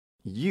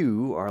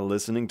You are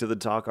listening to the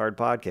Talk Hard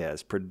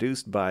podcast,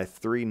 produced by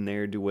three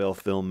ne'er-do-well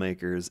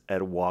filmmakers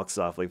at Walk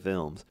Softly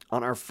Films.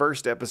 On our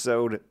first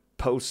episode,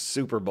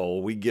 post-Super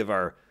Bowl, we give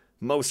our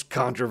most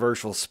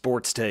controversial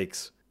sports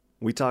takes.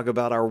 We talk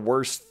about our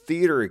worst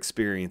theater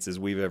experiences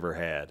we've ever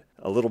had,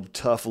 a little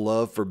tough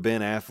love for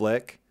Ben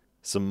Affleck,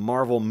 some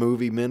Marvel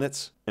movie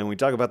minutes, and we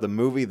talk about the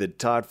movie that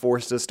Todd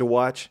forced us to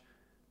watch,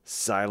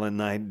 Silent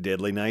Night,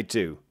 Deadly Night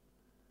 2.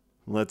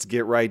 Let's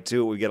get right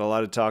to it. We got a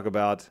lot to talk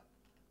about.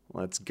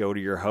 Let's go to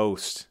your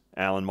host,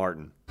 Alan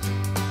Martin.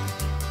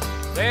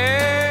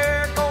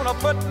 They're gonna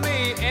put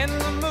me in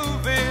the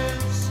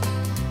movies.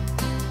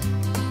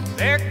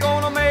 They're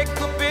gonna make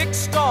a big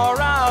star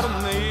out of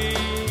me.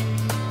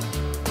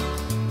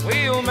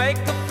 We'll make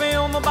a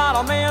film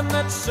about a man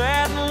that's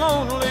sad and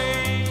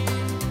lonely.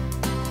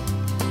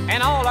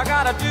 And all I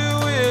gotta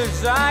do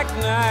is act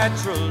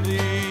naturally.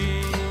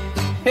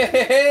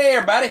 Hey,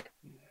 everybody.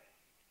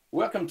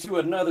 Welcome to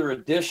another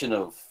edition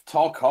of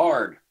Talk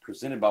Hard,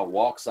 presented by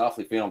Walk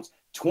Softly Films.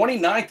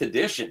 29th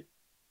edition,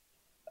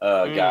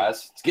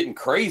 guys. It's getting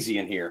crazy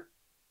in here.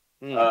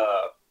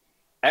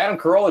 Adam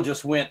Carolla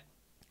just went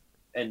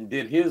and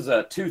did his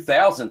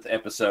 2000th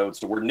episode,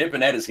 so we're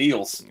nipping at his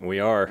heels. We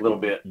are. A little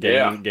bit.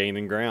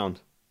 Gaining ground.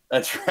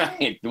 That's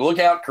right. Look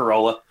out,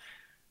 Carolla.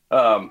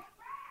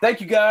 Thank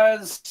you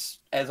guys,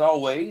 as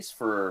always,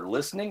 for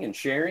listening and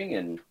sharing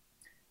and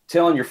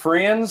telling your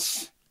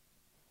friends.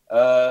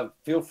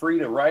 Feel free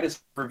to write us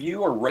a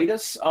review or rate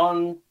us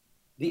on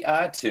the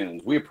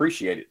iTunes. We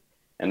appreciate it.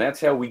 And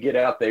that's how we get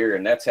out there,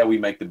 and that's how we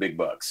make the big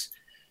bucks.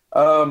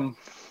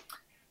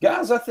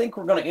 Guys, I think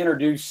we're going to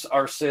introduce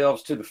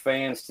ourselves to the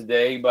fans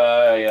today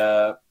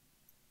by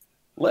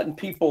letting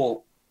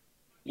people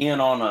in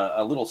on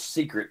a little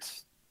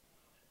secret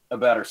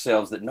about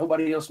ourselves that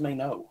nobody else may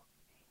know.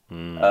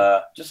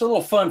 Just a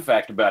little fun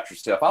fact about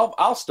yourself.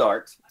 I'll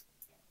start.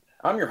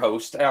 I'm your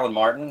host, Alan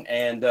Martin,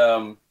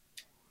 and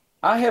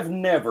I have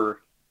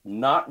never,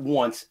 not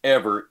once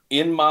ever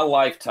in my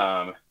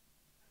lifetime,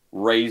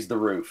 raised the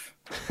roof.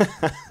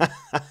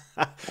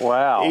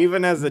 Wow.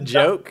 Even as a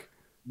joke?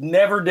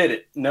 Never did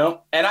it.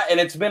 No. And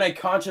it's been a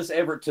conscious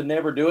effort to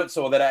never do it,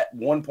 so that at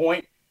one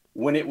point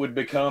when it would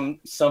become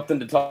something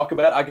to talk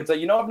about, I could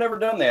say, I've never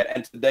done that.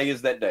 And today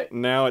is that day.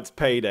 Now it's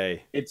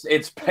payday.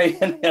 It's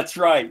paying. That's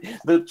right.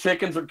 The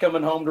chickens are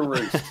coming home to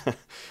roost.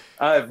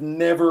 I've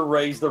never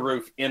raised the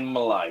roof in my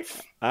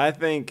life. I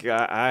think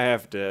I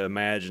have to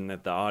imagine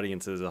that the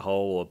audience as a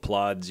whole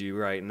applauds you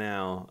right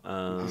now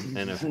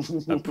and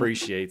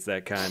appreciates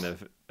that kind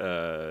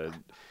of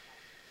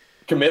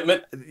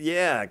commitment.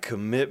 Yeah,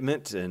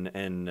 commitment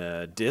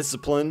and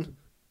discipline.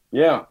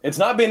 Yeah, it's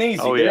not been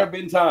easy. Oh, There yeah. have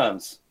been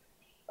times.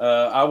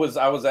 I was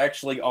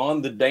actually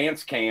on the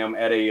dance cam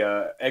at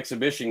a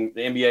exhibition,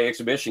 the NBA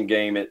exhibition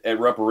game at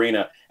Rupp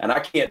Arena, and I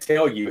can't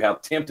tell you how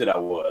tempted I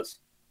was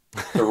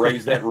to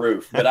raise that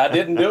roof, but I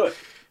didn't do it.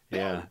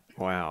 Yeah.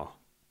 Wow.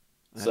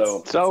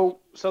 So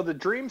So the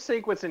dream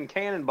sequence in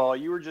Cannonball,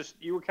 you were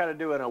kind of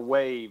doing a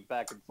wave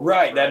back and forth.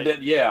 right, that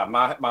did, yeah.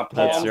 My That's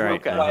palms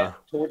right, were uh-huh.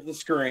 towards the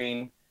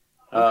screen.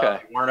 Okay.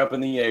 Weren't up in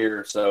the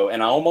air. So,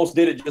 and I almost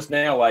did it just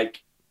now,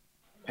 like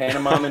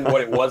pantomiming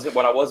what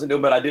I wasn't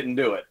doing, but I didn't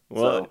do it.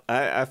 Well, So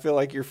I feel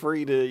like you're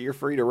free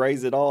to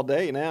raise it all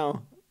day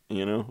now.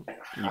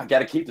 I got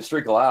to keep the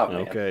streak alive,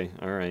 man. Okay.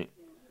 All right.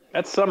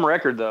 That's some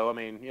record, though. I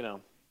mean,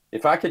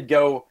 If I could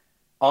go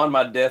on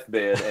my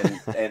deathbed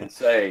and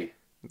say,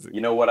 you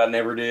know what I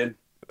never did?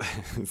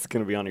 It's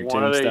gonna be on your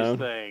one of these tombstone.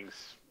 things.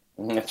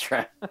 That's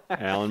right.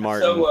 Alan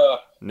Martin So,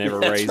 never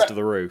that's raised right. to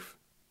the roof.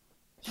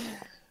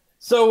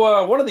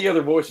 So one of the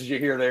other voices you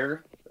hear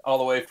there, all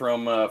the way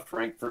from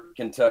Frankfort,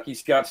 Kentucky,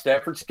 Scott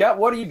Stafford. Scott,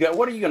 what do you got?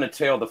 What are you going to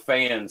tell the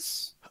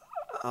fans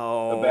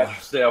about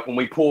yourself when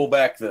we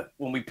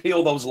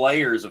peel those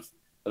layers of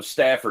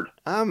Stafford?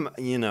 I'm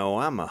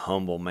a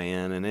humble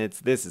man, and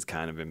this is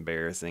kind of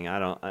embarrassing. I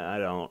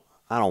don't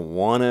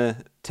want to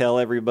tell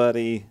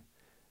everybody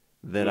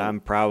that I'm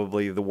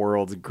probably the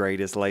world's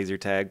greatest laser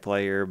tag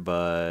player,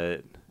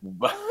 but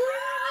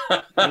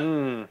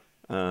Mm.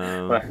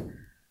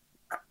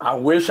 I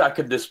wish I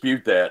could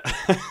dispute that,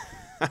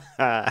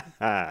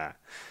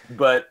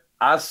 but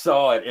I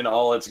saw it in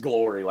all its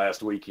glory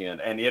last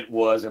weekend, and it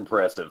was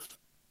impressive.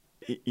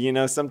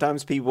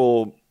 Sometimes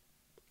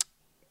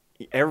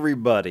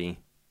everybody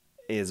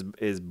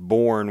is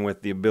born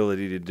with the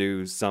ability to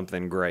do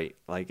something great,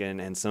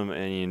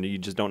 and you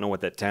just don't know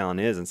what that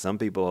talent is, and some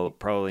people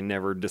probably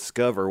never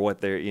discover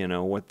what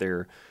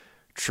their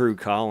true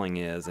calling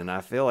is. And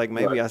I feel like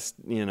maybe Right.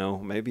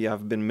 maybe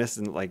I've been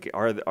missing. Like,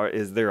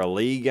 is there a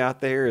league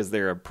out there? Is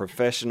there a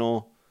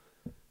professional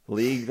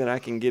league that I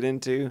can get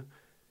into?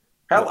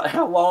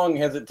 How long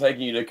has it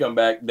taken you to come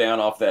back down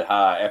off that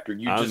high after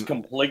you just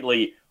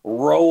completely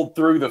rolled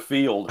through the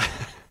field?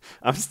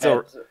 I'm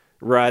still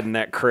riding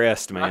that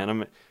crest,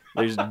 man.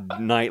 There's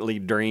nightly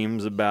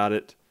dreams about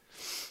it.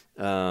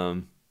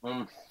 So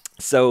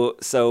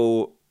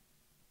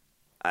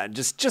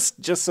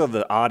just so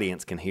the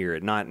audience can hear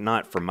it,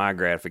 not for my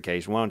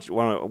gratification. What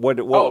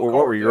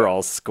were your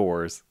all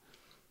scores?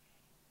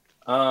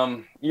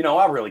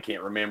 I really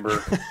can't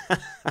remember.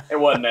 It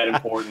wasn't that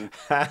important.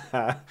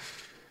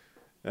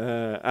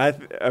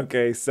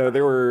 Okay, so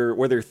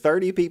were there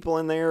 30 people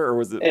in there, or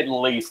was it At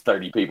least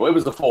 30 people? It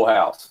was the full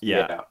house.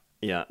 Yeah.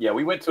 Yeah,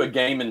 we went to a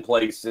gaming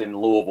place in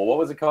Louisville. What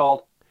was it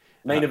called?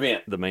 Main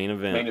Event. The Main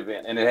Event. Main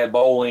Event. And it had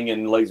bowling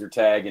and laser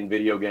tag and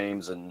video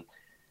games and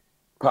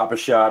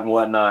Pop-A-Shot and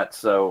whatnot.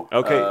 So,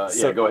 Okay,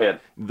 so go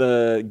ahead.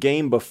 The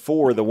game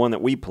before the one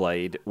that we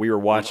played, we were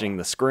watching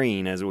the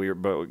screen as we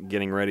were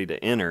getting ready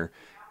to enter,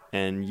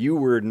 and you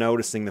were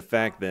noticing the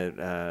fact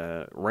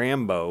that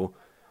Rambo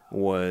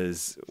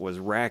was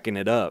racking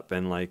it up,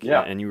 and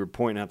and you were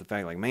pointing out the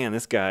fact, like, man,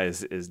 this guy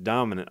is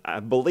dominant. I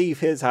believe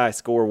his high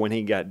score when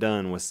he got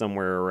done was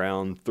somewhere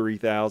around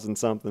 3,000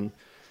 something.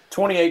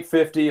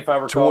 2850, if I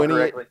recall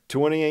correctly.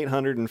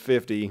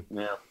 2,850.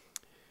 Yeah.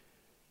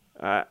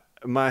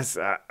 My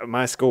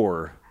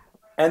score.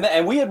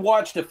 And we had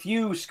watched a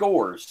few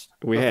scores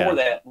before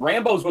that.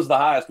 Rambo's was the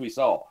highest we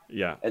saw.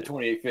 Yeah. At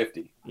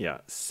 2850. Yeah,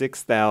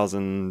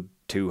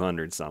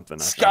 6,200 something.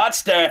 Scott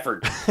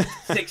Stafford,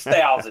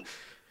 6,000.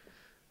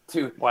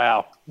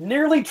 Wow.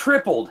 Nearly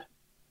tripled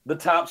the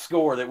top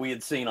score that we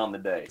had seen on the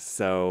day.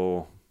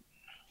 So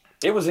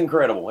it was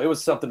incredible. It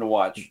was something to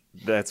watch.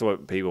 That's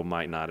what people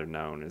might not have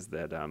known, is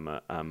that I'm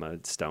a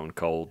stone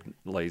cold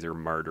laser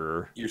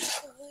murderer.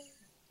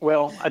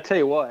 Well, I tell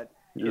you what,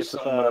 you're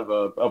somewhat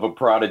of a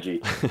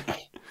prodigy.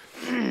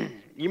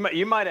 You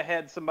might have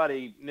had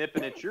somebody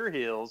nipping at your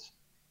heels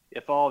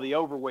if all the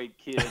overweight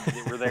kids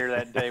that were there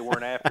that day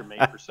weren't after me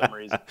for some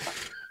reason.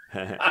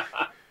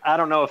 I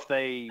don't know if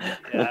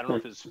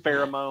it's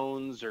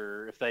pheromones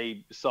or if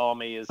they saw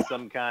me as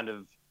some kind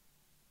of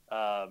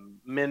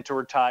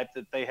mentor type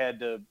that they had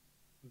to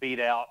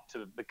beat out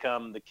to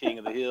become the king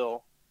of the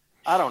hill.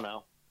 I don't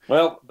know.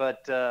 Well,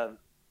 but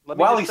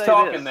while he's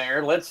talking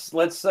there, let's go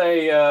ahead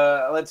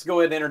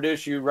and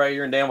introduce you right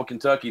here in Danville,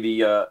 Kentucky,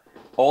 the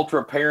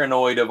ultra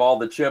paranoid of all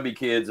the chubby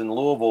kids in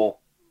Louisville,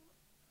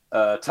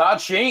 Todd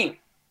Sheen.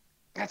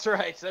 That's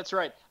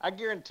right. I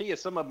guarantee you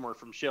some of them are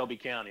from Shelby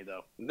County,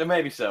 though.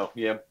 Maybe so,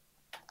 yeah.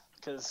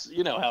 Because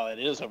you know how it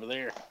is over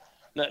there.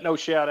 No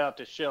shout out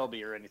to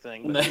Shelby or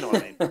anything, but you know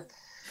what I mean.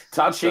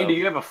 Todd Sheen, do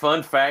you have a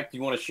fun fact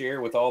you want to share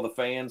with all the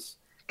fans?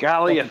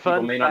 Golly, a fun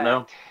fact. May not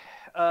know.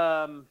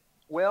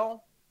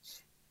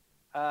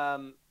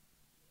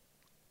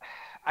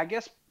 I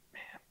guess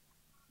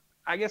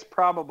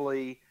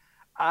probably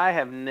I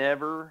have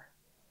never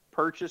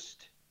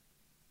purchased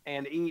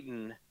and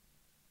eaten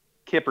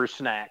Kipper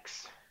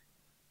snacks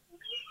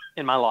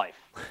in my life.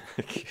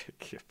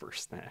 Kipper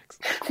snacks.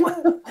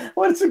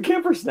 What's a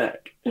Kipper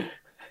snack?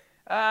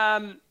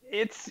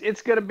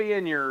 It's going to be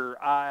in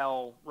your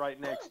aisle right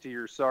next to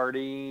your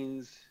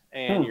sardines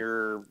and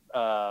your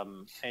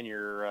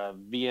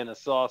Vienna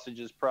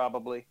sausages,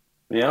 probably.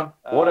 Yeah.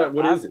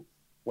 What is it?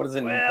 What is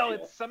it? Well,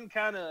 it's some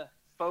kind of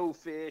faux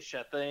fish,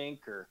 I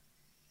think, or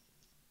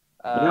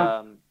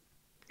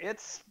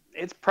it's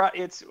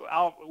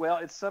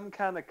some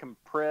kind of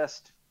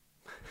compressed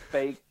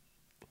fake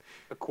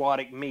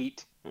aquatic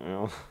meat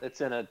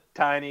that's in a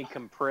tiny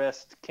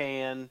compressed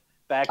can,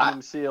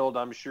 vacuum sealed,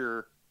 I'm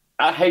sure.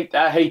 I hate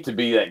to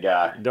be that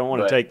guy. Don't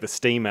want to take the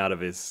steam out of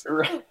his.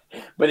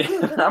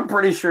 But I'm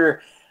pretty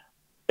sure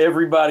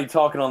everybody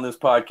talking on this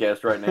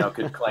podcast right now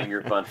could claim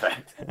your fun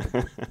fact.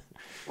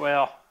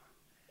 Well,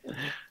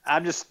 I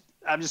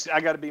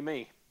got to be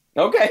me.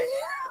 Okay,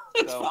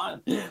 that's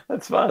fine.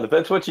 That's fine. If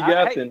that's what you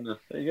got, then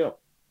there you go.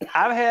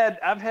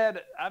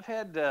 I've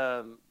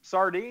had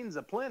sardines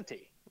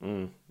aplenty.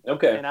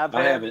 Okay, and I've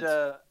had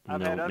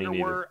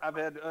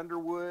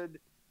Underwood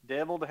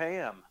deviled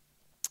ham.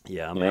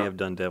 Yeah, I may have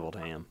done deviled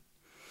ham.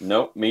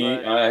 Nope,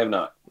 I have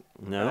not.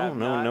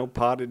 No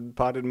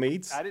potted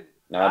meats.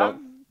 No.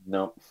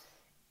 No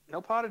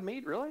potted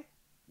meat, really?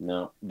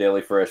 No,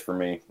 Deli Fresh for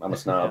me. I'm a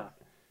snob. Yeah.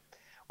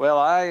 Well,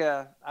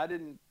 I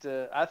didn't.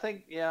 I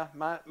think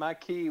my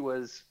key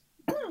was,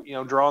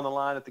 drawing the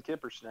line at the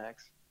Kipper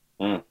snacks.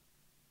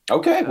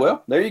 Okay,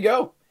 well there you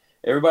go.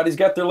 Everybody's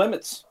got their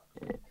limits.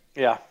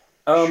 Yeah.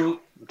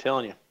 I'm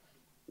telling you.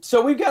 So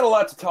we've got a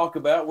lot to talk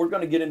about. We're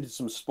going to get into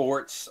some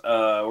sports.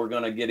 We're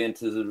going to get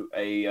into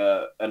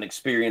an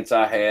experience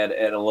I had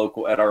at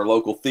our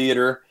local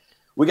theater.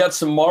 We got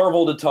some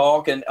Marvel to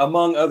talk, and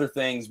among other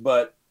things.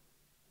 But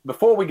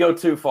before we go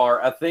too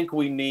far, I think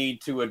we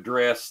need to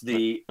address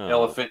the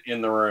elephant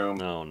in the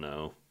room. Oh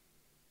no.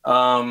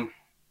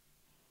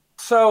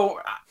 So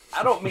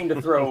I don't mean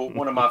to throw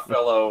one of my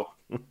fellow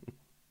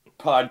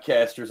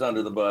podcasters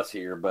under the bus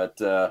here, but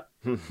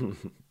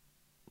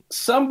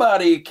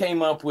somebody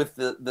came up with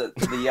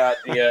the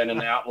idea and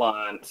an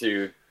outline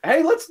to,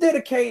 hey, let's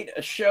dedicate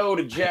a show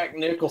to Jack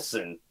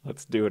Nicholson.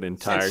 Let's do an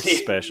entire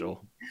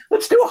special.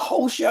 Let's do a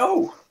whole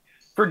show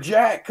for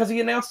Jack because he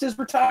announced his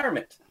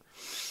retirement.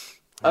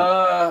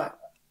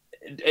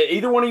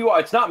 Either one of you,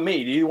 it's not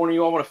me. Do either one of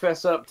you all want to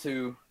fess up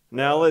to?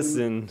 Now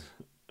listen,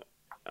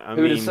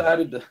 who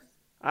decided to?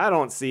 I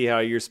don't see how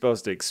you're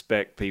supposed to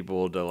expect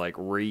people to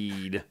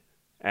read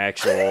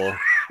actual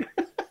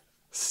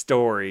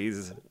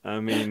stories. I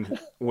mean,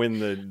 when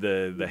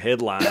the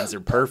headlines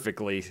are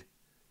perfectly,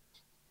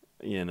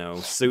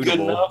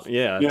 suitable,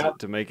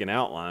 to make an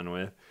outline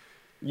with.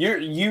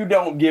 You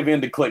don't give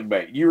in to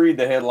clickbait. You read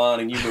the headline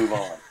and you move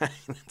on.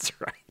 That's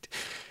right.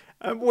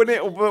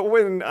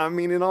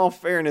 In all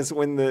fairness,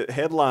 when the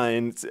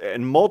headlines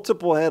and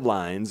multiple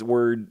headlines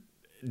were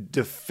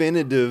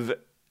definitive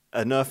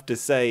enough to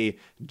say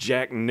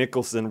Jack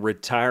Nicholson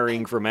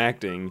retiring from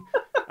acting,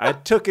 I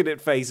took it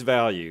at face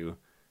value.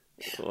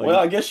 Well,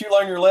 I guess you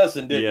learned your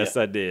lesson, didn't you? Yes,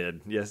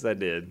 I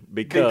did.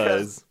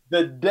 Because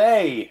the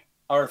day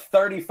our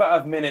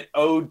 35-minute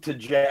ode to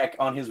Jack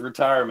on his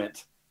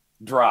retirement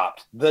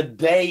dropped, the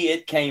day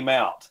it came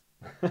out.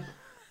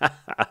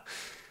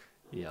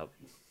 Yep.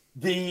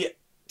 The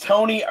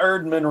Tony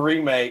Erdmann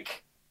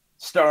remake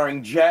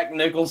starring Jack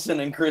Nicholson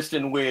and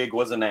Kristen Wiig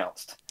was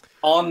announced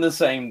on the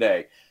same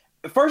day.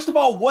 First of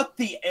all, what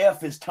the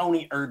F is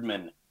Tony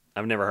Erdmann?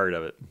 I've never heard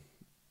of it.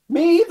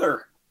 Me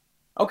either.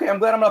 Okay, I'm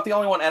glad I'm not the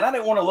only one. And I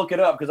didn't want to look it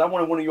up because I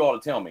wanted one of you all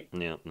to tell me.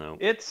 Yeah, no.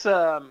 It's,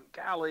 I'm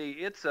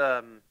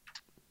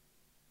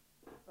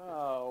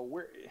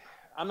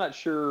not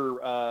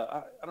sure.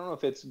 I don't know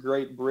if it's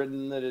Great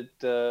Britain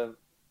that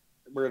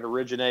where it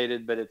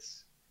originated, but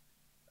it's,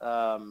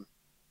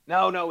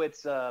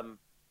 it's,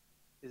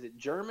 is it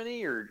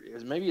Germany or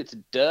maybe it's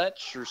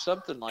Dutch or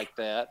something like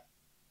that?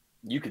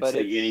 You could say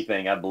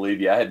anything. I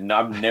believe you. I've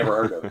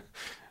never heard of it.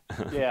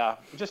 Yeah,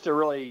 just a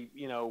really,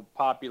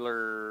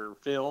 popular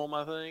film,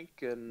 I think.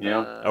 And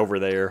over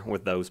there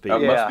with those people.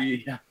 Must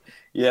be,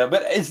 yeah,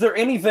 but is there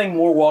anything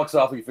more Walks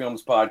Softly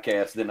Films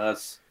podcast than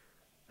us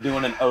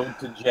doing an ode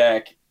to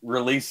Jack,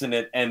 releasing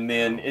it, and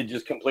then it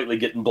just completely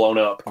getting blown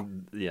up?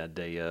 Yeah,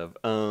 day of.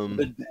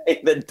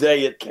 The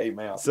day it came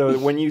out. So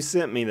when you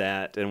sent me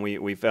that and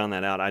we found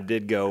that out, I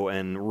did go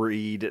and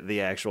read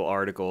the actual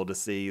article to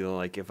see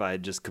like if I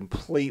had just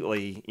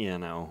completely,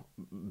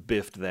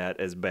 biffed that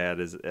as bad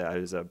as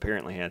I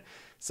apparently had.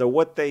 So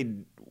what they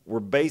were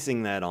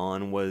basing that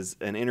on was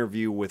an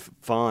interview with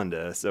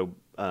Fonda. So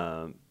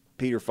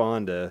Peter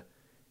Fonda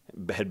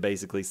had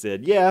basically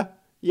said, yeah,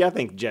 I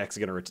think Jack's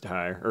going to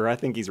retire, or I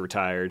think he's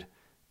retired.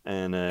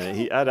 And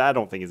I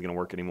don't think he's going to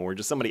work anymore.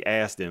 Just somebody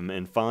asked him,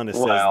 and Fonda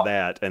says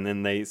that, and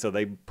then they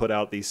put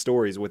out these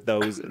stories with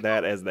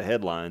that as the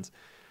headlines,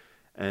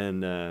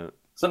 and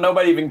so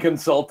nobody even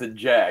consulted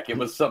Jack. It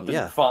was something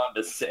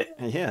Fonda said.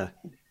 Yeah,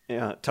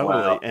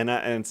 totally. Wow.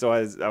 And so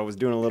I was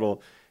doing a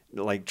little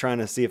like trying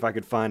to see if I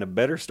could find a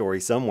better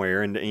story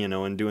somewhere, and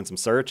and doing some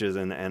searches,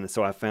 and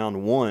so I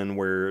found one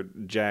where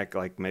Jack,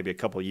 like maybe a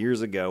couple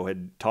years ago,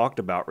 had talked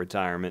about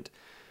retirement.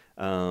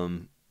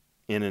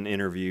 In an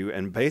interview,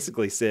 and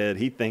basically said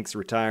he thinks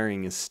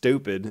retiring is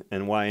stupid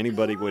and why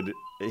anybody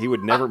he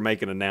would never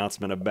make an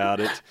announcement about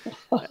it.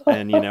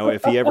 And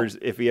if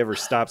he ever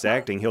stops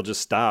acting, he'll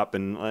just stop,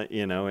 and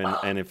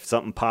and if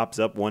something pops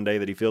up one day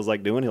that he feels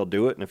like doing, he'll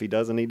do it, and if he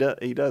doesn't, he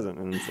doesn't.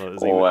 And so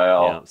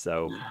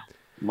so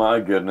my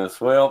goodness.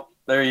 Well,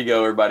 there you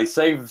go, everybody.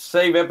 Save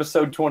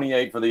episode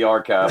 28 for the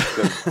archive.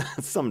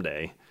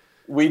 Someday.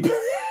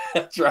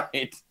 That's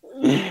right.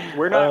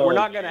 We're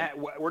not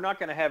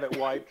gonna have it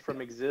wiped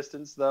from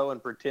existence though,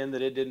 and pretend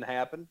that it didn't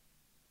happen,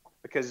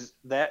 because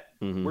that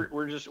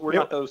we're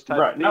not those type.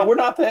 Right? No, we're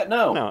not that.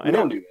 No, we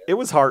don't do that. It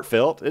was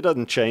heartfelt. It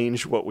doesn't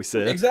change what we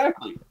said.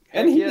 Exactly,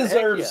 and he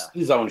deserves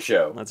his own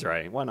show. That's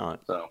right. Why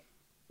not? So,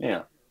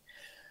 yeah.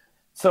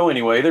 So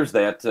anyway, there's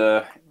that.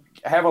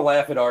 Have a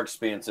laugh at our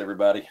expense,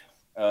 everybody.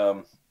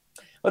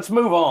 Let's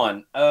move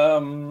on.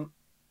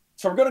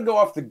 So we're going to go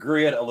off the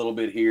grid a little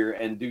bit here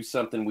and do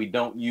something we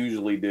don't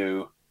usually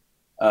do.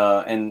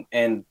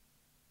 And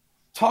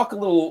talk a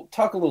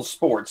little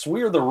sports.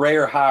 We are the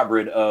rare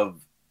hybrid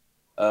of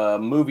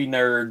movie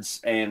nerds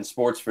and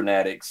sports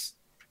fanatics,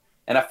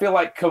 and I feel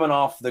like coming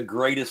off the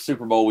greatest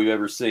Super Bowl we've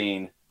ever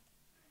seen,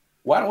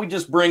 why don't we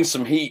just bring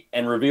some heat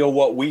and reveal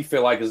what we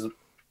feel like is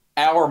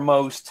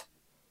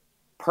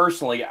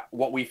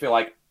what we feel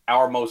like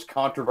our most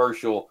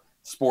controversial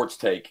sports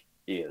take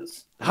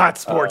is. Hot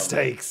sports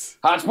takes.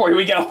 Hot sport. Here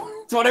we go.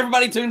 That's what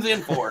everybody tunes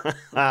in for.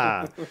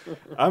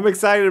 I'm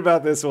excited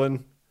about this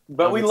one.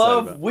 But we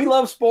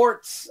love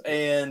sports,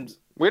 and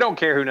we don't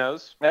care who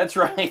knows. That's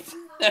right.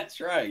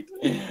 That's right.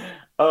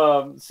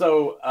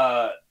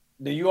 So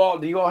do you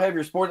all have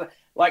your sports?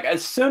 Like,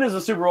 as soon as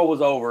the Super Bowl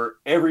was over,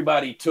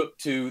 everybody took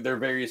to their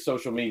various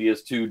social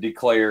medias to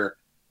declare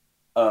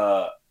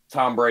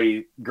Tom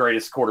Brady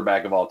greatest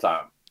quarterback of all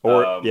time.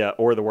 Or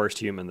the worst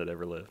human that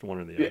ever lived. One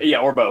or the other. Yeah,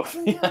 or both.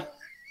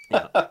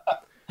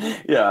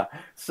 Yeah.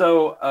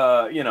 So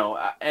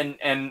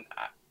and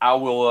I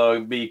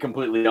will be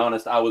completely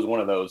honest. I was one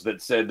of those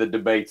that said the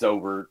debate's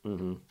over.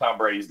 Tom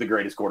Brady's the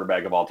greatest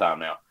quarterback of all time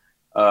now,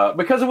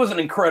 because it was an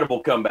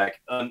incredible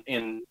comeback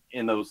in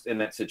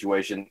that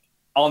situation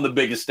on the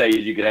biggest stage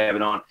you could have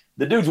it on.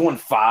 The dude's won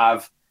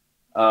 5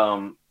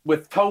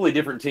 with totally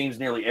different teams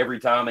nearly every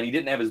time, and he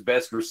didn't have his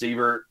best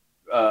receiver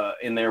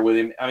in there with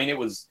him. I mean, it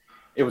was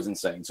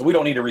insane. So we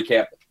don't need to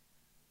recap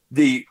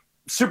the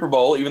Super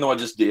Bowl, even though I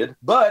just did.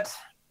 But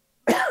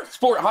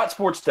hot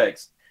sports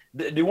takes.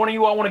 Do one of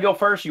you all want to go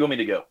first? Or you want me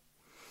to go?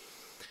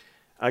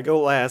 I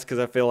go last because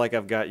I feel like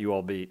I've got you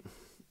all beat.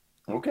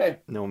 Okay.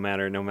 No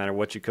matter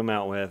what you come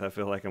out with, I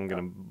feel like I'm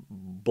gonna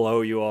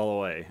blow you all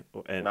away.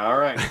 And All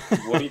right.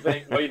 What do you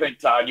think? What do you think,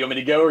 Todd? You want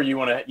me to go, or you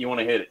want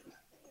to hit it?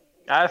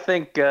 I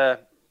think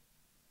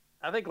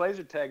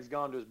laser tag's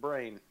gone to his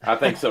brain. I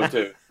think so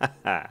too.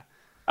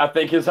 I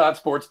think his hot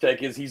sports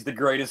take is he's the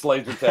greatest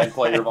laser tag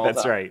player of all time.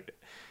 That's right.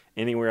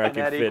 Anywhere I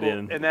can fit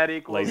in. And that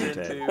equals laser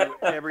into tag.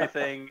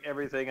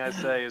 everything I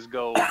say is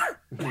gold.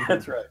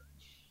 That's right.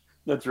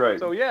 That's right.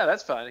 So yeah,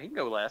 that's fine. He can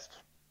go last.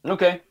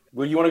 Okay.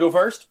 Well, you want to go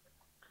first?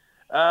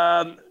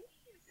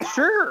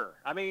 Sure.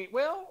 I mean,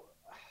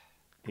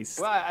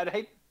 I'd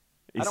hate.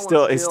 He's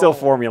still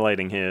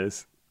formulating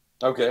his.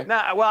 Okay.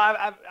 Nah,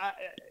 well,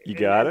 You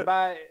got it?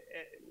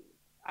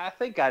 I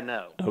think I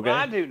know. Okay. Well,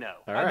 I do know.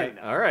 All I right.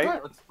 do know. All right. All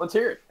right. Let's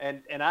hear it.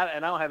 And I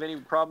don't have any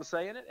problem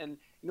saying it. And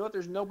you know what?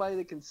 There's nobody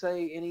that can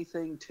say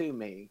anything to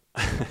me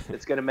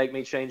that's going to make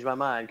me change my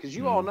mind. Because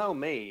you all know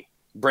me.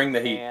 Bring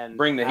the heat. And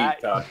Bring the heat,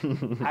 Todd.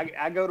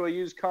 I go to a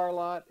used car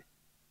lot.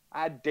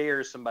 I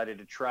dare somebody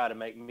to try to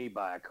make me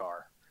buy a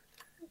car.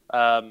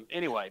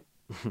 Anyway,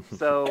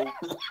 so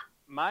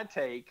my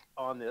take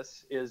on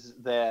this is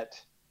that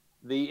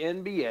the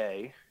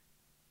NBA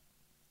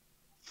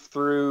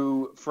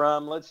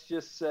from let's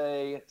just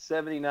say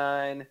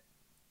 79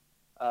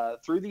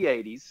 through the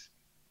 80s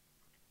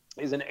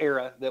is an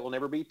era that will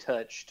never be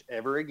touched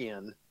ever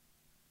again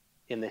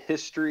in the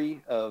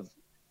history of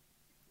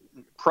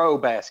pro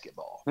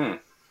basketball.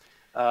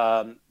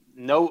 No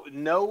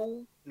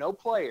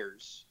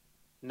players,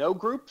 no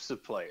groups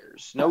of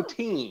players, no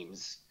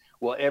teams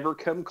will ever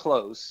come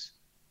close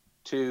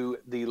to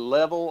the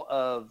level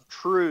of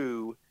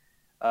true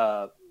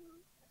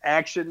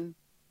action,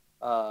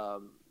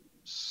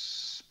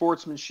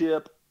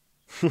 sportsmanship,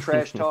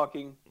 trash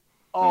talking,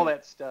 all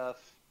that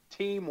stuff,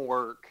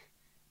 teamwork.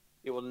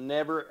 It will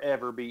never,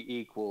 ever be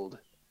equaled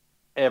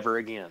ever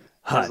again.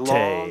 Hot as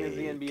long as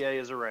the take. NBA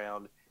is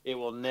around, it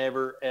will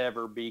never,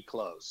 ever be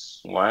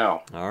close.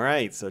 Wow. All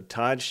right. So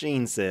Todd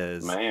Sheen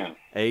says, Man.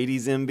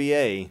 80s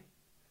NBA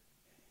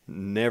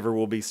never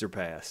will be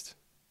surpassed.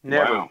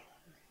 Never. Wow.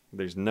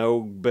 There's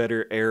no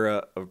better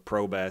era of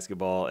pro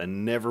basketball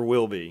and never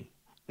will be.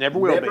 Never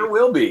will Never be.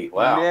 will be.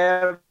 Wow.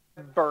 Never.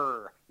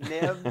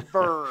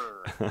 Never.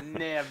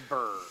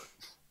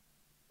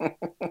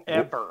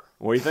 Ever.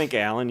 What do you think,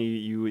 Alan?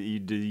 You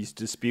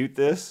dispute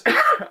this?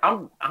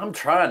 I'm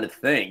trying to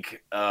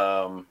think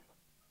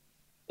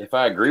if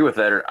I agree with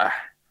that or I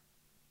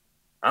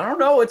don't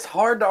know. It's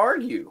hard to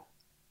argue.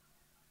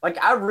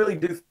 Like I really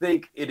do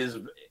think it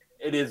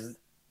is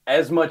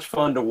as much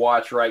fun to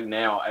watch right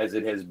now as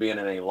it has been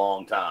in a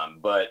long time.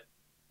 But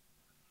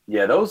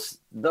yeah, those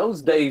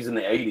days in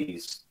the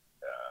 80s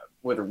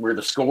where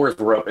the scores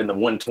were up in the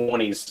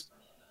 120s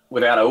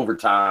without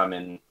overtime,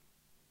 and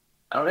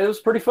I don't know, it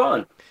was pretty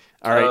fun.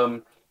 All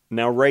right.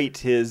 Now rate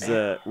his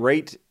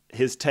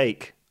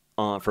take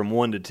from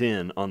 1 to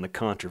 10 on the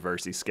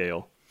controversy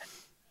scale.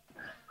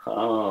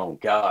 Oh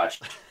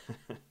gosh.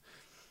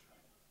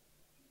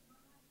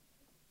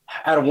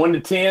 Out of 1 to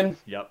 10,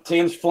 Yep.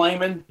 10's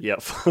flaming.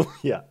 Yep.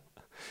 Yeah.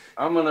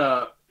 I'm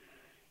gonna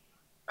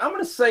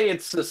say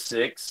it's a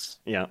 6.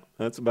 Yeah.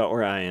 That's about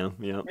where I am.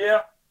 Yep.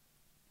 Yeah,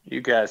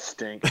 You guys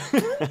stink.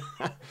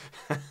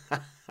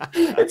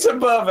 it's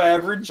above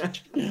average.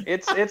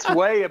 It's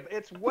way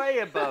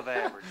above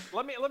average.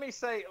 Let me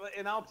say,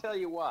 and I'll tell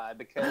you why.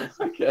 Because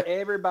Okay.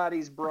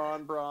 everybody's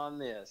Bron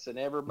this, and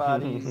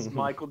everybody's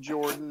Michael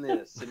Jordan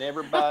this, and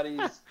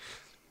everybody's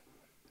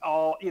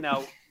all.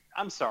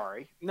 I'm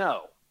sorry,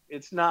 no,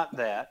 it's not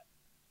that.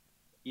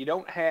 We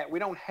don't have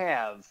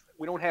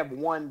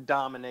one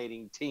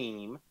dominating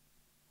team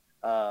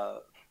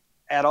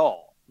at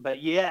all.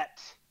 But yet,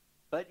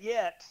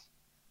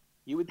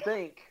 you would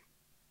think.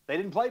 They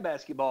didn't play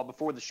basketball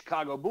before the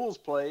Chicago Bulls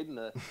played in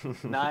the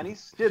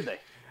 90s, did they?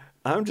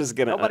 I'm just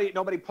gonna.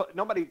 Nobody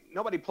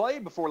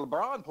played before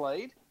LeBron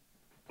played.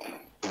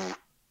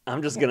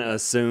 I'm just gonna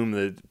assume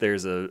that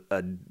there's a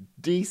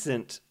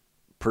decent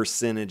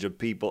percentage of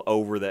people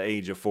over the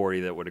age of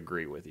 40 that would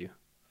agree with you.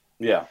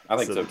 Yeah, I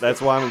think so. That's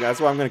why I'm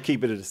gonna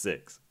keep it at a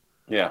 6.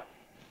 Yeah.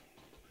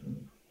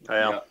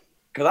 Well,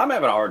 Because I'm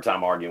having a hard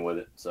time arguing with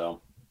it.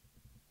 So,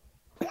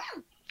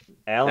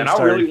 Alan, and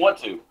I really want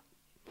to.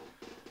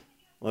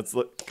 Let's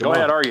look. go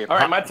ahead, argue. All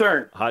right, my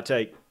turn. Hot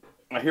take.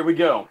 Here we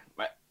go.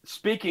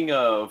 Speaking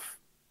of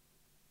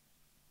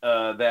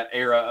that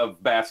era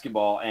of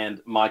basketball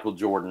and Michael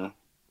Jordan,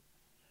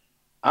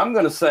 I'm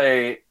going to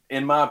say,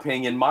 in my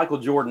opinion, Michael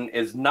Jordan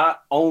is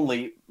not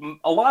only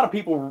 – a lot of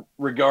people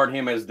regard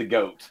him as the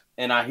GOAT,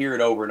 and I hear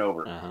it over and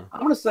over. Uh-huh. I'm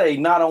going to say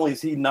not only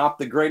is he not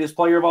the greatest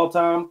player of all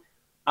time,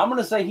 I'm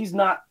going to say he's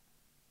not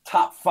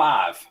top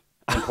 5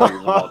 in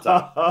players of all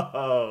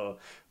time.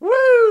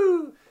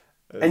 Woo!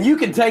 And you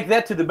can take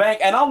that to the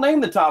bank, and I'll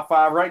name the top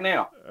 5 right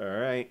now. All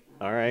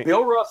right.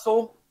 Bill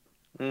Russell,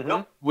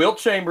 Mm-hmm. Wilt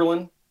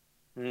Chamberlain,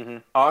 Mm-hmm.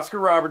 Oscar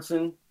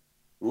Robertson,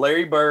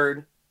 Larry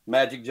Bird,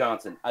 Magic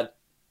Johnson.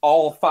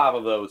 all 5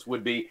 of those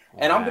would be.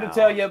 And I'm going to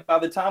tell you, by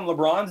the time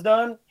LeBron's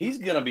done, he's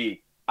going to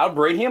be. I'd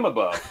rate him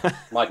above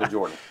Michael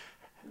Jordan.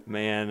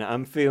 Man,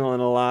 I'm feeling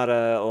a lot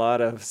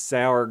of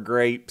sour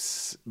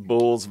grapes,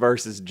 Bulls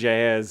versus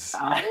Jazz.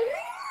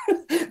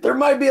 There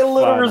might be a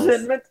little Finals.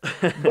 resentment,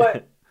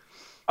 but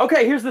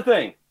okay. Here's the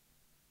thing.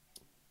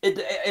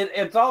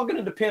 It's all going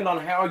to depend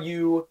on how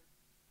you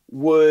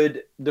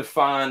would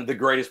define the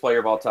greatest player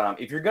of all time.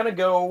 If you're going to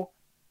go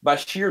by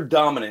sheer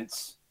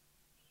dominance,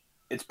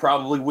 it's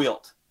probably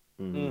Wilt.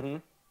 Mm-hmm.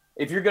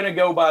 If you're going to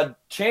go by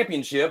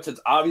championships, it's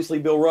obviously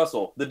Bill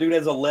Russell. The dude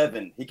has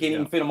 11. He can't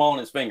even fit them all in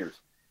his fingers.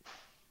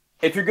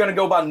 If you're going to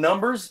go by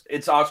numbers,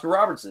 it's Oscar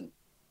Robertson.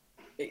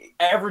 He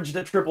averaged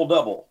a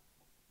triple-double.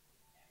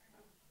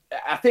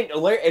 I think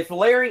if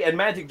Larry and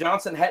Magic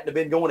Johnson hadn't have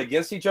been going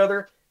against each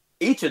other,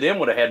 each of them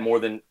would have had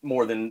more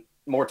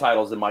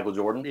titles than Michael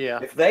Jordan. Yeah.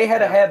 If they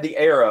had had the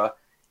era,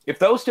 if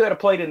those two had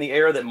played in the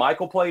era that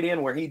Michael played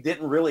in, where he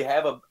didn't really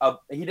have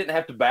he didn't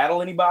have to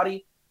battle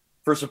anybody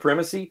for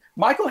supremacy,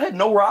 Michael had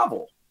no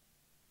rival.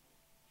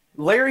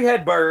 Larry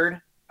had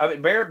Bird.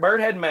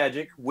 Bird had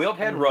Magic. Wilt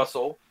had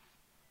Russell.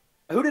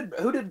 Who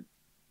did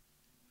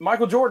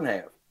Michael Jordan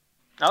have?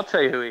 I'll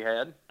tell you who he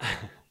had.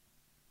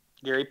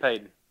 Gary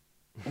Payton.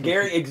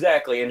 Gary,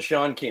 exactly, and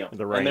Sean Kemp.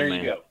 The Rain and there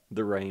Man. you go.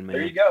 The Rain Man.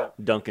 There you go.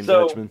 Duncan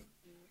So- Dutchman.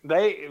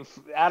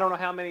 I don't know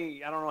how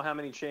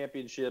many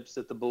championships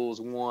that the Bulls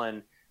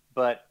won,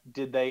 but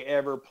did they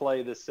ever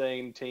play the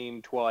same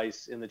team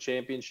twice in the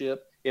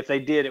championship? If they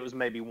did, it was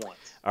maybe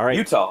once. All right.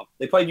 Utah.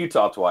 They played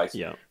Utah twice.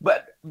 Yeah.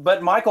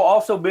 But Michael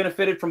also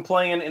benefited from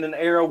playing in an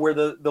era where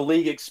the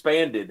league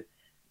expanded.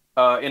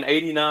 In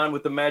 '89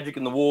 with the Magic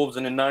and the Wolves,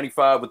 and in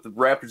 '95 with the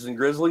Raptors and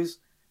Grizzlies.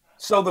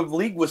 So the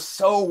league was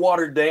so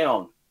watered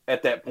down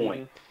at that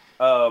point.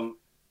 And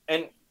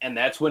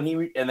that's when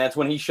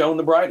he's shown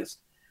the brightest.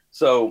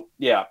 So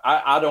yeah,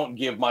 I don't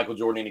give Michael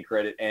Jordan any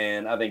credit,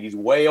 and I think he's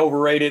way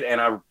overrated, and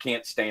I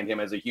can't stand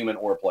him as a human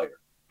or a player.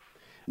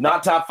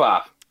 Not top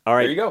 5. All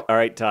right. There you go. All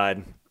right,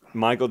 Todd.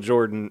 Michael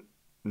Jordan,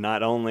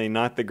 not only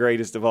not the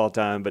greatest of all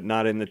time, but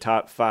not in the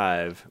top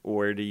 5.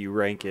 Where do you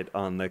rank it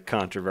on the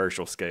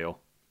controversial scale?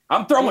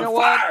 I'm throwing You know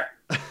fire.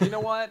 You know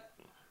what?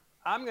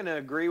 I'm going to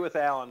agree with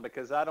Alan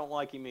because I don't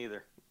like him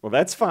either. Well,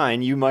 that's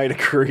fine. You might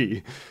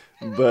agree,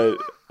 but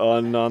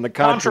on the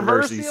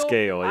controversy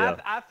scale, yeah.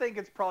 I think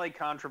it's probably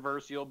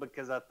controversial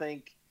because I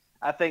think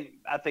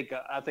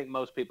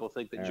most people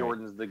think that All right.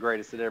 Jordan's the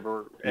greatest that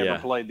ever Yeah.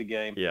 played the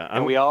game. Yeah,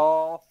 and we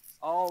all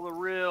the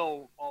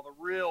real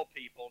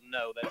people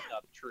know that's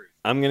not the truth.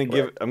 I'm gonna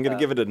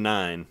give it a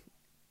 9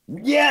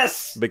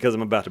 Yes. because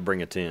I'm about to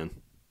bring a 10.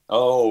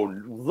 Oh,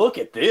 look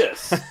at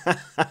this.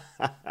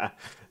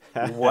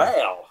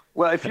 Wow.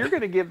 Well, if you're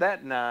going to give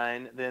that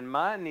 9, then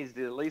mine needs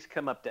to at least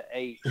come up to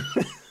 8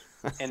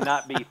 and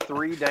not be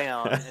 3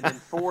 down and then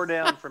 4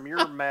 down from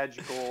your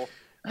magical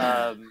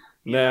Daredevil.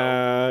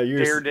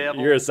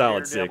 You're a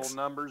solid Daredevil 6.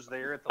 numbers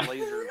there at the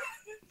laser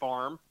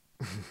farm.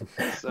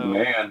 So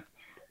Man.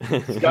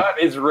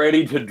 Scott is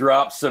ready to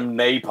drop some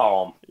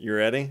napalm. You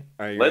ready?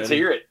 Are you Let's ready?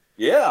 hear it.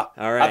 Yeah.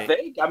 All right. I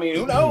think. I mean,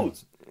 who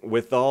knows?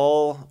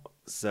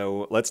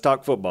 So let's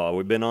talk football.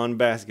 We've been on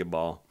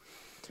basketball.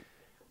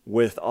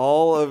 With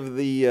all of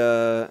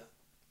the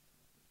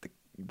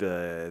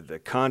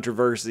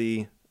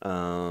controversy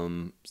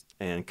and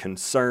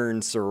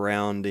concern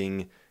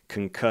surrounding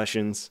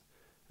concussions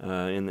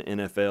in the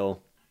NFL,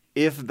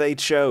 if they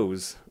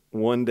chose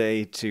one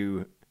day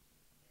to,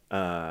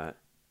 or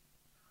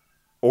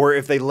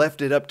if they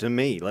left it up to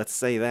me, let's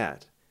say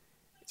that.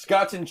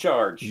 Scott's in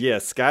charge.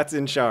 Yes, Scott's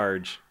in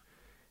charge.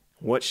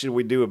 What should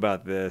we do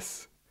about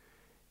this?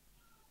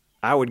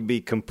 I would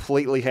be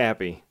completely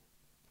happy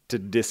to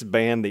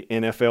disband the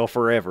NFL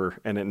forever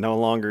and it no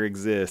longer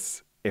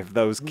exists if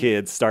those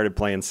kids started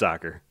playing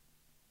soccer.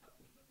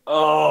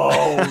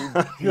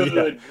 Oh,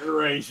 good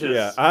gracious.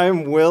 Yeah,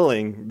 I'm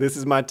willing. This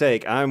is my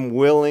take. I'm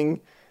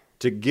willing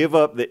to give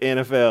up the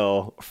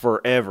NFL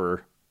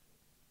forever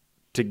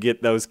to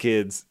get those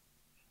kids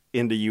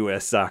into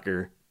U.S.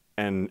 soccer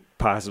and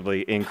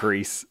possibly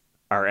increase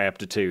our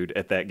aptitude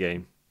at that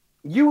game.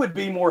 You would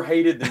be more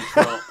hated than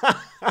Trump.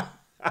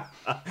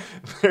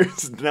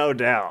 There's no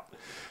doubt.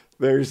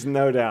 There's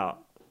no doubt.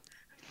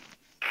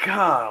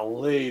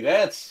 Golly,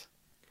 that's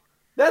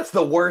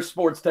the worst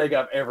sports take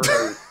I've ever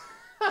heard.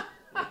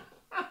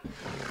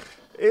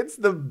 It's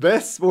the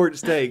best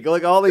sports take.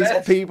 Like all these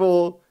That's-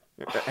 people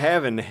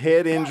having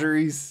head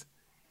injuries,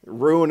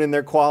 ruining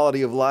their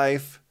quality of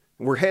life.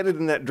 We're headed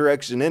in that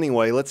direction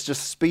anyway. Let's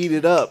just speed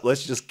it up.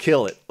 Let's just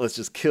kill it. Let's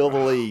just kill the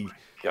league.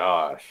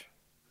 Gosh.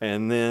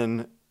 And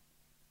then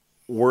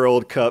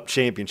World Cup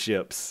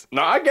championships.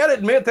 Now I gotta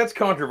admit that's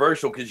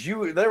controversial because you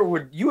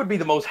would be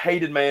the most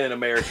hated man in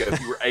America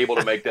if you were able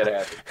to make that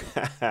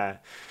happen.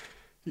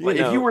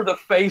 If you were the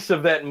face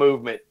of that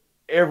movement,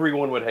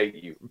 everyone would hate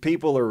you.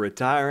 People are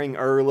retiring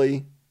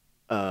early.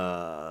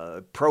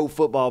 Pro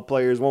football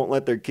players won't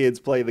let their kids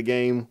play the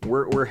game.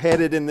 We're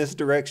headed in this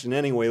direction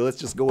anyway. Let's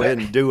just go ahead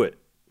and do it.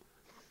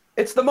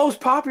 It's the most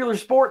popular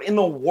sport in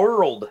the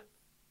world.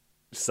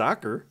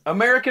 Soccer?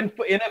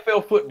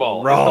 NFL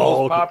football. Wrong. It's the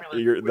most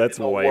popular That's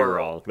in the way world.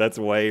 wrong. That's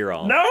way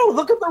wrong. No,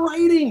 look at the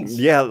ratings.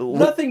 Yeah,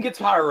 Nothing gets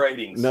higher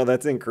ratings. No,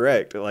 that's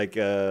incorrect. Like,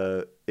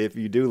 if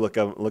you do look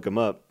them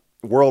up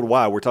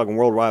worldwide, we're talking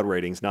worldwide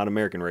ratings, not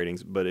American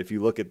ratings. But if you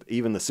look at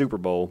even the Super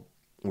Bowl,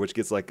 which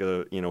gets like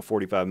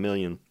 45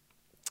 million,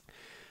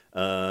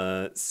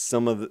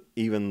 some of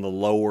even the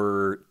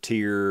lower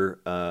tier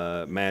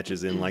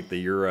matches in like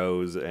the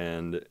Euros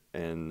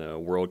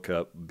and World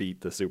Cup beat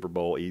the Super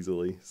Bowl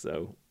easily.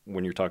 So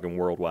when you're talking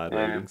worldwide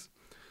ratings,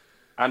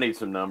 I need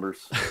some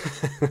numbers.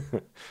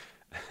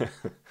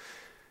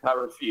 I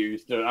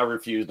refuse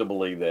to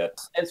believe that.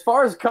 As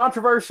far as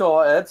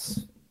controversial,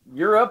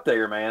 you're up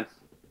there, man.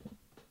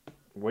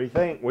 What do you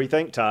think? What do you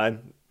think, Todd?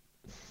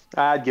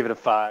 I'd give it a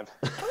 5.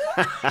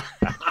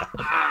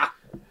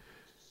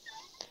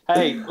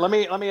 Hey, let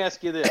me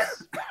ask you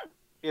this: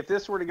 if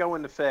this were to go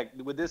into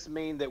effect, would this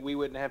mean that we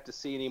wouldn't have to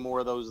see any more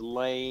of those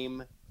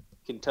lame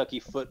Kentucky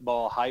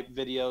football hype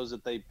videos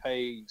that they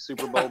pay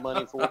Super Bowl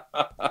money for?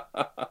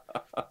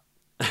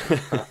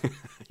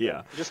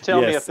 Yeah. Just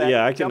tell me if that.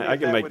 Yeah, I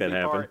can make that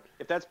happen.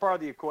 If that's part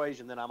of the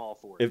equation, then I'm all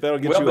for it. If that'll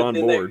get you on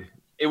board,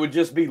 it would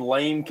just be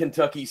lame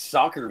Kentucky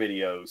soccer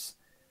videos.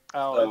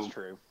 Oh, that's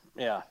true.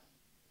 Yeah.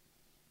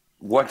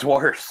 What's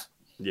worse?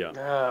 Yeah.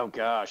 Oh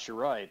gosh, you're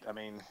right. I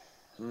mean,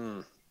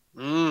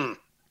 All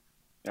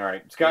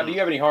right, Scott. Do you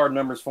have any hard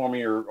numbers for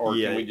me, or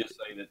can we just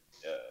say that?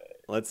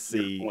 Let's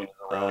see.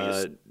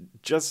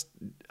 Just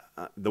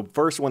the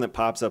first one that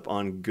pops up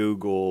on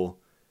Google,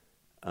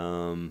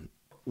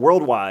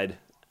 worldwide,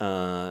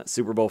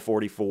 Super Bowl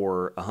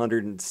 44,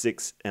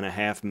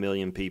 106.5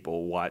 million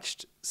people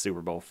watched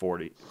Super Bowl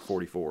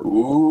 44.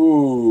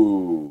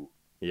 Ooh.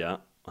 Yeah,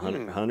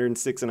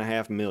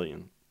 106.5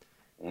 million.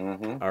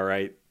 Mm-hmm. All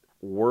right,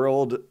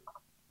 world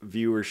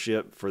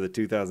viewership for the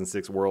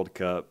 2006 World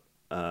Cup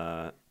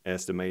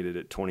estimated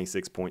at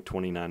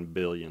 26.29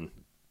 billion.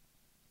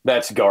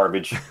 That's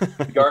garbage.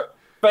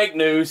 Fake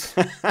news.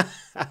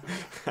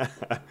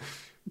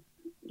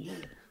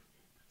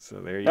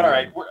 So there you go. All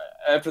right,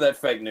 after that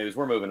fake news,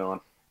 we're moving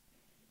on.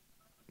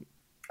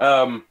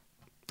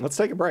 Let's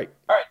take a break.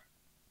 All right.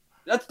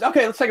 Let's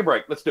take a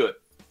break. Let's do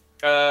it.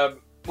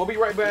 We'll be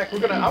right back.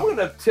 I'm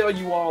gonna tell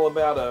you all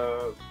about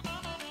a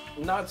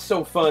not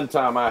so fun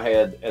time I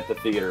had at the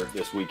theater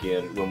this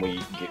weekend when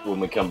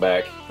we come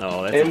back.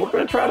 Oh, and we're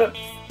gonna try to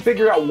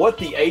figure out what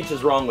the H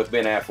is wrong with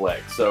Ben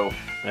Affleck. So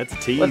that's a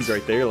tease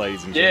right there,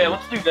 ladies and gentlemen. Yeah,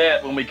 let's do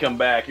that when we come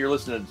back. You're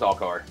listening to Talk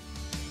Hard.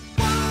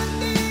 One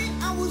day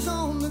I was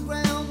on the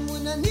ground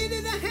when I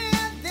needed a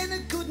hand, then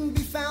it couldn't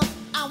be found.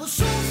 I was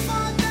so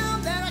far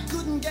down that I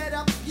couldn't get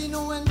up, and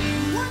one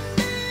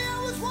day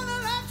I was one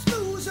of life's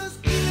losers,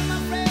 even my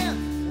friends,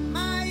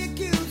 my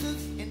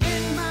accusers, and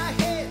in my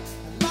head,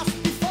 I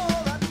lost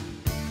before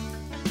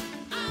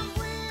I'm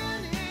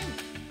winning.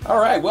 All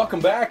right, welcome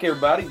back,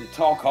 everybody, to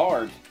Talk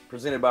Hard,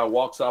 presented by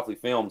Walk Softly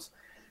Films.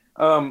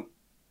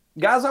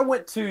 Guys, I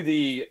went to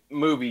the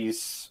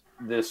movies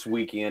this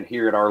weekend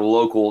here at our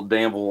local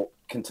Danville,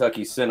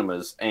 Kentucky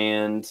cinemas,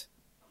 and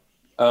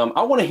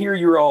I want to hear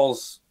your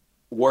all's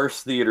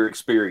worst theater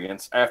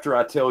experience after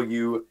I tell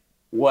you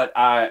what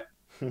I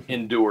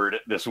endured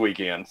this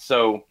weekend.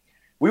 So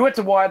we went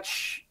to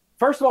watch,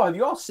 first of all, have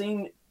you all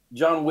seen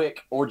John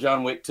Wick or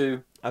John Wick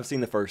 2? I've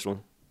seen the first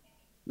one.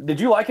 Did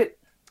you like it?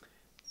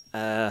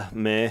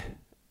 Meh.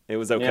 It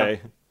was okay.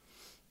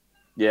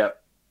 Yeah.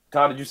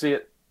 Todd, did you see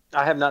it?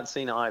 I have not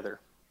seen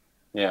either.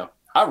 Yeah,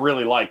 I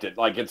really liked it.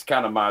 Like, it's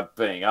kind of my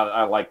thing.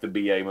 I like the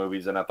BA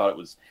movies, and I thought it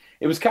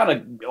was kind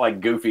of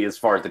like goofy as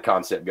far as the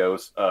concept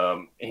goes.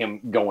 Him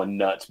going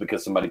nuts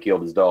because somebody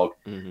killed his dog.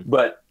 Mm-hmm.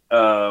 But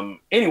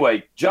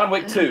anyway, John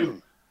Wick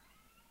 2,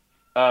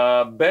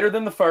 better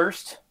than the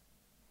first.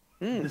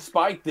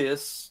 Despite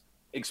this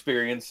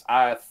experience,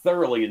 I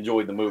thoroughly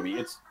enjoyed the movie.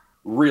 It's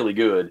really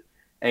good.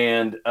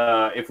 And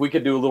if we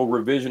could do a little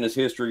revisionist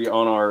history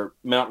on our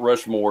Mount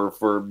Rushmore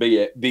for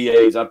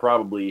BAs, I'd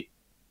probably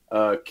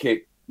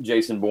kick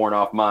Jason Bourne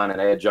off mine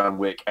and add John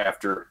Wick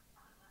after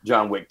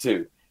John Wick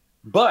 2.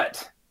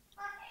 But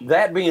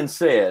that being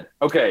said,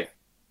 okay,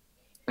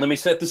 let me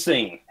set the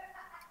scene.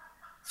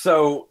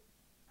 So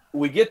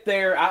we get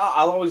there.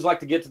 I'll always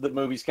like to get to the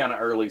movies kind of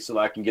early so that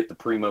I can get the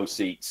primo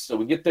seats. So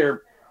we get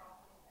there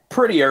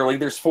pretty early.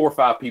 There's 4 or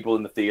 5 people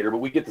in the theater, but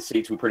we get the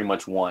seats we pretty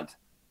much want.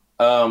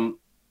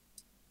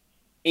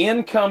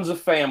 In comes a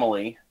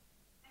family.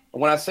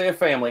 When I say a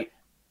family,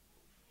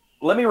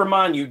 let me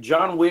remind you,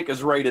 John Wick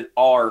is rated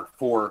R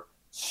for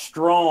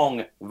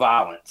strong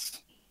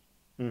violence.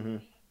 Mm-hmm.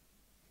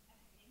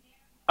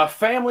 A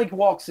family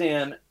walks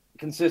in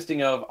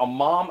consisting of a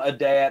mom, a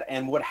dad,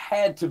 and what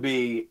had to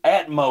be,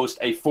 at most,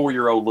 a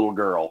 4-year-old little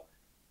girl,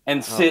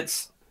 and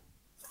sits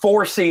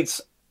 4 seats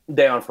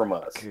down from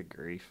us. Good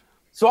grief.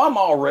 So I'm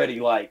already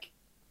like,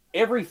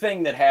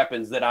 everything that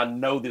happens that I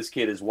know this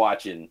kid is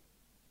watching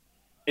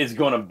is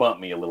going to bump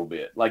me a little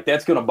bit. Like,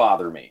 that's going to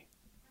bother me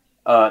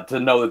to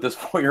know that this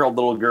 4-year-old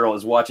little girl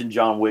is watching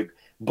John Wick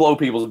blow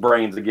people's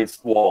brains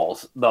against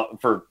walls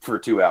for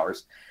 2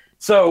 hours.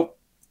 So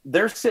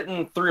they're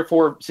sitting 3 or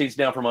 4 seats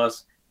down from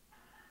us.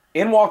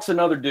 In walks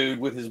another dude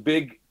with his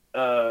big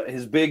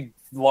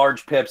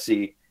large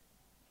Pepsi.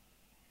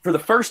 For the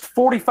first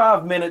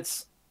 45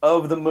 minutes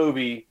of the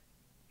movie,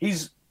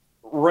 he's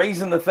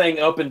raising the thing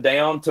up and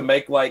down to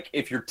make, like,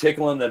 if you're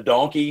tickling the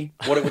donkey,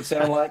 what it would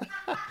sound like.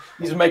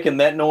 He's making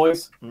that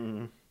noise.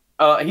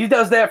 Mm-hmm. He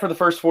does that for the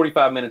first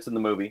 45 minutes in the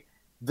movie.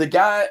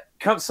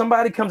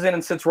 Somebody comes in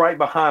and sits right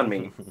behind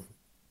me.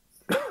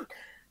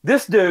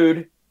 This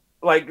dude,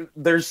 like,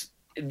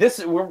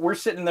 we're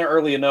sitting there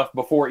early enough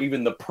before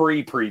even the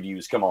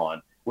previews come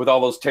on with all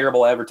those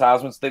terrible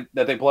advertisements that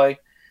they play.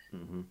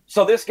 Mm-hmm.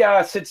 So this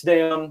guy sits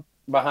down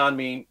behind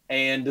me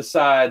and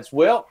decides,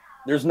 well,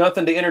 there's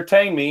nothing to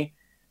entertain me.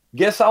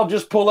 Guess I'll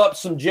just pull up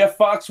some Jeff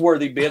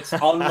Foxworthy bits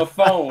on my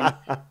phone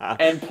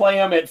and play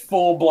them at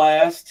full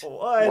blast.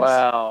 What?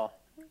 Wow.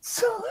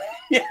 So,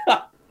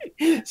 yeah.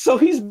 So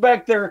he's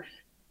back there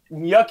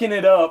yucking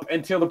it up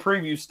until the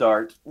preview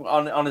starts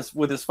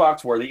with his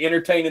Foxworthy,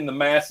 entertaining the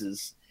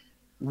masses.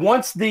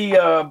 Once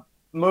the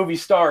movie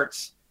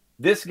starts,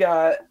 this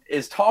guy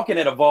is talking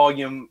at a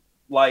volume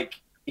like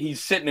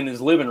he's sitting in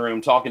his living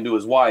room talking to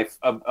his wife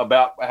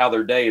about how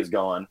their day has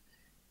gone.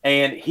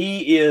 And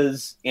he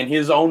is, in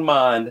his own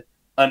mind,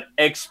 an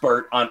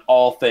expert on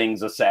all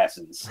things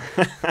assassins.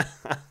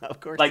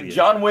 Of course. Like,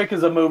 John Wick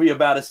is a movie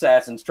about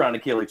assassins trying to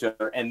kill each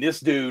other. And this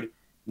dude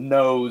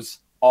knows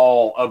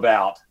all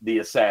about the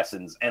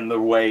assassins and the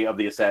way of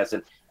the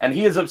assassin. And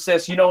he is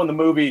obsessed. You know, in the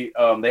movie,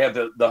 they have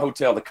the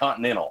hotel, the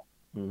Continental,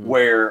 mm-hmm.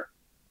 where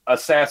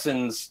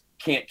assassins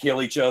can't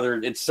kill each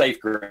other. It's safe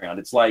ground.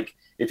 It's like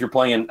if you're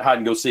playing hide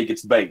and go seek,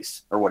 it's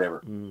base or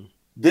whatever. Mm.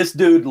 This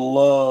dude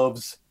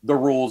loves the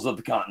rules of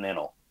the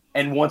Continental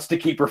and wants to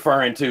keep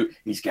referring to,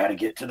 he's got to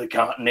get to the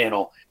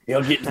Continental.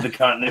 He'll get to the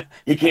Continental.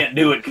 He can't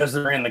do it because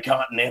they're in the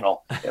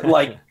Continental.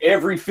 Like,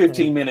 every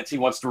 15 minutes, he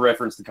wants to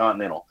reference the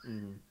Continental.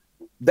 Mm.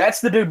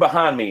 That's the dude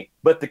behind me.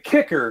 But the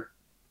kicker,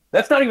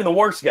 that's not even the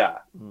worst guy.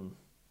 Mm.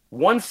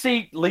 One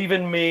seat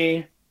leaving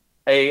me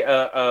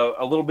a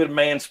little bit of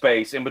man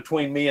space in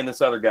between me and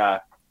this other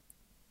guy.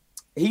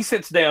 He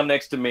sits down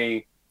next to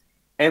me,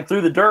 and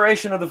through the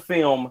duration of the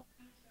film,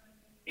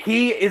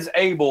 he is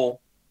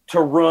able to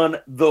run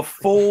the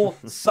full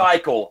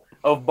cycle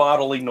of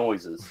bodily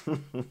noises.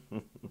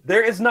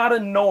 There is not a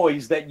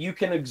noise that you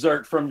can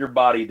exert from your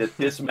body that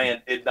this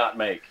man did not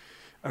make.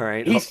 All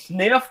right. He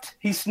sniffed,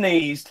 he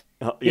sneezed,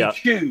 he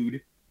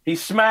chewed, he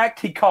smacked,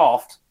 he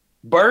coughed,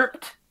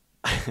 burped,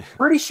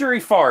 pretty sure he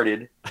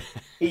farted,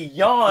 he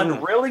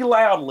yawned really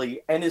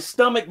loudly, and his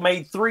stomach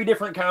made 3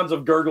 different kinds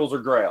of gurgles or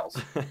growls.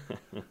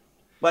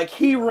 Like,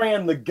 he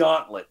ran the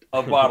gauntlet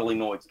of bodily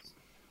noises.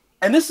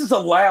 And this is a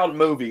loud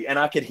movie, and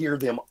I could hear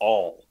them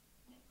all.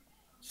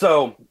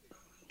 So,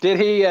 did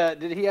he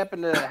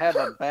happen to have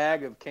a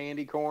bag of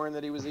candy corn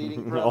that he was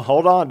eating from? Well,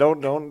 hold on,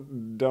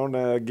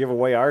 don't give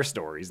away our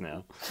stories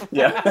now.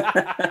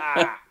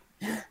 Yeah,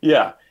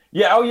 yeah.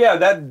 Oh, yeah.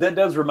 That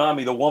does remind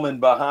me. The woman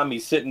behind me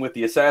sitting with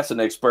the assassin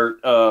expert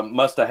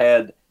must have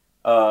had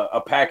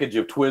a package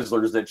of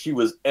Twizzlers that she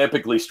was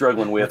epically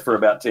struggling with for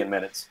about 10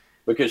 minutes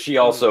because she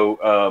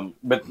also,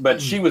 but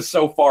she was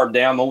so far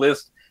down the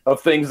list of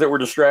things that were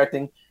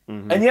distracting.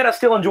 Mm-hmm. And yet I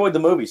still enjoyed the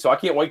movie. So I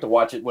can't wait to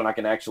watch it when I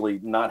can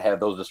actually not have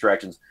those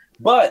distractions.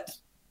 But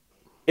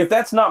if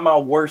that's not my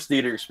worst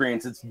theater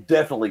experience, it's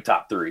definitely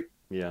top 3.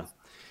 Yeah.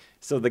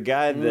 So the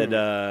guy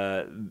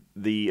that,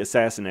 the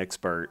assassin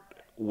expert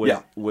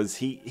was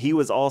he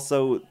was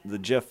also the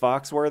Jeff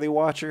Foxworthy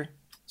watcher?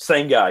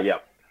 Same guy. Yeah.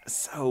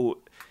 So,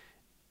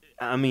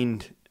 I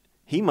mean,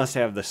 he must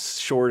have the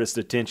shortest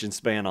attention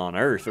span on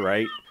earth,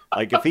 right?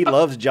 Like, if he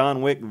loves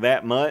John Wick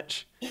that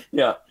much,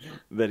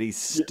 that he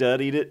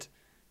studied it,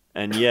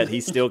 and yet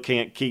he still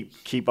can't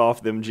keep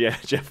off them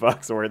Jeff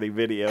Foxworthy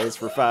videos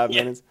for 5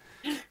 minutes.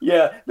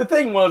 Yeah, the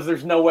thing was,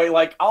 there's no way.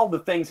 Like, all the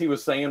things he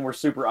was saying were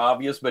super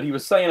obvious, but he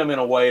was saying them in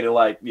a way to,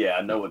 like,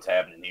 I know what's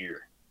happening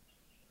here.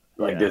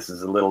 Like, this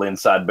is a little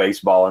inside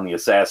baseball in the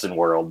assassin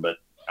world, but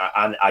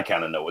I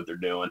kind of know what they're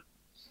doing.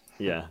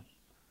 Yeah.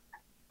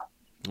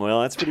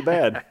 Well, that's pretty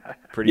bad. Bad.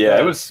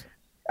 It was.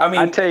 I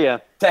mean, I tell you,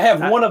 to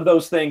have one of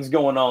those things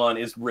going on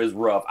is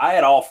rough. I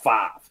had all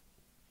 5.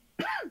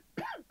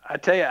 I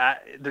tell you,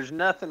 there's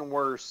nothing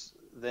worse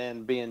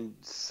than being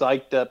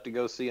psyched up to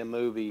go see a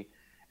movie,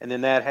 and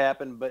then that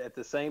happened. But at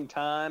the same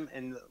time,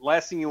 and the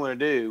last thing you want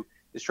to do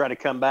is try to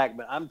come back.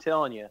 But I'm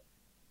telling you,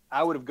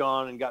 I would have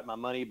gone and got my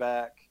money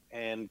back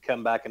and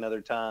come back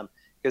another time,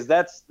 because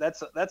that's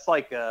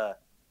like that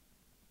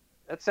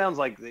sounds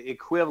like the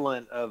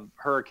equivalent of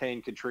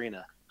Hurricane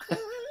Katrina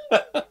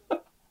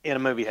in a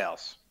movie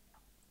house.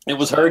 It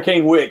was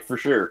Hurricane Wick for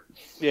sure.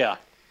 Yeah.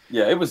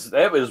 Yeah, it was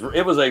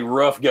a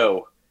rough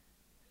go.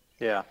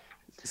 Yeah.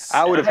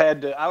 I would have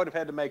had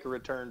to make a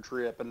return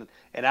trip,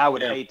 and I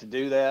would hate to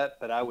do that,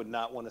 but I would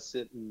not want to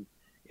sit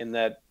in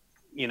that,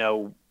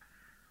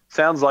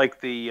 sounds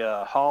like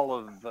the Hall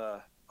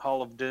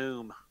of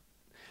Doom.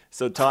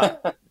 So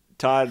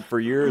Todd, for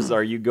yours,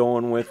 are you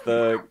going with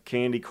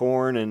candy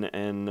corn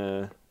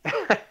and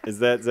is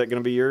that going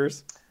to be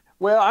yours?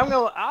 Well,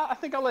 I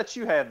think I'll let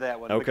you have that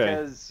one Okay.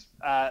 because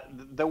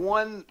the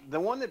one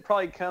that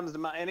probably comes to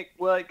mind, and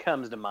it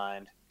comes to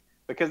mind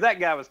because that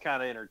guy was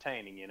kind of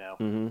entertaining,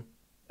 Mm-hmm.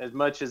 as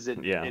much as it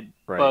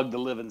Right. bugged the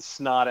living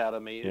snot out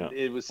of me. Yeah.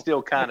 It was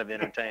still kind of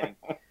entertaining.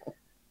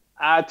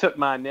 I took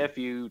my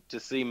nephew to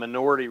see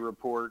Minority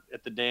Report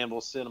at the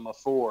Danville Cinema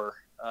 4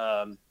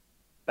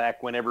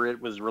 back whenever it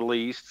was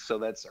released. So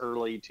that's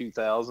early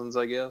 2000s,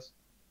 I guess.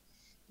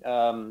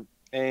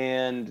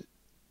 And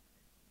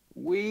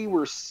we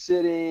were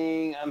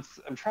sitting.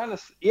 I'm trying to.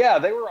 Yeah,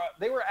 they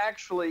were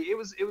actually. It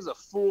was a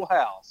full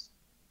house,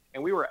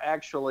 and we were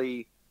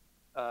actually.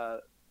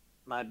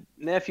 My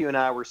nephew and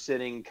I were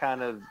sitting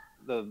kind of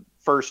the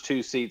first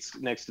two seats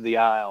next to the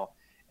aisle,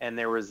 and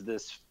there was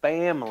this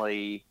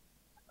family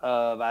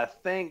of, I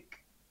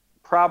think,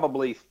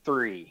 probably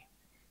three.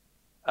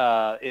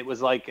 It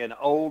was like an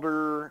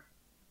older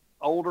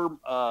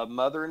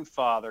mother and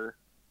father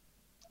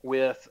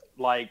with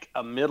like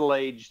a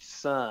middle-aged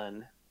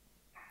son,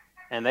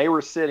 and they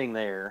were sitting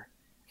there,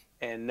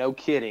 and no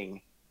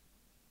kidding,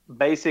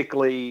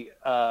 basically,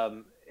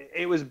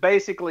 it was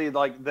basically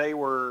like they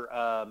were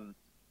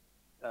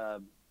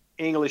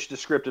English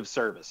descriptive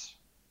service.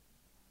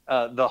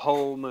 The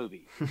whole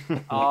movie.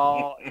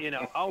 Oh,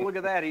 look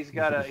at that. He's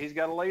got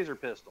a laser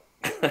pistol.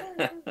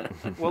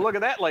 Well, look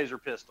at that laser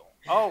pistol.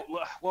 Oh,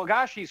 well,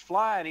 gosh, he's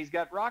flying. He's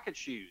got rocket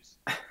shoes.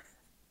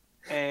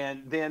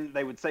 And then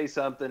they would say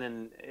something,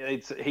 and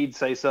he'd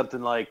say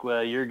something like,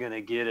 well, you're going to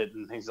get it.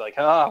 And he's like,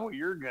 oh, well,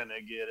 you're going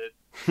to get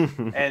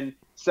it. And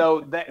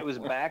so that it was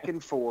back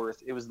and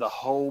forth. It was the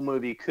whole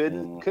movie.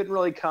 Couldn't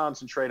really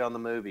concentrate on the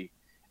movie.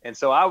 And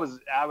so I was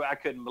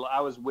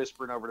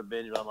whispering over to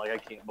Benjamin. I'm like, I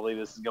can't believe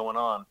this is going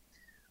on.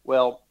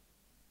 Well,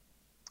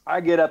 I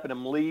get up and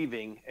I'm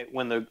leaving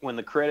when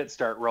the credits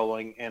start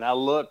rolling, and I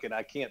look and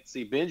I can't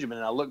see Benjamin,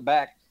 and I look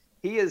back.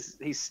 He's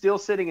still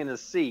sitting in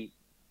his seat,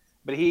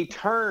 but he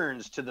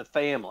turns to the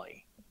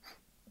family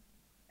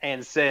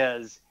and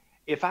says,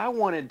 if I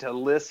wanted to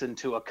listen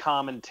to a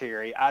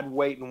commentary, I'd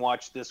wait and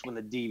watch this when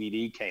the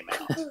DVD came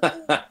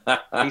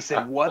out. He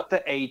said, what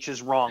the H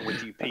is wrong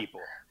with you people?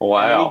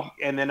 Wow.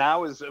 And then I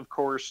was, of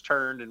course,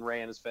 turned and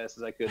ran as fast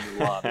as I could to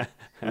the lobby.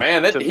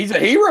 Man, he's a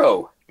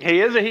hero.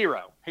 He is a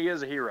hero.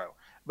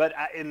 But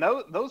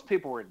those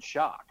people were in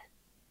shock.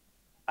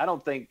 I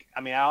don't think,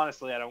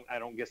 honestly, I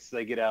don't guess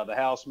they get out of the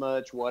house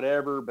much,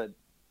 whatever, but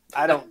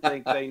I don't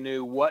think they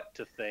knew what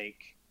to think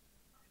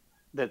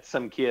that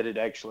some kid had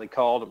actually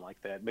called him like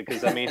that,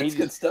 because That's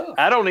good stuff.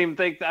 I don't even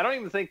think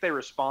they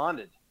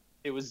responded.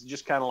 It was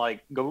just kind of like,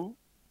 go.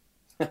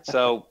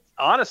 So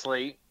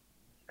honestly,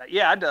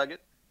 yeah, I dug it,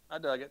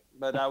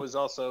 but I was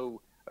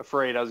also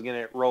afraid I was going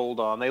to get rolled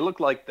on. They looked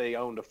like they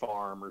owned a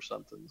farm or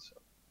something. So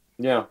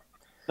yeah,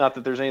 not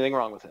that there's anything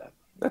wrong with that.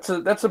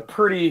 That's a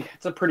pretty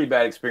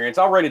bad experience.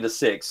 I'll rate it a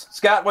 6.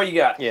 Scott, what you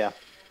got? Yeah.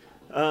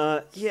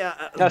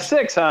 Yeah.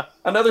 6, huh?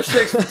 Another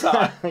 6 for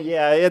Todd.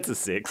 Yeah, it's a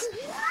 6.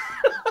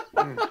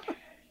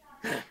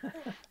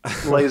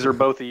 Laser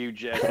both of you,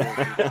 Jack.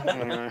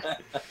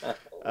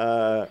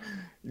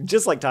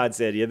 Just like Todd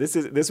said, yeah,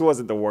 this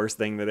wasn't the worst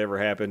thing that ever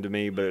happened to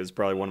me, but it was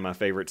probably one of my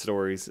favorite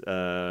stories.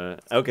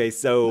 Okay,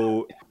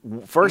 so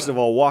first of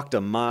all, walked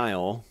a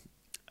mile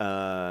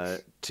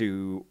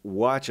to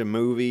watch a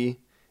movie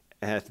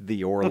at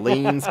the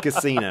Orleans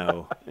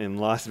Casino in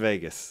Las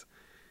Vegas,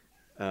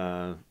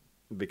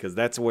 because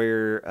that's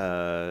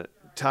where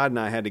Todd and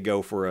I had to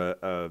go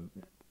for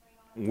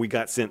we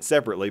got sent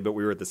separately, but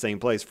we were at the same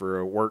place for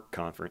a work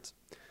conference.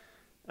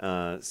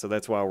 So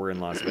that's why we're in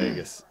Las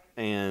Vegas.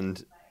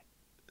 And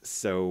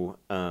so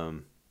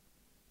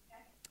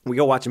we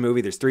go watch a movie.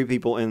 There's 3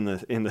 people in the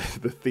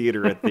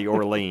theater at the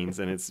Orleans,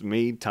 and it's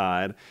me,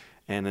 Todd,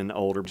 and an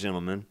older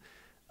gentleman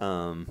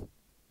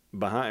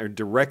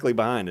directly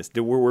behind us.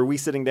 Were we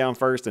sitting down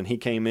first, and he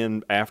came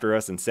in after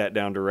us and sat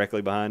down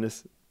directly behind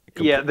us?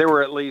 Yeah, there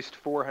were at least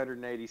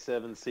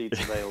 487 seats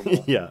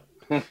available. Yeah.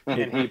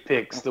 And he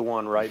picks the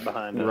one right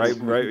behind us.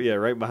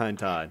 Right behind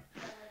Todd.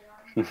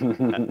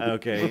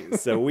 Okay,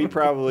 so we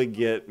probably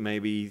get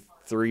maybe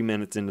 3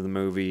 minutes into the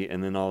movie,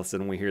 and then all of a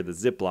sudden we hear the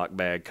Ziploc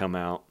bag come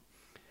out.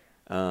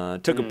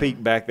 Took a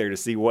peek back there to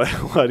see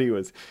what he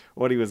was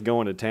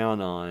going to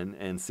town on,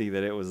 and see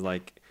that it was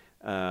like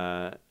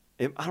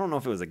I don't know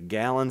if it was a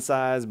gallon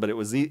size, but it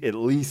was at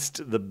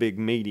least the big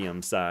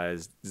medium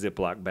sized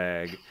Ziploc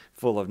bag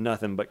full of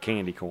nothing but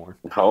candy corn.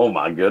 Oh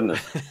my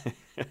goodness.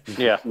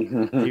 Yeah.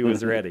 He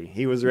was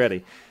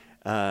ready.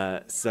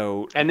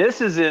 So and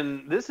this is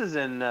in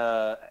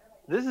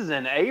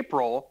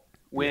April,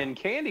 when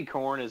candy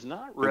corn is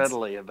not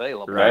readily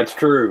available. That's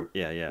true.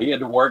 Yeah. He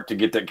had to work to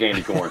get that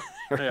candy corn.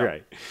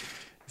 Right.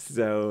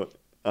 So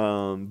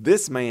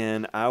this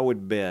man, I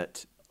would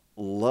bet,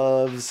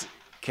 loves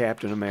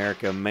Captain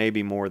America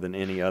maybe more than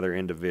any other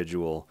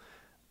individual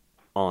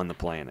on the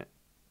planet.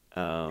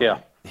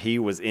 He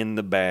was in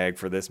the bag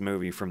for this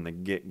movie from the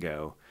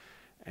get-go,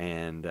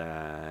 and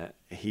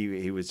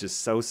he was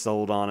just so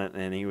sold on it,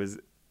 and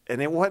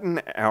it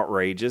wasn't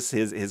outrageous,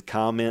 his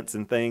comments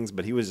and things,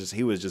 but he was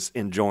just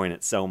enjoying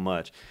it so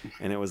much,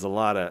 and it was a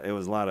lot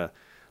of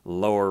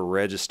lower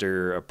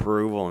register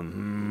approval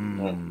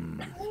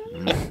and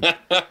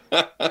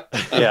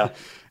Yeah.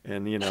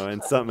 and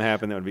and something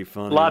happened that would be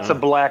funny. Lots of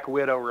Black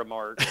Widow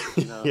remarks.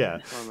 Yeah.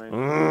 I mean,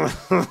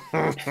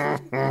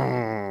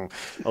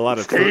 A lot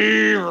of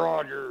Steve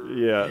Rogers.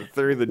 yeah,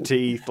 through the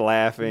teeth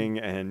laughing,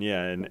 and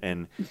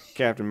and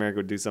Captain America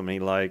would do something he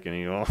liked, and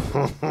he go,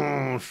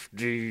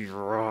 Steve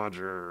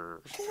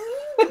Rogers.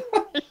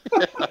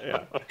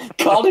 Yeah.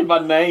 Called him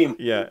by name.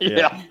 Yeah.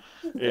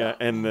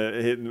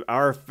 And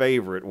our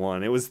favorite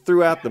one, it was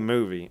throughout the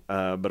movie,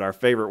 but our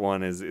favorite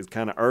one is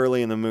kind of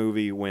early in the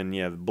movie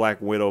when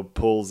Black Widow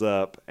pulls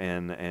up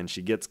and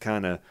she gets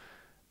kind of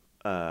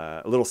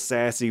a little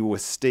sassy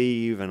with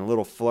Steve and a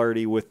little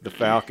flirty with the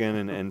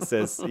Falcon and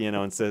says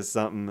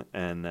something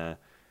and then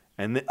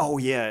and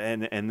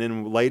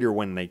then later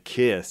when they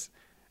kiss,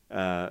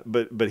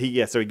 but he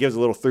gives a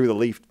little through the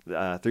leaf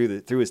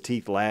through his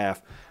teeth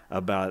laugh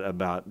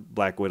about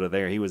Black Widow.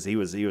 There he was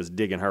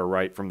digging her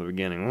right from the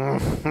beginning.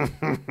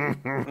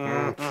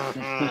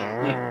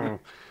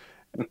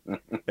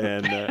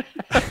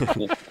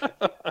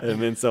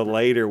 And then so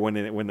later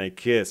when they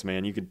kiss,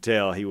 man, you could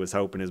tell he was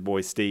hoping his boy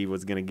Steve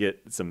was gonna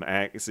get some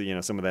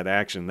some of that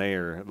action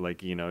there.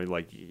 Like he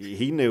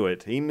knew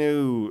it. He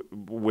knew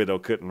Widow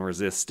couldn't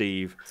resist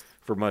Steve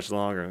for much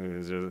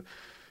longer.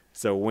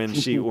 So when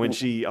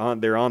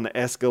they're on the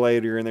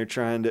escalator and they're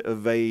trying to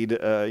evade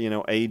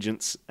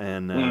agents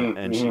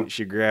and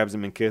she grabs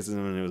him and kisses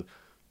him and it was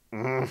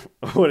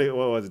what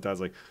was it? I was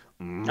like,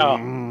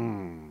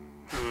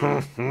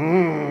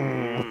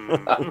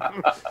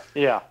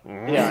 Yeah,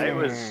 it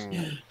was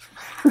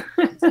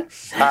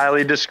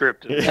highly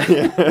descriptive.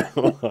 It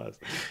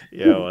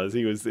was.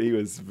 He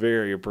was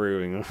very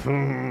approving.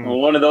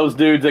 One of those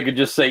dudes that could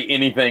just say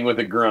anything with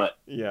a grunt.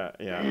 Yeah.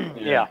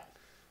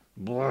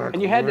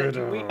 And you had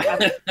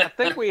I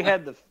think we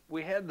had the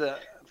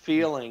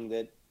feeling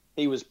that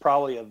he was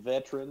probably a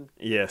veteran.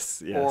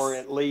 Yes. Or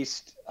at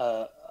least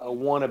a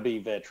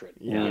wannabe veteran.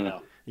 Yeah.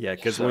 Yeah,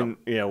 because when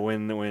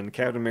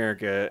Captain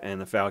America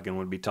and the Falcon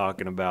would be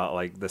talking about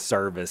like the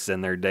service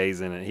and their days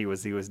in it, he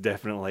was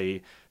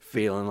definitely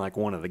feeling like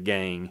one of the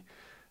gang.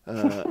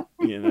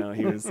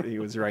 He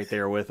was right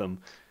there with them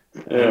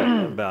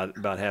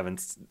about having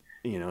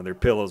their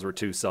pillows were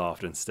too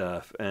soft and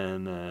stuff.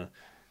 And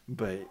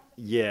but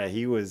yeah,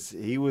 he was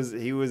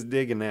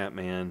digging that,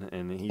 man,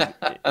 and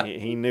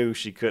he knew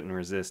she couldn't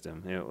resist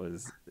him. He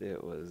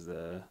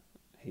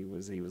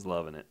was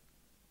loving it.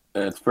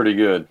 That's pretty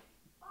good.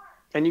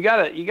 And you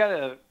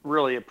gotta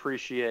really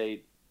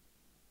appreciate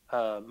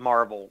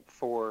Marvel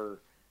for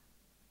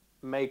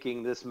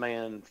making this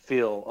man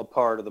feel a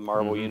part of the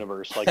Marvel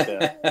universe like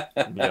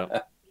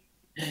that.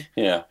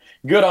 Yeah.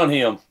 Good on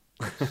him.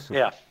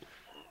 Yeah.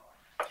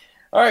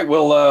 All right.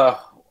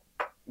 Well,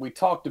 we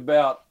talked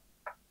about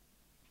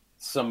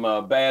some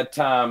bad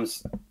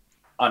times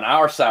on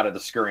our side of the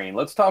screen.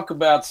 Let's talk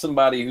about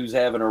somebody who's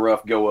having a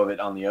rough go of it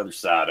on the other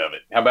side of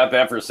it. How about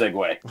that for a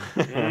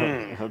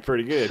segue?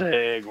 Pretty good.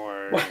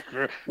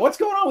 Segue. What's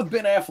going on with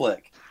Ben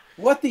Affleck?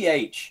 What the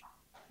H?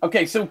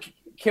 Okay, so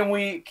can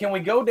we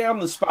go down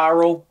the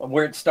spiral of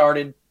where it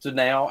started to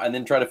now and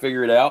then try to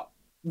figure it out?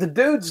 The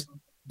dude's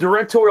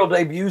directorial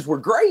debuts were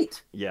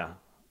great. Yeah.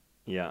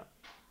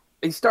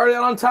 He started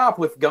out on top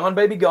with Gone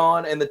Baby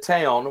Gone and The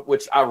Town,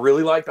 which I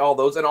really liked all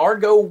those. And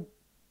Argo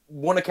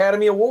won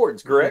Academy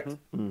Awards, correct?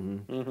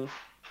 Mm-hmm.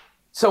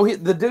 So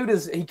the dude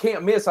he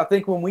can't miss. I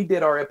think when we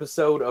did our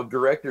episode of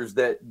directors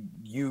that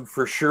you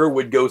for sure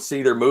would go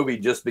see their movie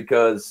just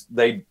because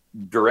they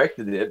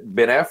directed it,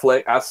 Ben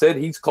Affleck, I said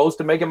he's close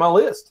to making my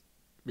list.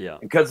 Yeah.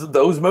 Because of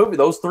those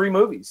three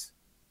movies.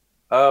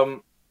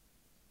 Then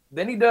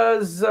he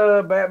does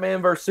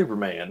Batman vs.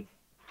 Superman.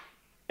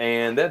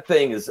 And that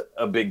thing is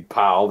a big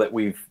pile that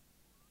we've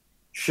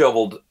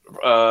shoveled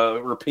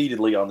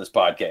repeatedly on this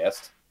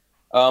podcast.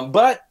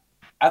 But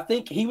I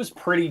think he was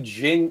pretty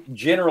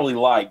generally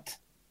liked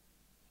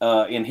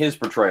in his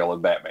portrayal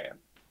of Batman.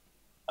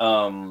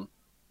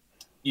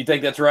 You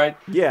think that's right?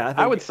 Yeah,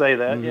 I would say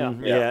that.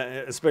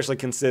 Yeah, especially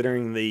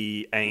considering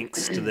the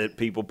angst that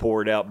people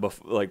poured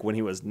out like when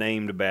he was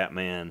named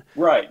Batman.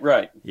 Right.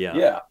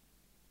 Yeah.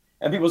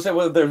 And people say,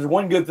 well, if there's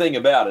one good thing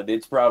about it,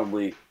 it's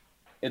probably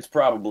Ben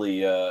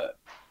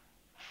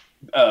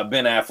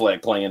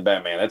Affleck playing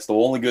Batman. That's the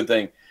only good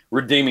thing,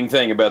 redeeming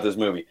thing about this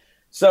movie.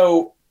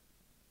 So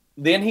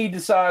then he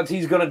decides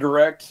he's going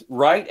to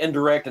write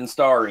and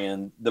star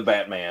in the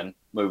Batman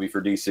movie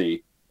for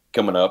DC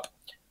coming up.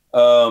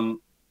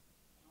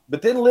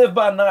 But then Live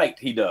by Night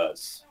he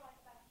does.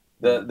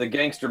 The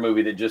gangster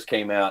movie that just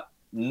came out.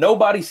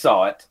 Nobody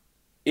saw it.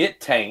 It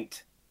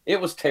tanked.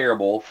 It was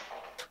terrible.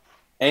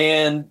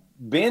 And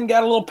Ben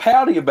got a little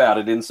pouty about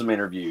it in some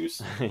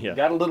interviews. Yeah.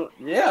 Got a little,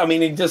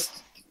 he just,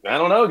 I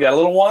don't know, got a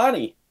little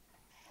whiny,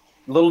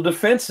 a little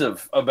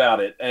defensive about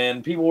it.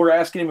 And people were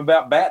asking him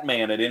about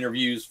Batman at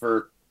interviews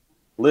for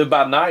Live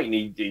by Night, and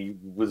he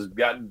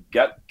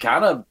got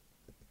kind of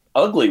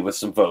ugly with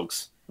some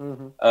folks.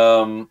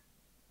 Mm-hmm.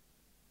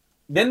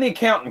 Then The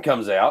Accountant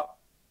comes out,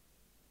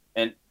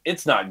 and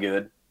it's not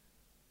good.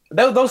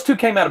 Those two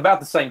came out about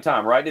the same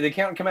time, right? Did The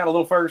Accountant come out a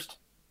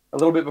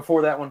little bit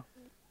before that one?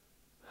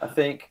 I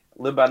think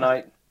Live by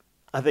Night.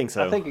 I think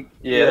so. I think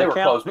Yeah, they were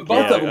close, but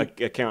both of them.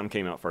 Accountant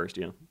came out first.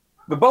 Yeah.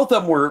 But both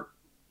of them were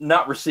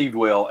not received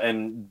well,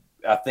 and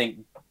I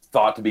think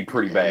thought to be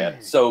pretty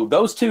bad. So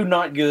those two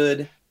not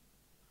good.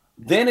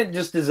 Then it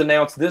just is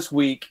announced this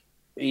week.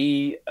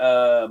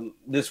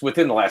 This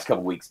within the last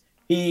couple weeks,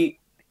 he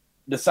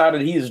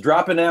decided he is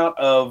dropping out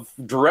of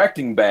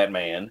directing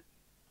Batman.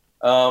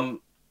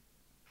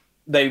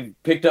 They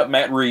picked up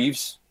Matt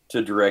Reeves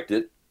to direct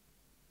it,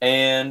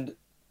 and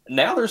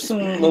now there's a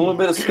little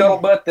bit of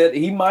scuttlebutt that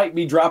he might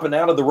be dropping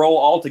out of the role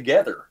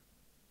altogether.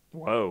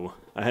 Whoa,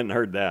 I hadn't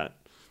heard that.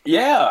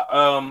 Yeah,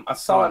 I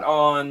saw it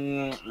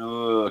on.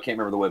 I can't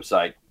remember the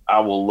website.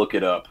 I will look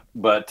it up.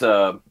 But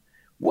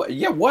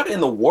what in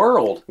the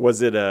world?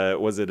 Was it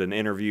an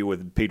interview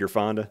with Peter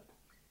Fonda?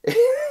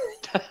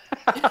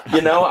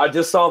 I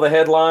just saw the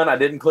headline. I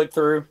didn't click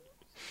through.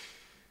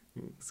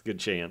 It's a good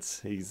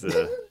chance. He's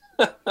got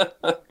all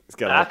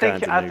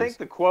kinds of news. I think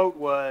the quote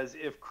was,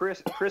 "If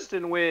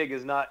Kristen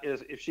Wiig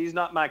if she's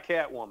not my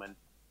Catwoman,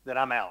 then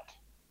I'm out."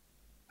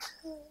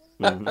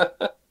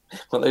 Mm-hmm.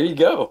 Well, there you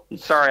go.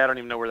 Sorry, I don't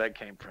even know where that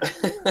came from.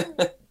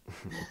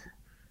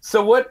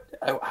 So what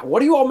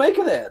do you all make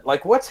of that?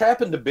 Like, what's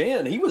happened to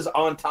Ben? He was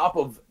on top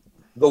of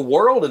the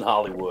world in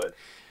Hollywood,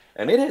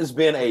 and it has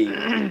been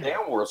a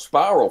downward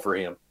spiral for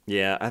him.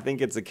 Yeah, I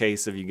think it's a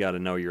case of you got to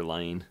know your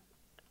lane.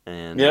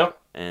 And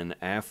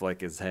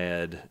Affleck has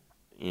had,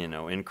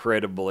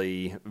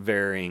 incredibly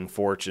varying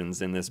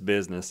fortunes in this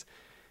business.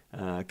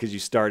 Because you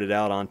started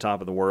out on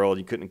top of the world,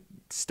 you couldn't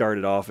start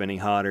it off any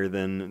hotter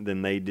than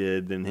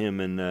him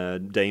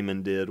and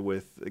Damon did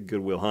with Good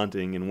Will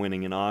Hunting and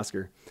winning an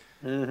Oscar.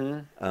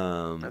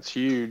 Mm-hmm. That's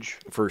huge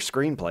for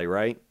screenplay,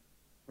 right?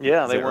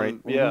 Yeah, Is they that won. right?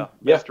 Yeah,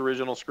 Mm-hmm. best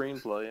original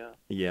screenplay. Yeah.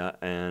 Yeah,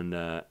 and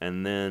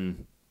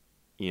then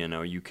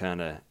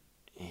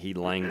he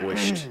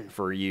languished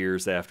for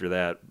years after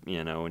that,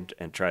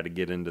 and tried to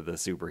get into the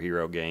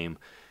superhero game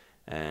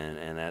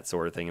and that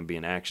sort of thing and be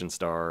an action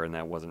star, and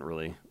that wasn't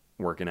really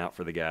working out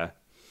for the guy.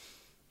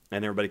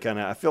 And everybody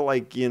I feel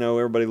like,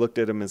 everybody looked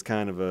at him as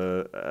kind of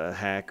a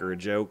hack or a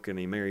joke, and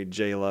he married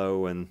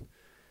J-Lo, and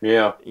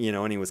yeah,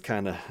 and he was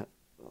kind of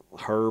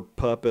her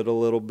puppet a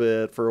little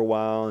bit for a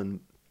while,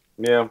 and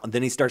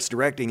then he starts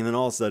directing, and then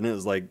all of a sudden it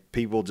was like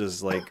people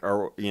just like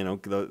are,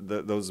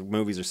 those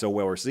movies are so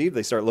well received,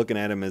 they start looking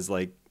at him as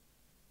like,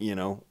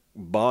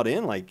 bought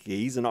in, like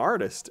he's an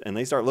artist, and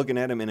they start looking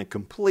at him in a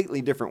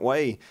completely different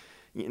way,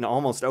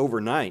 almost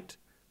overnight.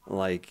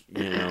 Like,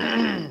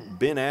 Ben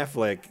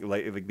Affleck,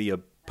 like the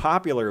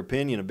popular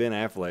opinion of Ben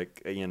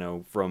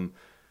Affleck, from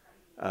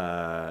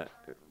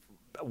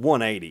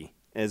 180,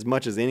 as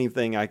much as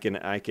anything I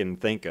can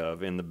think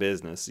of in the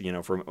business,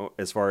 from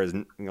as far as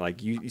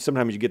like you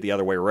sometimes you get the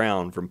other way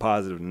around from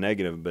positive to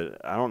negative,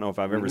 but I don't know if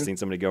I've ever seen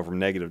somebody go from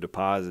negative to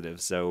positive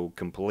so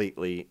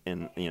completely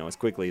and as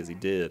quickly as he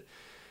did.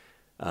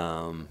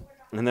 And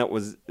that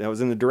was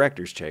in the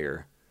director's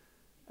chair.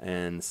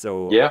 And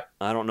so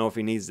I don't know if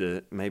he needs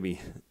to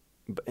maybe,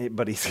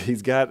 but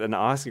he's got an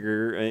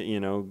Oscar,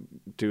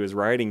 to his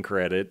writing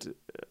credit.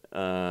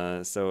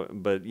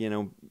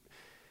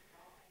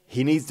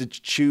 He needs to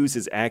choose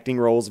his acting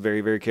roles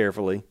very, very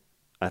carefully,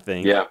 I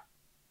think. Yeah.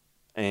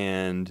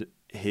 And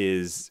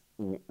his,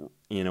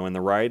 in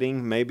the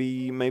writing,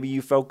 maybe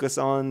you focus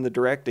on the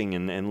directing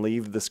and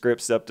leave the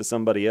scripts up to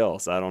somebody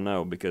else. I don't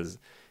know, because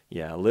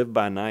Live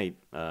by Night,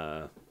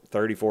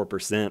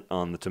 34%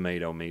 on the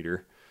tomato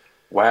meter.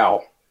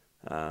 Wow.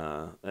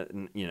 Not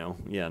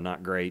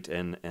great.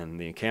 And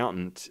The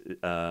Accountant,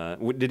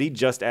 did he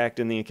just act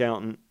in The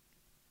Accountant?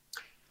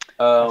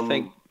 I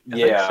think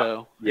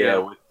so. Yeah,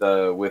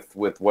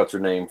 with what's her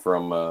name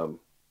from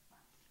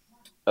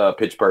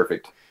Pitch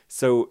Perfect.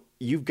 So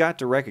you've got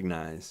to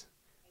recognize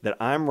that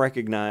I'm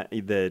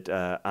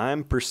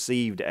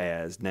perceived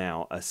as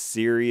now a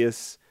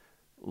serious,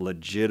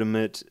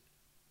 legitimate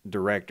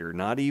director,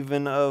 not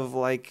even of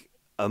like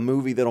a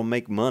movie that'll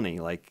make money.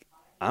 Like,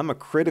 I'm a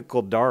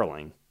critical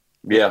darling.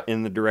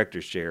 In the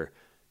director's chair.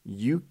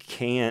 You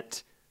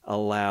can't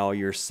allow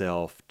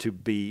yourself to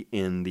be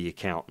in The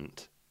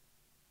Accountant.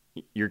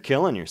 You're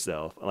killing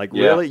yourself. Like,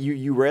 really,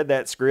 you read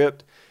that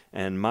script,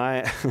 and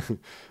my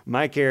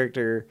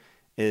character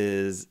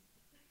is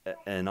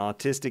an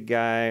autistic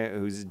guy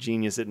who's a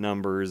genius at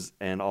numbers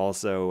and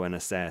also an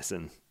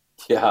assassin.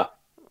 Yeah.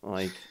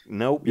 Like,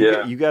 nope.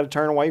 You got to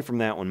turn away from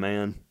that one,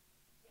 man.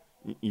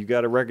 You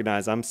got to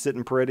recognize I'm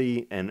sitting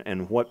pretty,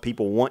 and what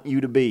people want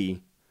you to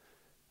be.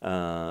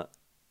 If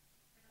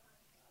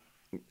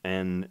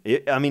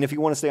you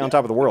want to stay on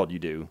top of the world, you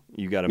do.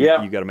 You got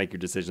to make your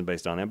decisions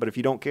based on that. But if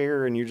you don't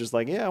care and you're just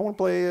like, I want to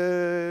play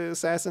a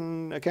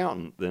assassin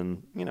accountant,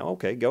 then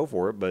okay, go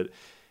for it. But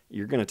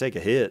you're going to take a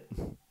hit.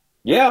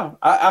 Yeah,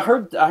 I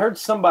heard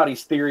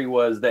somebody's theory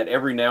was that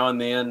every now and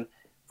then,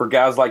 for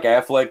guys like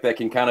Affleck that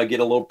can kind of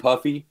get a little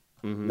puffy,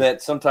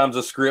 that sometimes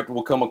a script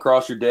will come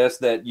across your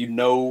desk that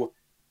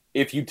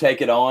if you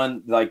take it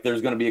on, like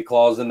there's going to be a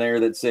clause in there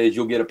that says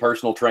you'll get a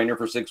personal trainer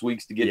for 6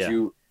 weeks to get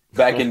you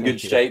back in good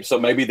shape. So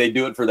maybe they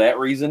do it for that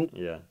reason.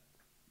 Yeah.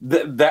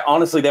 That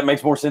honestly, that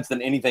makes more sense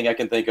than anything I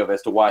can think of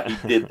as to why he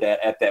did that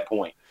at that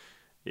point.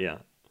 Yeah.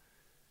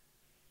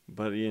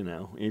 But,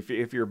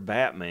 if you're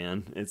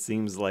Batman, it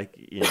seems like,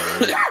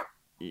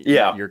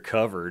 you're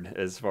covered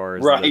as far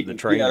as the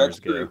trainers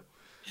go. True.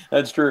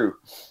 That's true.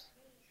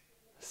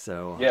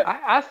 So yeah,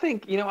 I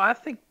think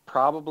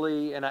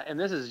probably, and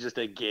this is just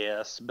a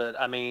guess, but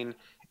I mean,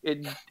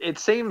 it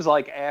seems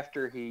like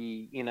after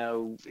he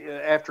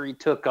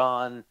took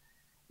on,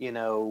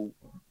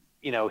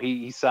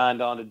 he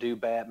signed on to do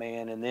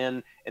Batman, and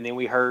then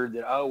we heard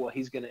that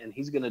he's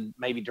gonna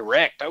maybe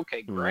direct.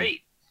 Okay,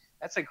 great,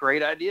 that's a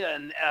great idea,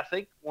 and I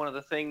think one of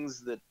the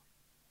things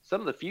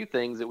some of the few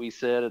things that we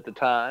said at the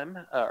time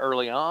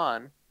early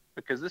on,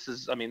 because this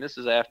is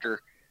after,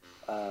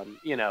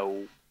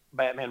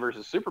 Batman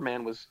versus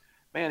Superman was,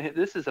 man,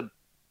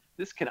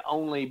 this can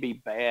only be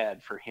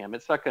bad for him.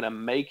 It's not going to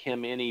make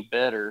him any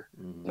better.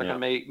 It's not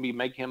going to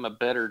make him a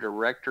better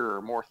director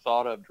or more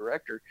thought of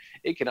director.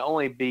 It can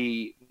only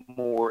be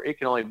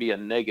a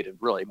negative,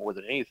 really, more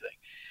than anything.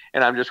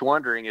 And I'm just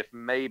wondering if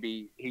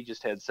maybe he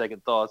just had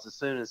second thoughts as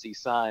soon as he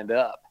signed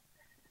up.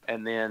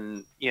 And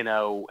then,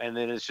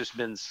 it's just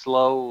been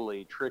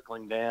slowly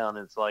trickling down.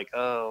 It's like,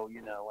 I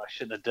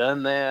shouldn't have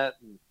done that.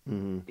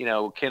 And,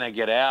 can I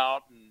get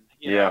out? And,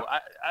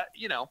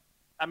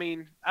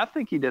 I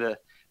think he did a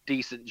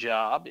decent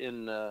job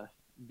in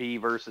B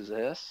versus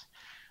S,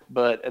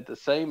 but at the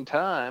same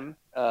time,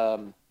 he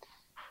probably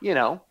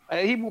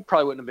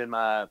wouldn't have been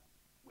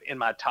in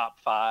my top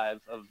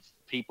 5 of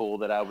people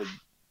that I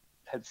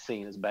had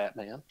seen as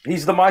Batman.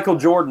 He's the Michael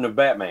Jordan of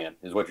Batman,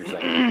 is what you're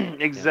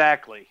saying.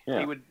 Exactly. Yeah.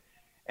 He would.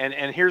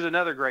 And here's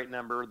another great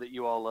number that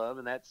you all love,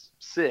 and that's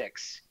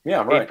 6.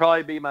 Yeah, right. He'd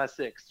probably be my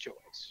 6th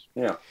choice.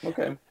 Yeah,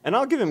 okay. And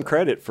I'll give him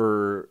credit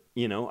for,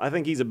 I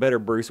think he's a better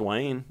Bruce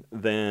Wayne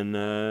than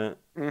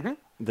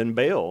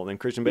Bale, than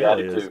Christian Bale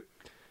is. Too.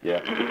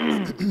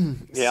 Yeah.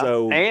 Yeah.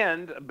 So,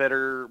 and a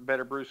better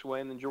Bruce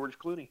Wayne than George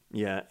Clooney.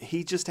 Yeah,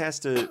 he just has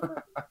to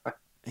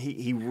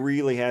he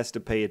really has to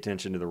pay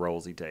attention to the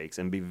roles he takes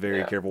and be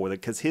very careful with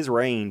it, because his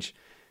range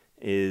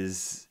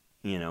is,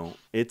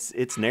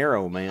 it's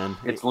narrow, man.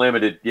 It's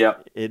limited, yeah.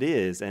 It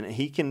is, and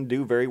he can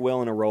do very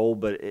well in a role,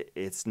 but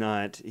it's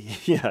not.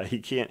 Yeah, he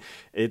can't.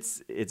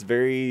 It's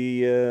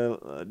very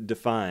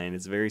defined.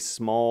 It's a very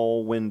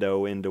small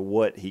window into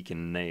what he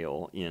can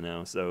nail.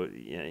 So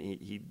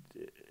he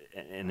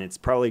and it's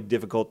probably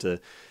difficult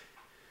to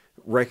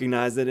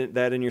recognize that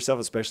in yourself,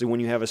 especially when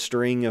you have a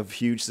string of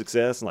huge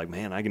success. And like,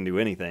 man, I can do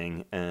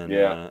anything, and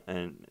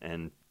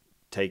and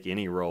take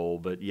any role.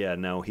 But yeah,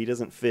 no, he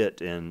doesn't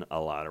fit in a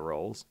lot of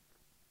roles.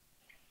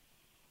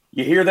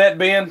 You hear that,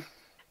 Ben?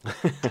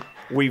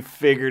 We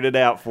figured it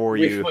out for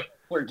you.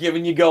 We're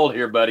giving you gold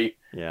here, buddy.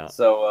 Yeah.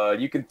 So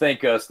you can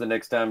thank us the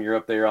next time you're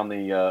up there on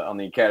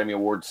the Academy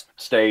Awards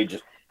stage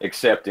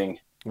accepting.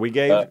 We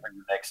gave your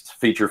next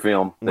feature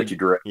film that you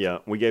direct. Yeah,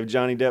 we gave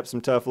Johnny Depp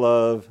some tough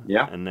love.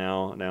 Yeah. And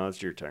now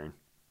it's your turn.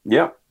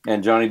 Yeah,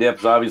 and Johnny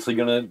Depp's obviously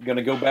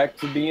gonna go back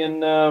to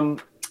being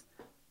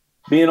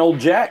old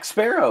Jack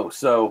Sparrow.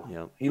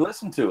 So he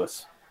listened to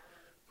us.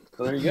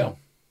 So there you go.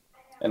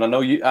 And I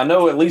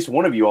know at least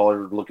one of you all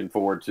are looking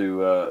forward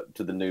to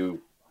the new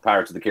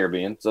Pirates of the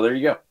Caribbean. So there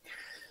you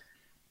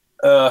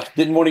go.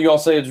 Didn't one of you all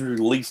say it's the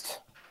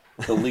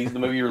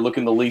movie you were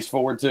looking the least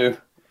forward to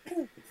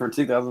for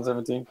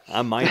 2017?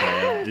 I might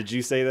have. Did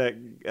you say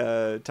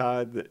that,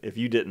 Todd? If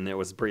you didn't, it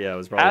was probably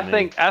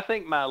me. I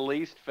think my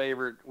least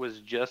favorite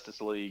was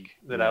Justice League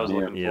that I was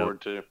looking forward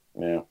to.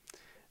 Yeah.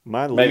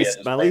 My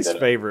least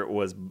favorite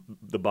was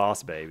The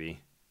Boss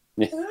Baby.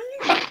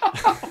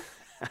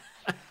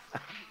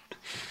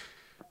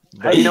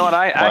 Hey, you know what?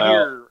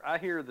 I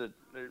hear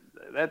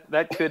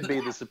that could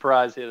be the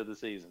surprise hit of the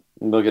season.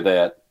 Look at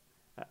that.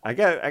 I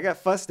got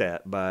fussed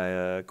at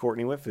by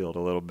Courtney Whitfield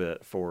a little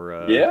bit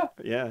for yeah.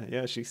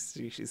 She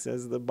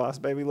says The Boss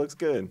Baby looks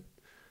good.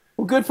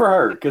 Well, good for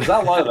her, because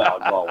I love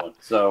Alec Baldwin.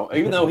 So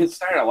even though his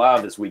Saturday Night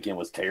Live this weekend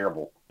was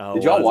terrible,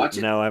 did y'all watch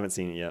it? No, I haven't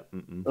seen it yet.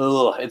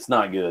 Ugh, it's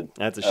not good.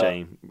 That's a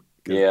shame.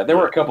 Yeah, there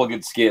were a couple of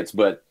good skits,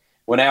 but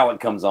when Alec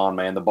comes on,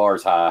 man, the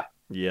bar's high.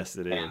 Yes,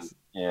 it is.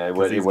 Yeah, it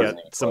wasn't. He's got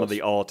some close. of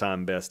the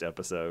all-time best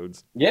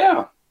episodes.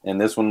 Yeah, and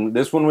this one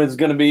was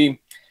going to be,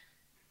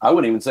 I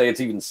wouldn't even say it's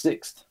even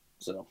 6th.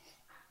 So,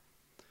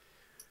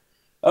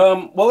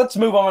 well, let's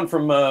move on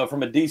from a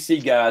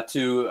DC guy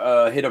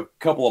to hit a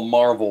couple of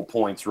Marvel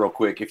points real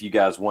quick, if you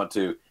guys want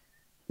to.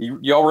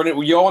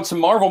 Y'all want some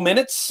Marvel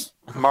minutes?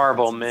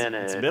 Marvel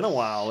minutes. It's been a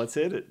while. Let's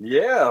hit it.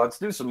 Yeah, let's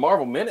do some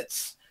Marvel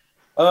minutes.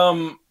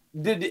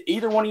 Did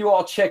either one of you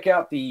all check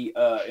out the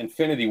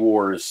Infinity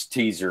Wars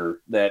teaser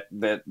that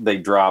they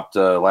dropped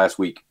last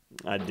week?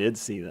 I did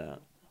see that.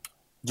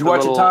 Did you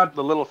watch it, Todd?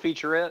 The little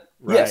featurette?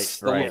 Right, yes,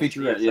 the little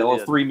featurette. Yes, a little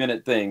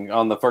 3-minute thing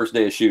on the first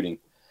day of shooting.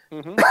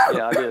 Mm-hmm.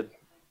 Yeah, I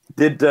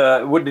did.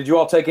 Did you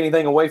all take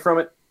anything away from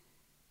it?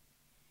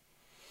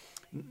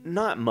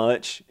 Not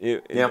much.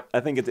 I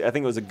think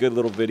it was a good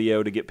little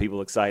video to get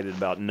people excited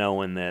about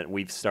knowing that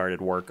we've started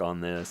work on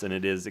this, and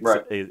it is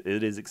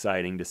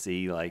exciting to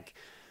see, like,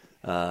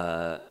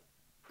 Downey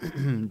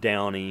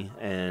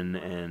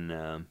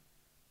and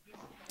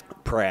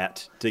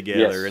Pratt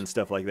together and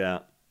stuff like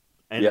that.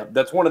 And yeah,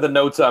 that's one of the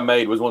notes I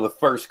made. Was one of the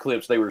first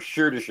clips they were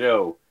sure to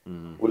show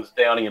was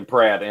Downey and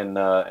Pratt and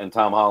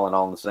Tom Holland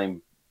all on the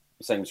same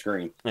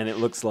screen. And it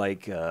looks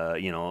like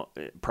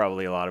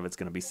probably a lot of it's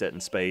going to be set in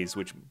space,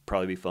 which would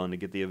probably be fun to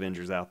get the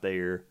Avengers out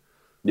there.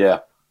 Yeah.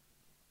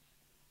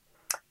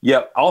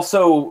 Yep.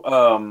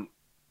 Also,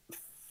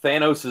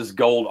 Thanos'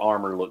 gold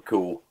armor looked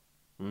cool.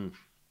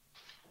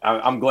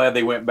 I'm glad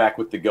they went back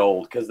with the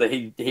gold because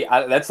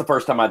that's the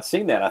first time I'd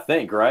seen that, I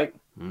think, right?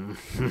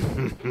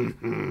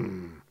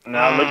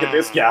 Now look at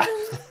this guy.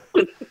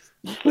 With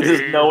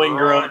his knowing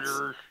grunts.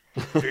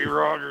 Steve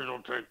Rogers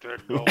will take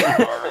that gold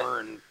armor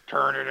and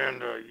turn it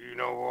into you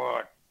know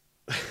what.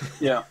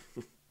 Yeah.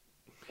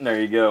 There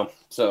you go.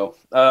 So,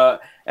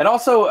 and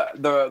also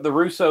the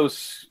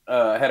Russos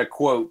had a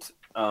quote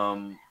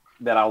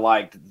that I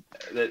liked.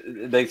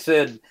 They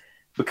said,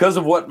 because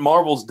of what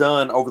Marvel's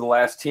done over the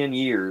last 10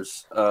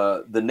 years,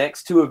 the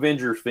next 2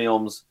 Avengers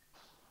films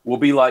will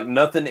be like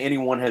nothing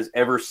anyone has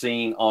ever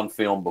seen on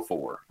film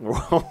before.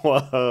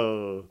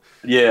 Whoa.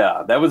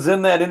 Yeah, that was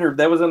in that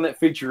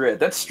featurette.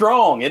 That's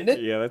strong, isn't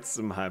it? Yeah, that's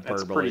some hyperbole.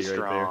 That's pretty right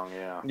strong,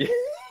 there. yeah.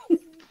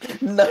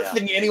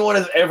 Nothing anyone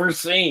has ever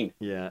seen.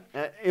 Yeah,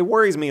 it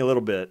worries me a little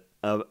bit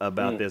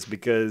about this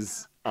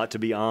because, to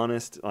be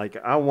honest, like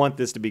I want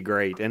this to be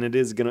great, and it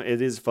is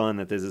fun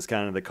that this is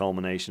kind of the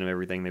culmination of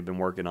everything they've been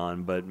working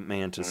on. But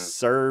man, to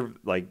serve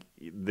like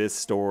this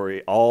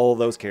story, all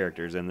those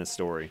characters in this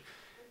story,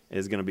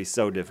 is going to be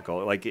so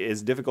difficult. Like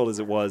as difficult as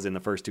it was in the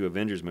first 2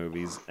 Avengers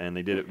movies, and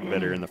they did it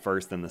better in the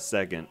first than the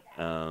second.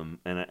 And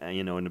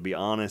to be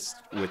honest,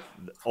 with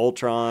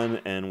Ultron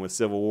and with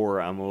Civil War,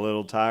 I'm a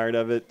little tired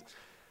of it.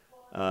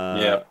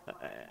 I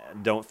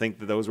don't think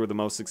that those were the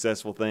most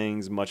successful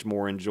things. Much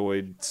more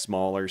enjoyed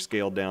smaller,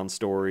 scaled down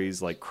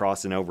stories, like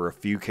crossing over a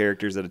few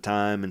characters at a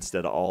time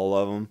instead of all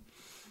of them.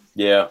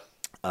 Yeah.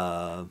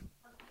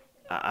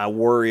 I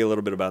worry a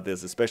little bit about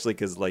this, especially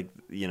because,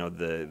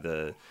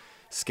 the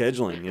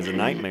scheduling is a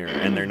nightmare,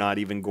 and they're not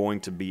even going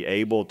to be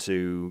able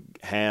to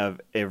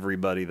have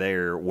everybody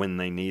there when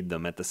they need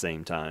them at the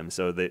same time.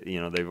 So that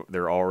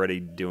they're already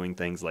doing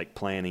things like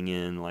planning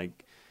in,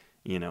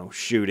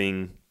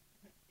 shooting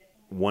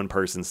one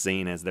person's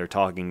scene as they're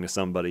talking to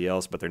somebody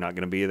else, but they're not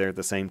going to be there at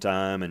the same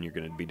time, and you're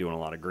going to be doing a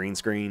lot of green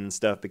screen and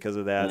stuff because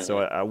of that. So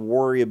I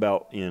worry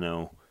about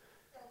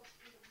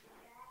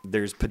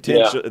there's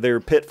potential, there are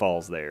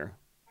pitfalls there.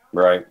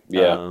 Right.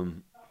 Yeah.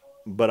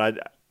 But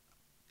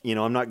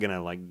I'm not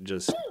gonna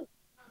just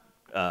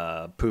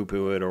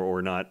poo-poo it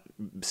or not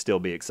still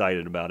be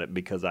excited about it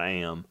because I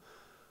am.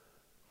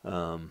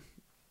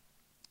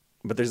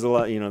 But there's a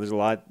lot, there's a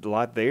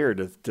lot there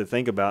to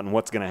think about and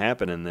what's going to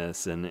happen in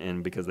this,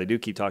 and because they do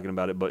keep talking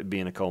about it, but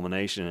being a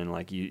culmination, and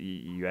like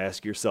you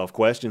ask yourself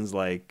questions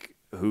like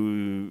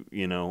who,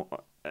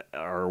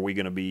 are we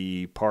going to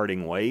be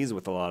parting ways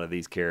with a lot of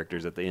these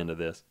characters at the end of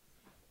this?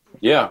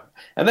 Yeah,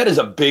 and that is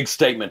a big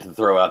statement to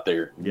throw out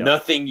there. Yep.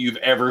 Nothing you've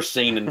ever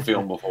seen in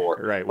film before.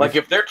 Right. Like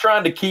if they're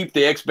trying to keep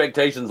the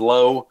expectations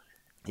low.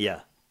 Yeah.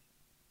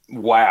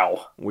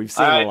 Wow. We've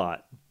seen a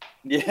lot.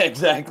 Yeah,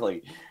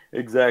 exactly.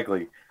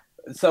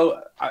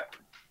 So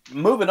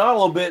moving on a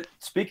little bit,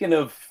 speaking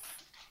of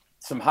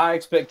some high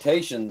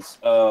expectations,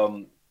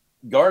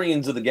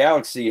 Guardians of the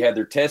Galaxy had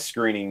their test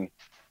screening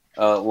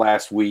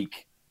last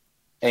week.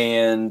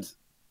 And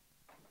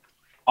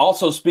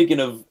also speaking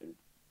of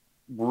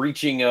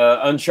reaching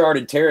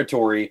uncharted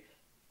territory,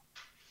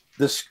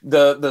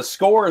 the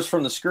scores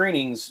from the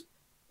screenings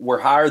were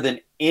higher than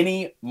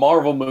any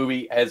Marvel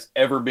movie has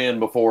ever been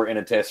before in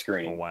a test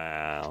screening.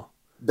 Wow.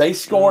 They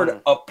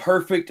scored a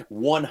perfect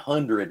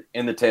 100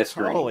 in the test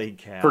screening. Holy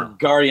cow. For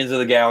Guardians of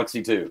the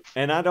Galaxy 2.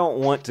 And I don't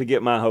want to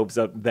get my hopes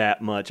up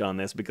that much on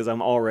this because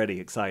I'm already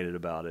excited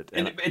about it.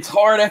 And it's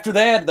hard after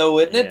that, though,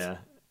 isn't it?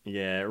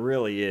 Yeah, it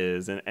really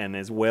is. And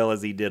as well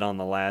as he did on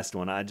the last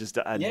one,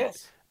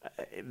 Yes.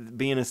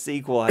 Being a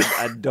sequel,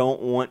 I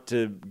don't want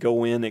to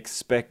go in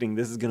expecting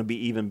this is going to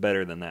be even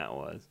better than that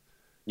was.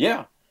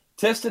 Yeah.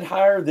 Tested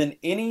higher than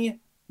any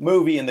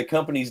movie in the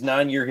company's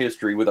 9-year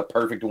history with a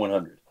perfect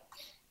 100.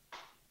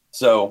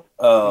 So,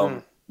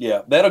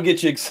 yeah, that'll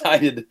get you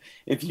excited.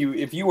 If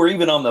you were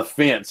even on the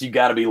fence, you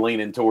got to be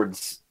leaning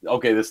towards,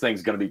 okay, this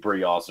thing's going to be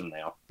pretty awesome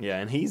now. Yeah,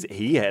 and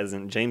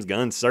James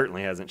Gunn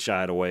certainly hasn't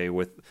shied away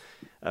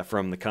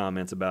from the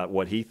comments about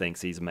what he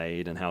thinks he's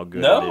made and how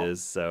good it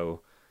is.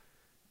 So,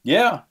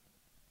 yeah.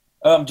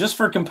 Just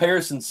for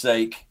comparison's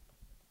sake,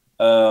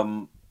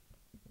 Argo,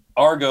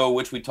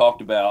 which we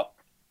talked about,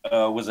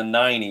 was a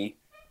 90.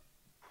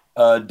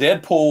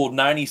 Deadpool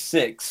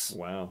 96.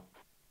 Wow.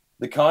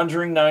 The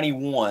Conjuring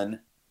 91.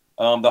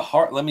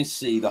 Let me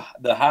see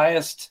the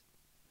highest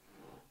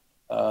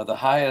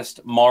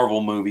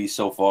Marvel movie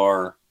so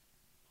far.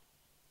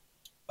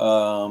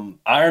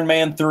 Iron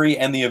Man 3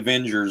 and the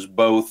Avengers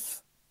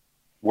both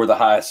were the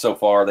highest so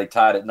far. They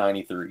tied at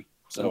 93.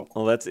 So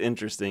well, that's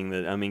interesting.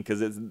 Because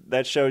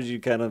that shows you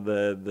kind of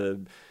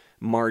the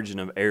margin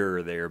of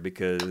error there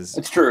because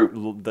It's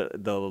true.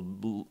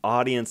 The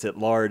audience at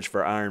large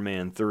for Iron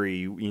Man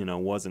 3,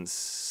 wasn't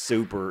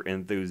super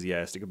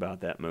enthusiastic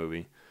about that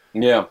movie.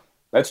 Yeah,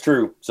 that's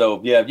true.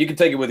 So, yeah, you can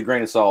take it with a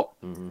grain of salt.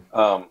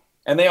 Mm-hmm.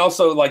 And they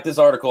also, like this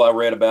article I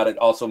read about it,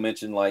 also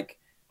mentioned, like,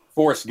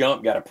 Forrest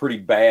Gump got a pretty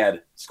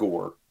bad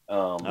score.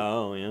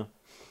 Oh, yeah.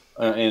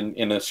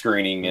 In a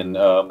screening, and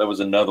there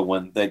was another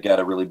one that got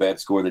a really bad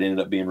score that ended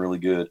up being really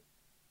good.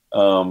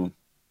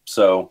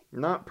 So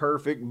not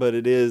perfect, but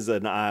it is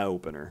an eye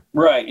opener.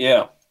 Right?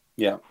 Yeah.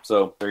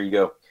 So there you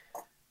go.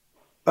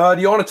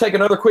 Do you want to take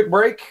another quick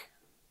break?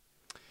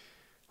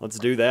 Let's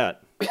do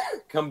that.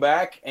 Come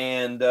back,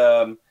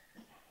 and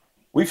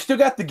we've still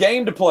got the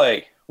game to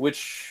play,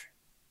 which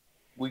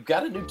we've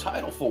got a new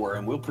title for,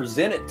 and we'll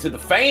present it to the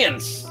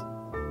fans.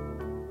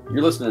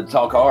 You're listening to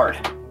Talk Hard.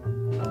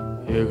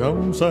 Here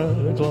comes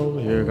Santa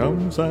Claus, here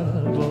comes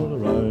Santa Claus,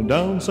 riding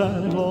down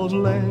Santa Claus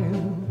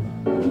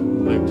Lane.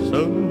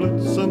 Blitzen,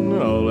 blitzen,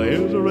 all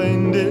here's a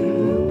reindeer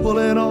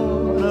pulling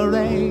on a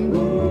rein.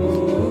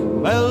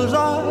 Bells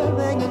are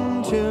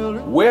ringing,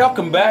 children.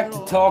 Welcome back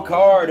to Talk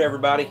Hard,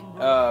 everybody.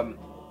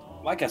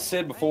 Like I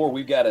said before,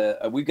 we've got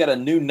a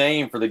new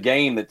name for the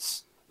game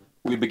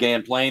we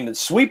began playing that's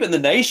sweeping the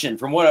nation,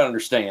 from what I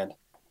understand.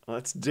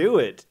 Let's do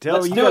it.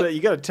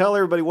 You got to tell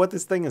everybody what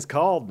this thing is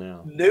called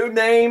now. New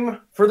name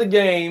for the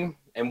game,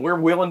 and we're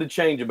willing to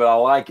change it, but I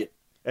like it.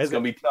 It's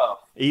going to be tough.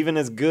 Even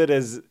as good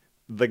as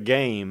the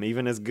game,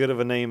 even as good of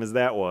a name as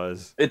that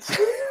was. It's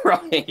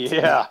right.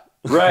 Yeah.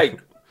 Right.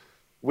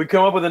 We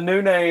come up with a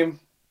new name.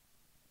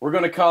 We're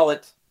going to call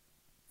it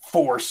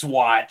Force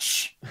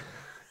Watch.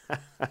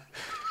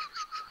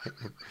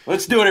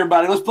 Let's do it,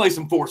 everybody. Let's play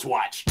some Force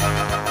Watch.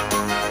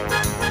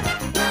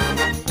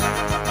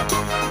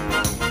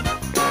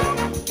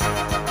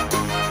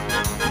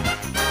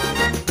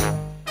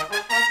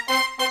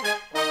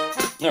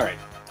 All right.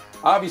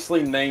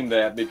 Obviously name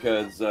that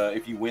because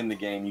if you win the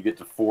game, you get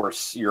to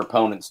force your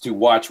opponents to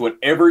watch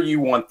whatever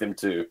you want them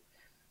to.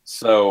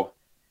 So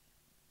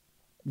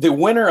the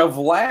winner of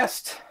the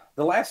last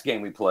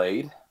game we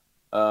played,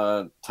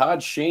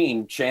 Todd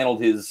Sheen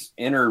channeled his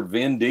inner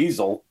Vin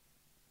Diesel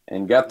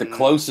and got the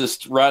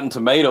closest Rotten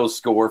Tomatoes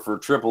score for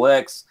Triple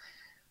X.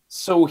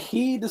 So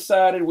he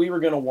decided we were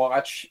going to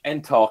watch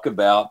and talk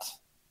about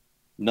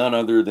none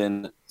other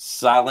than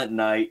Silent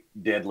Night,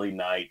 Deadly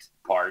Night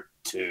Part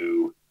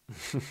 2.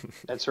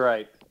 That's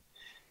right.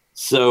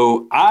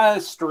 So I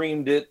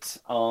streamed it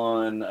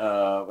on,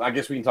 I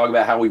guess we can talk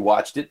about how we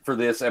watched it for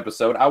this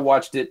episode. I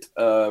watched it,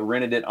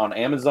 rented it on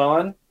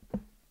Amazon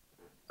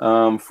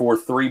for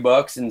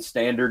 $3 in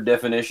standard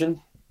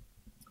definition.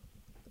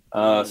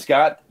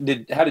 Scott,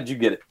 how did you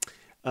get it?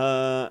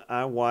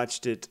 I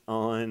watched it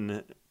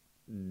on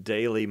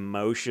Daily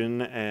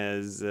Motion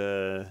as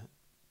Todd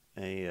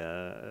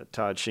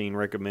Sheen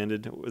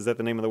recommended. Was that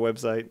the name of the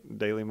website?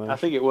 Daily Motion? I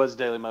think it was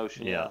Daily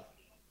Motion. Yeah.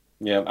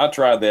 Yeah, I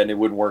tried that and it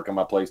wouldn't work on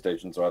my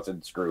PlayStation, so I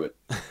said, screw it.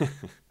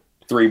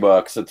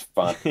 $3, it's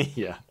fine.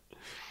 Yeah.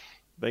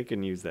 They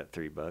can use that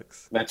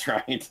 $3. That's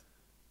right.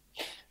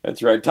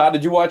 That's right. Todd,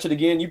 did you watch it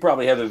again? You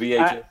probably have a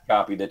VHS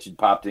copy that you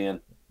popped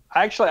in.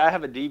 Actually, I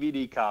have a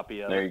DVD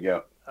copy of There it.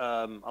 you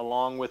go.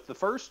 Along with the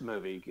first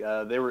movie.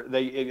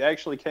 It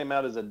actually came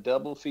out as a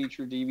double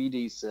feature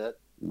DVD set.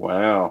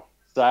 Wow.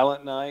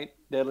 Silent Night,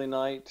 Deadly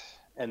Night,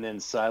 and then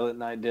Silent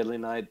Night, Deadly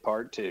Night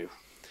Part 2.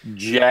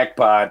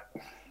 Jackpot.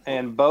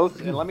 And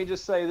both, and let me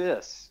just say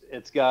this,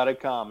 it's got a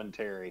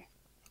commentary.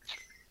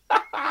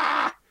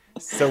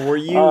 So were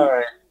you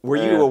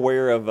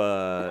aware of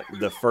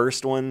the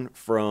first one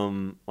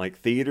from like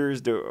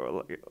theaters?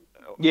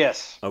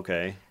 Yes.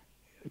 Okay.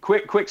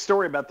 Quick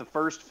story about the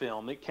first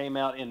film. It came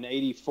out in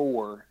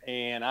 '84,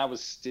 and I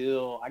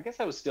guess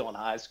I was still in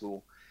high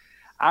school.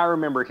 I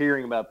remember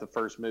hearing about the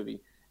first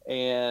movie,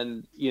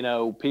 and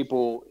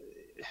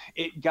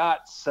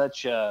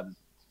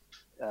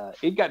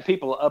it got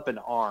people up in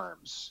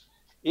arms.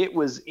 It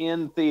was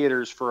in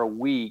theaters for a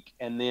week,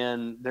 and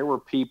then there were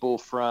people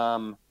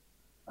from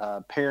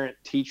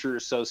parent-teacher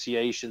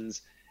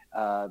associations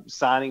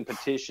signing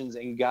petitions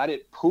and got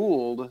it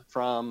pulled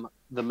from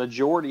the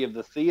majority of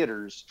the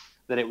theaters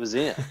that it was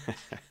in.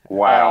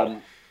 Wow.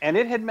 And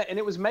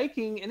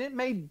it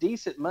made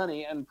decent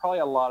money, and probably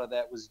a lot of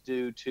that was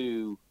due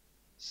to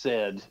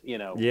said,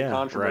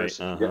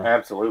 controversy. Right. Yeah,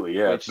 absolutely.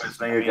 Yeah. Which, Best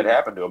thing that could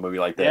happen to a movie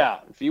like that. Yeah.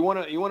 If you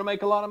want to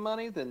make a lot of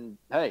money, then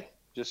hey,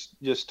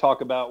 just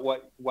talk about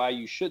why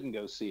you shouldn't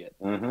go see it.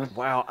 Mm-hmm.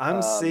 Wow,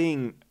 I'm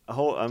seeing.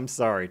 I'm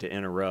sorry to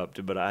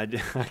interrupt, but I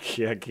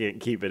can't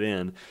keep it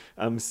in.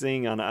 I'm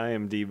seeing on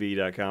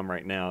IMDb.com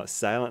right now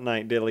Silent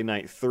Night, Deadly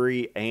Night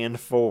 3 and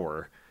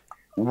 4.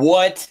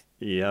 What?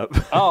 Yep.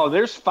 Oh,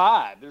 there's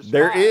 5.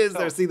 There 5. is.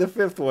 So, I see the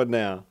 5th one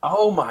now.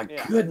 Oh my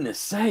goodness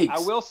sakes. I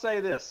will say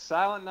this: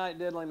 Silent Night,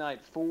 Deadly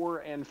Night 4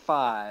 and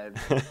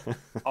 5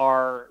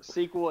 are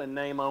sequel in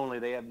name only.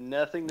 They have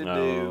nothing to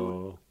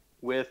do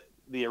with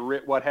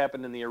what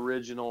happened in the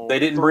original. They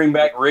didn't bring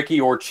back Ricky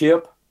or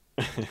Chip?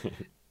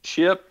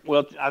 Chip.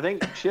 Well, I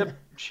think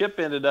Chip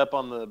ended up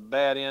on the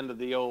bad end of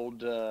the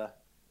old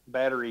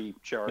battery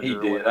charger. He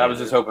or did. whatever. I was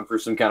just hoping for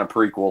some kind of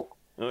prequel.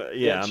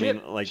 Yeah, I Chip-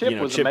 mean, like, Chip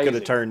was Chip could have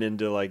amazing. turned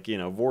into, like,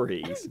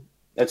 Voorhees.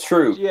 That's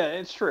true. Yeah,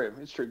 it's true.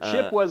 It's true.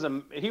 Chip was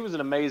an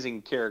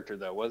amazing character,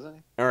 though, wasn't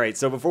he? All right,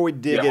 so before we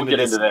dig Yeah, we'll into get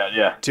this into that.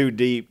 Yeah. too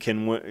deep,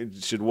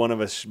 should one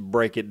of us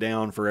break it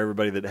down for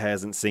everybody that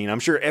hasn't seen? I'm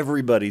sure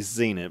everybody's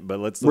seen it, but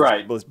let's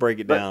Right. break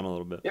it But- down a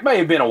little bit. It may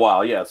have been a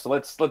while. Yeah. So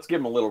let's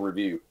give him a little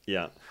review.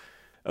 Yeah.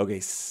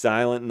 Okay,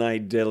 Silent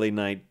Night, Deadly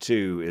Night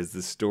 2 is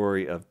the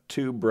story of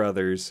two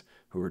brothers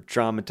who are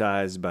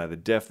traumatized by the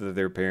death of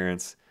their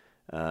parents,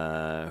 who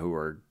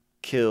are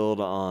killed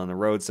on the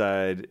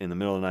roadside in the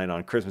middle of the night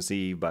on Christmas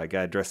Eve by a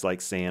guy dressed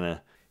like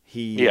Santa.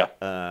 He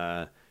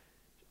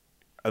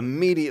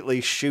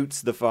immediately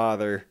shoots the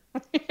father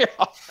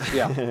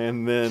Yeah.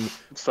 and then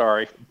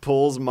Sorry.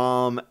 pulls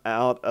mom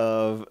out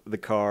of the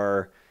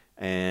car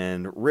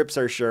and rips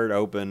her shirt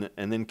open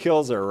and then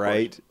kills her,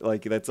 right?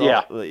 Like, that's all.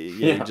 Yeah.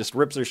 He just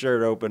rips her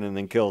shirt open and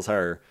then kills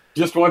her.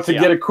 Just wants to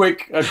get a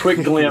quick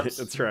glimpse.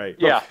 That's right.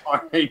 Yeah.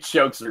 Before he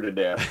chokes her to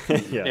death.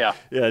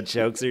 Yeah,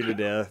 chokes her to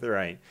death,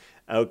 right.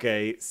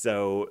 Okay,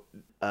 so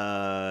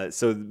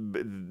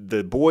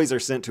the boys are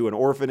sent to an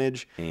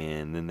orphanage,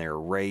 and then they're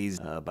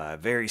raised by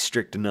very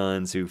strict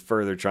nuns who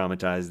further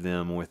traumatize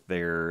them with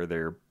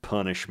their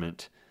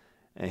punishment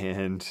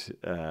and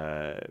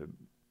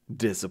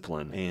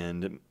discipline.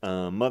 And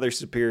Mother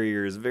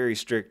Superior is very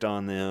strict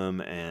on them,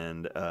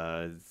 and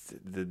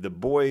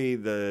Billy,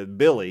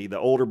 the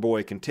older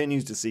boy,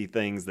 continues to see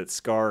things that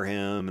scar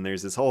him, and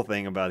there's this whole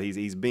thing about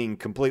he's being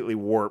completely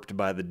warped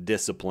by the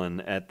discipline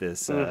at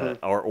this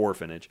our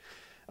orphanage.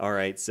 All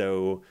right,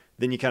 so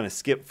then you kind of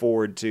skip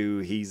forward to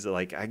he's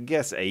like, I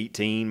guess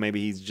 18,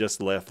 maybe he's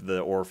just left the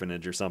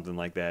orphanage or something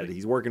like that.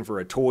 He's working for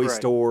a toy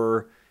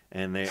store.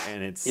 And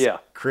it's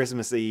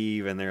Christmas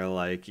Eve, and they're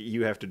like,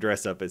 you have to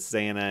dress up as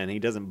Santa, and he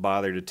doesn't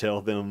bother to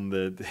tell them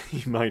that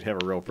he might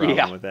have a real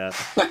problem with that.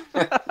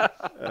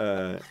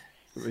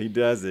 He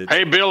does it.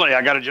 Hey, Billy,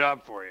 I got a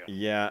job for you.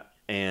 Yeah,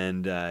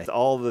 and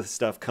all the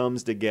stuff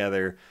comes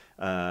together,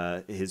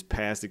 his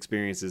past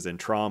experiences and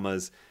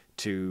traumas,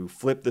 to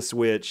flip the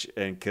switch,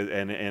 and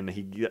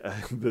he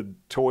the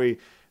toy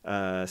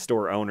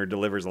store owner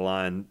delivers a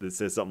line that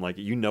says something like,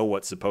 "You know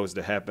what's supposed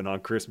to happen on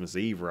Christmas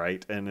Eve,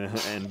 right?"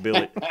 And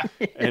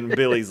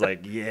Billy's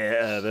like,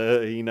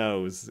 "Yeah, he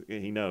knows.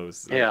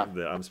 Yeah,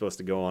 that I'm supposed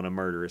to go on a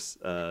murderous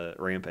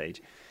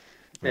rampage."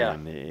 Yeah,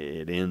 and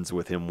it ends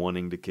with him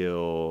wanting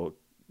to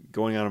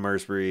going on a murder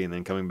spree, and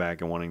then coming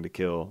back and wanting to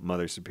kill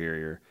Mother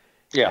Superior.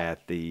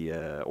 At the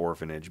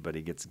orphanage, but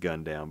he gets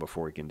gunned down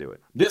before he can do it.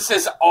 This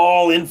is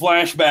all in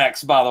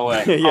flashbacks, by the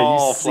way.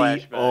 You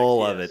see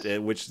all of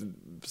it, which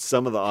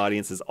some of the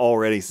audience has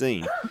already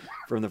seen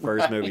from the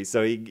first movie.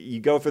 So you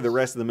go through the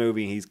rest of the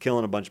movie, he's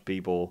killing a bunch of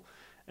people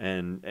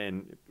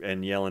and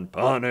yelling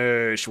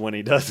 "punish" when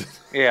he does it.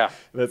 Yeah,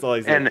 that's all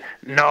he's saying.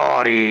 And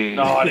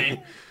naughty,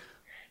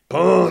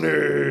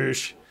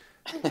 punish.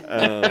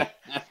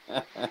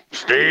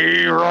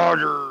 Steve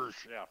Rogers.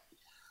 Yeah.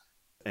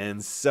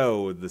 And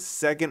so the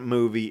second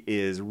movie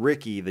is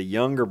Ricky, the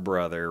younger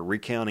brother,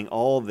 recounting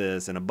all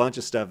this and a bunch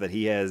of stuff that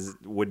he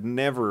would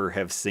never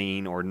have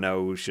seen or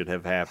know should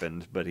have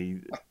happened, but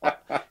he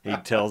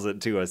tells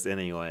it to us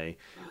anyway.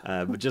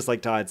 But just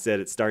like Todd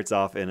said, it starts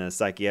off in a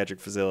psychiatric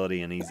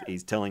facility, and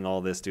he's telling all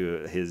this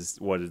to his,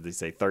 what did they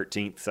say,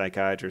 13th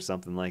psychiatrist,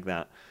 something like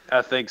that.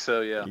 I think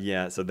so, yeah.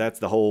 Yeah, so that's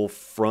the whole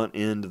front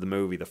end of the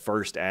movie. The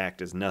first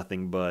act is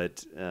nothing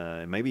but,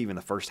 maybe even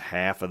the first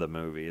half of the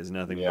movie is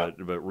nothing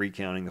but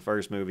recounting the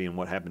first movie and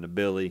what happened to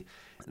Billy.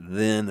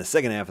 Then the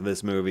second half of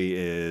this movie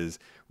is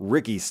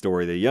Ricky's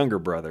story, the younger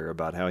brother,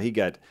 about how he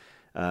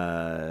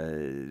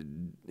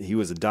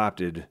was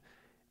adopted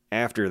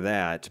after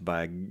that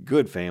by a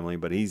good family,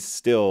 but he's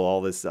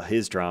still,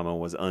 his trauma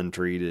was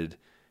untreated.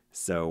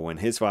 So when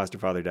his foster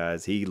father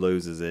dies, he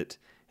loses it.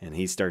 And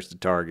he starts to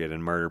target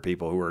and murder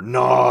people who are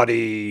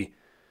naughty,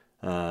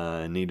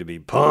 need to be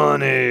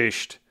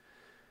punished,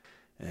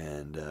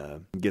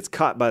 and gets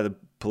caught by the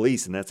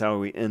police. And that's how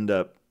we end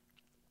up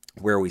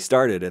where we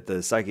started at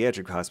the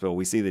psychiatric hospital.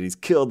 We see that he's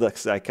killed the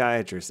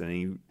psychiatrist, and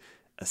he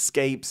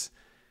escapes,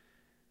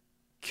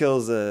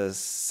 kills a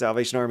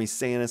Salvation Army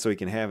Santa so he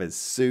can have his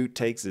suit,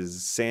 takes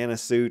his Santa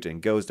suit,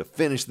 and goes to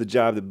finish the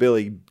job that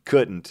Billy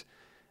couldn't.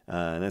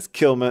 And that's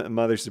kill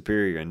Mother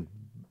Superior. And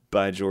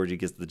by George, he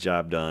gets the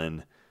job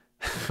done.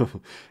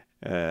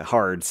 The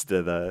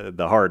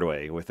hard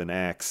way with an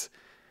axe,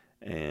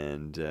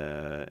 and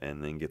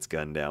then gets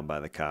gunned down by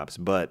the cops,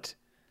 but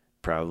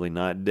probably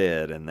not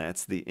dead. And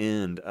that's the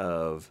end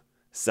of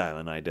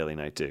Silent Night, Deadly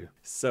Night 2.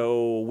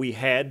 So we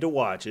had to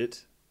watch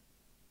it.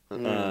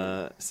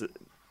 So,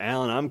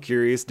 Alan, I'm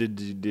curious,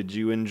 did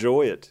you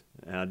enjoy it?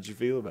 How did you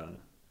feel about it?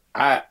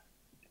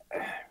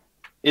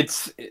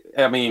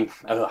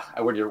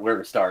 Where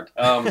to start?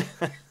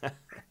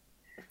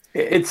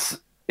 It's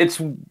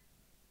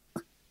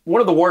one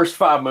of the worst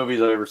 5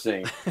 movies I've ever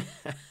seen.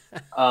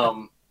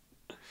 But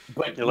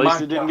at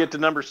least it didn't get to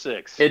number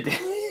 6.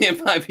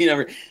 It might be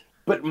number.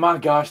 But my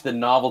gosh, the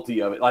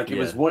novelty of it. Like it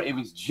Yeah.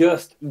 was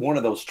just one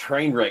of those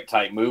train wreck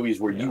type movies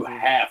where you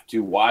have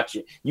to watch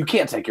it. You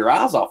can't take your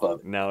eyes off of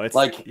it. No, it's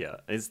Like-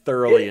 it's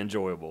thoroughly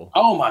enjoyable.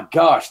 Oh my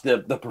gosh, the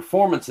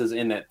performances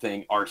in that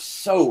thing are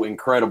so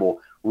incredible.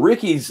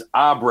 Ricky's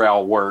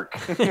eyebrow work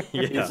Yeah.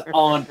 is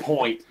on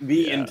point the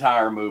Yeah.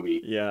 entire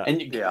movie. Yeah.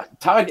 And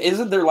Todd,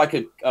 isn't there like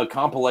a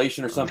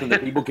compilation or something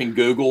that people can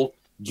Google?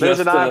 There's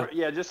Just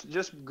an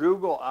just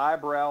Google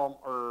eyebrow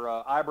or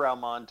eyebrow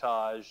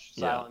montage.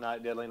 Yeah. Silent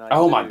Night, Deadly Night.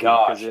 oh 2, my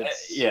gosh, 'cause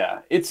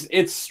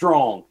it's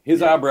strong.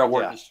 His eyebrow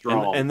work Yeah. is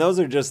strong. And those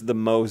are just the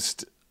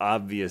most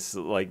obvious,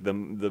 like the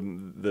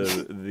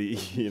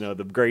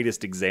the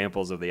greatest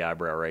examples of the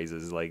eyebrow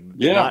raises. Like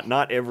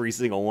not every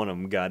single one of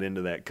them got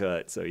into that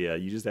cut. So yeah,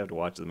 you just have to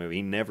watch the movie.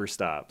 He never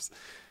stops.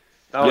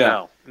 Oh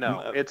Yeah.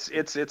 no, it's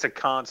a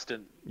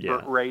constant Yeah.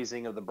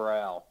 raising of the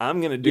brow. I'm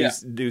gonna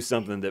do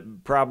something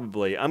that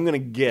probably I'm gonna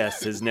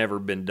guess has never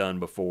been done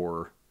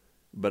before,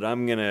 but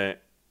I'm gonna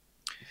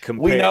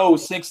compare. We know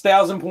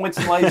 6,000 points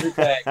in laser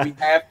tag. We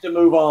have to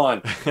move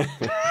on.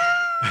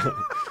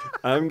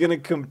 I'm gonna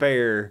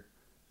compare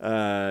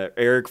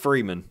Eric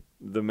Freeman,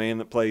 the man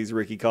that plays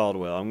Ricky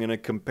Caldwell. I'm gonna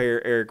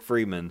compare Eric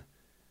Freeman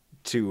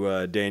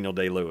to Daniel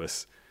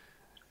Day-Lewis.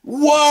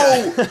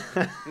 Whoa,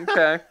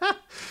 Okay,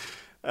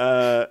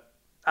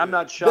 I'm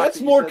not shocked. that's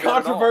that you more said that at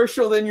all.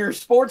 controversial than your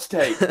sports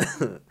tape.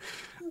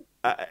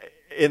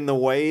 In the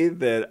way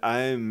that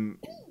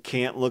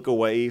can't look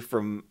away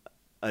from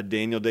a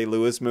Daniel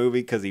Day-Lewis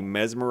movie because he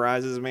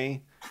mesmerizes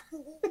me.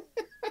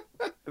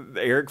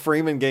 Eric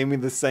Freeman gave me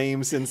the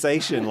same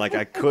sensation. Like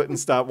I couldn't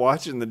stop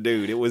watching the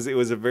dude. It was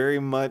a very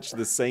much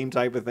the same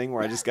type of thing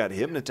where I just got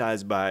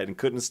hypnotized by it and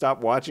couldn't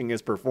stop watching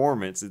his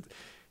performance.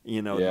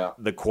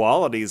 The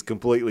quality is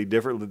completely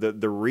different.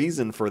 The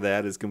reason for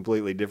that is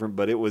completely different,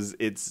 but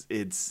it's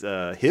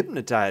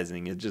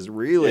hypnotizing. It just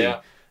really,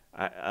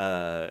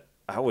 I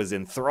was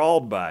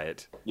enthralled by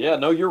it. Yeah,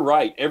 no, you're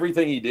right.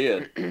 Everything he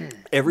did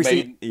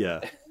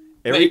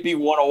Made me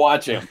want to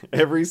watch him.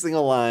 every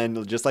single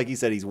line, just like you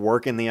said, he's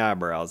working the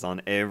eyebrows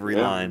on every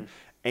line.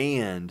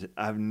 And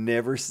I've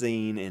never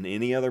seen in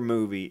any other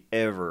movie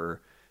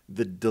ever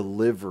the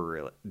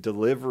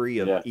delivery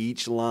of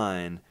each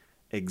line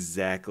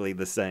exactly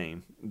the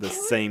same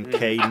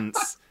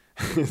cadence,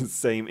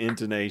 same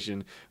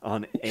intonation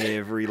on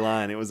every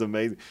line. It was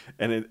amazing,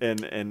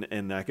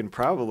 and I can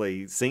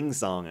probably sing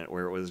song it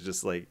where it was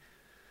just like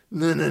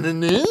na na na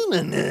na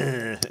na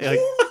na.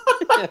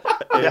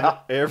 Like,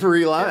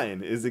 every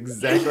line is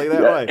exactly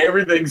that way.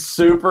 Everything's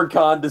super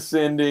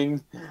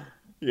condescending.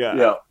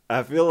 Yeah.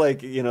 I feel like,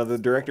 the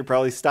director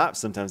probably stops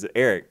sometimes.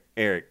 Eric,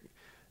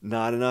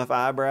 not enough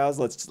eyebrows.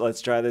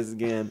 Let's try this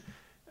again.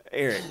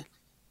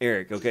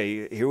 Eric,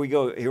 okay, here we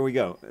go.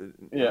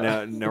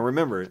 Yeah. Now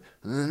remember.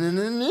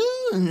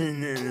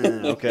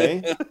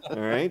 Okay. All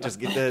right, just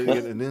get that.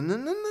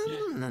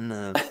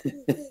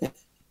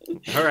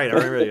 All right,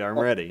 I'm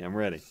ready.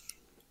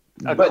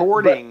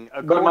 According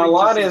But my to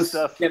line some is,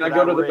 stuff can I that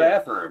go to the read,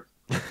 bathroom?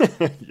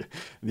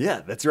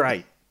 Yeah, that's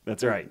right.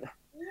 It's gonna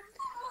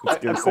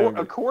sound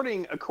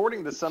good.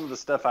 According to some of the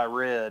stuff I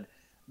read,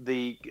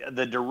 the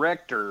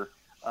director,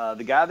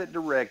 the guy that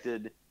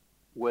directed,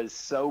 was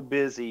so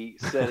busy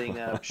setting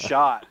up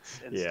shots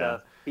and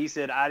stuff. He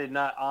said, I did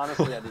not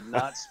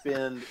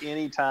spend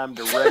any time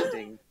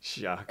directing.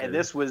 Shocker. And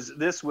this was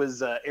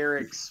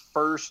Eric's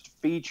first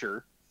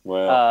feature.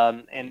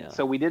 Well,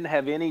 So we didn't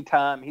have any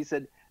time. He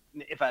said,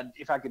 if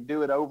I could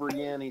do it over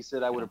again, he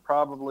said I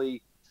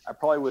probably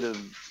would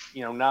have,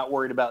 not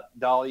worried about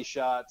dolly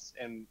shots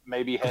and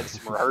maybe had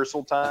some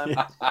rehearsal time.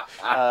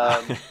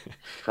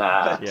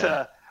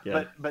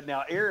 But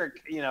now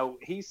Eric,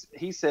 he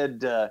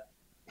said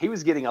he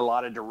was getting a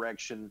lot of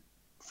direction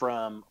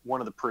from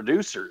one of the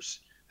producers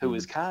who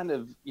was kind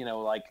of,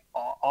 like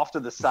off to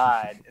the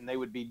side, and they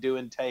would be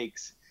doing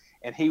takes,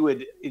 and he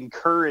would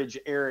encourage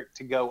Eric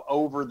to go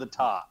over the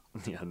top.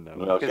 Yeah, no.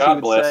 well, 'Cause he God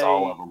would bless say-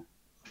 all of them.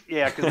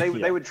 Yeah, because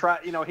they would try,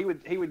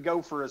 he would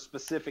go for a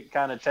specific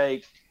kind of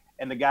take,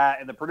 and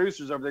the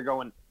producers over there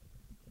going,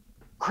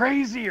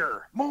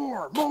 crazier,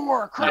 more,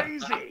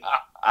 crazy.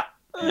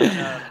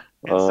 Man.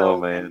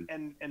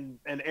 And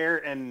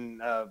Eric and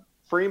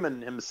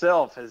Freeman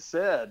himself has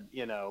said,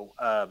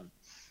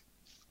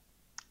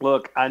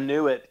 look, I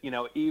knew it.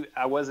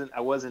 I wasn't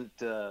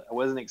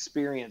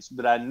experienced,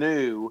 but I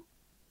knew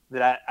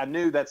that I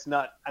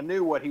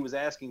knew what he was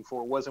asking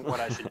for wasn't what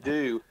I should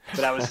do.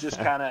 But I was just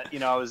kind of,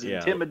 I was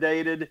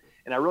intimidated,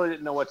 and I really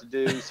didn't know what to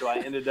do. So I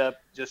ended up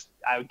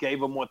I gave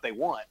them what they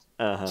wanted,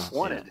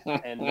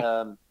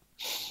 and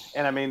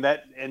I mean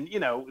that, and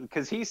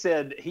because he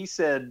said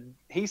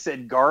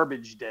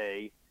garbage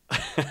day.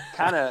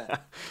 kind of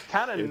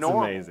It's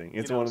normal. amazing.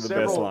 It's one of the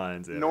best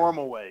lines ever.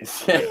 Normal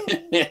ways.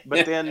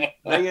 But then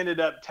they ended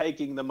up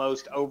taking the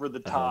most over the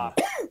top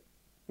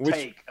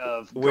take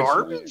of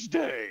garbage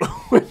day.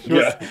 Which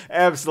was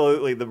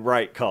absolutely the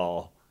right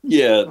call.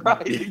 Yeah,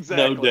 Right,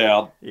 exactly. no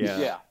doubt.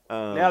 Yeah.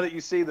 Now that you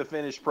see the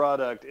finished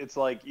product, it's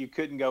like you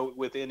couldn't go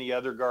with any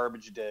other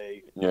Garbage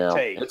Day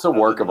take. It's a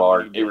work other of than what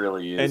art. he It did.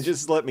 really is. And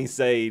just let me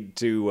say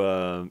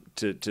to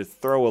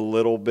throw a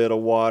little bit of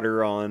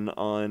water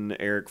on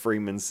Eric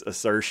Freeman's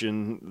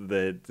assertion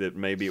that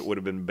maybe it would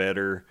have been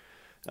better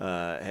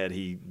had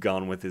he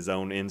gone with his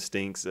own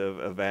instincts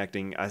of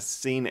acting. I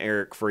seen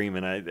Eric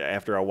Freeman.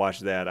 After I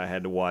watched that, I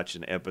had to watch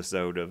an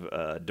episode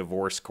of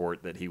Divorce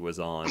Court that he was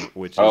on,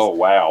 which is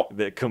wow.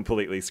 that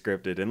completely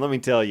scripted. And let me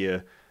tell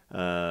you,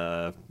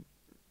 no,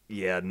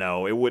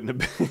 it wouldn't have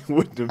been, It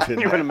wouldn't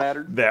have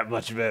mattered. that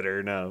much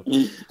better. No.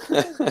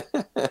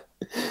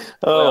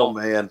 Oh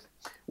man.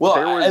 Well,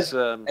 There was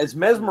as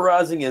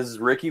mesmerizing as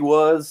Ricky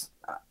was,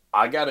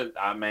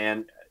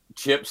 man,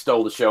 Chip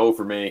stole the show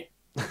for me.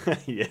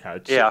 Yeah.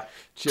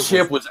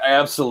 Chip was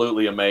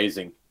absolutely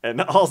amazing.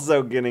 And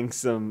also getting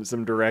some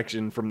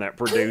direction from that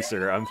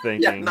producer, I'm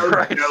thinking.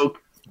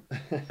 joke.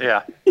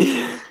 yeah.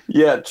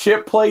 Yeah,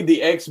 Chip played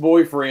the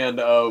ex-boyfriend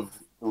of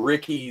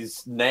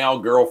Ricky's now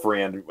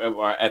girlfriend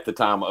at the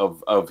time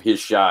of his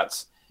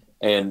shots.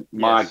 And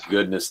my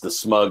goodness, the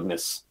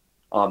smugness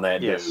on that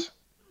dude.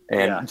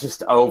 And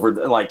just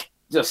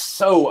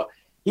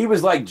he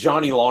was like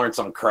Johnny Lawrence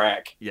on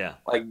crack. Yeah.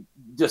 Like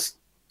just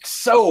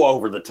so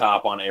over the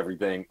top on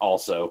everything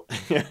also.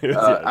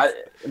 I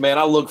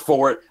look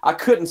forward. I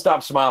couldn't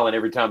stop smiling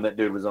every time that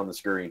dude was on the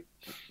screen.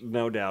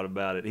 No doubt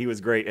about it. He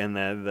was great. And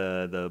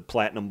the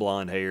platinum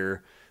blonde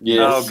hair.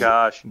 Yes. Oh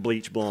gosh.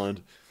 Bleach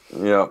blonde.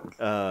 Yeah.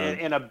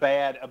 And a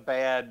bad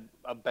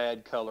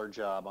color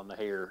job on the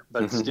hair,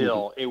 but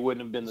still, it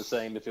wouldn't have been the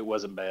same if it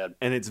wasn't bad.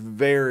 And it's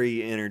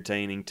very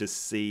entertaining to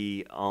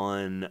see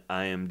on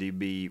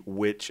IMDb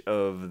which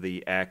of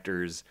the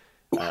actors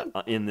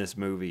in this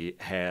movie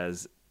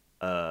has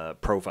a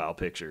profile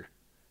picture.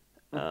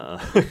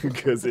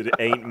 Because it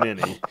ain't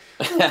many.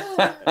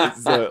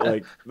 So,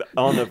 like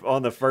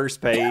on the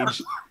first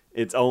page,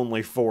 it's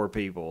only 4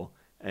 people.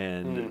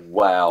 And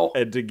wow.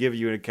 And to give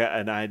you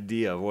an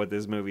idea of what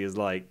this movie is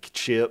like,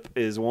 Chip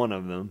is one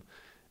of them.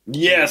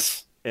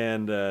 Yes.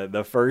 And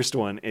the first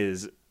one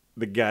is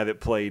the guy that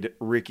played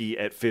Ricky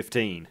at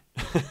 15.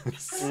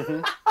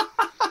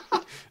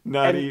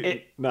 Not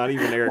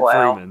even Eric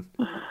Freeman.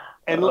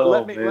 And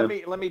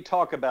let me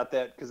talk about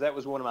that, because that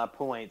was one of my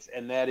points,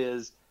 and that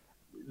is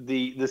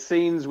the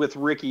scenes with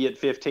Ricky at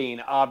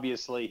 15.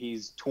 Obviously,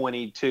 he's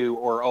 22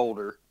 or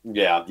older.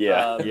 Yeah.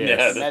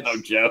 Yes. That's no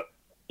joke.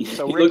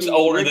 So he looks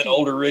older than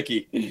older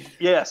Ricky.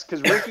 Yes,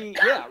 because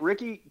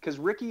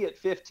Ricky at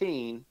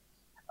 15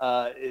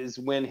 is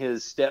when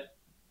his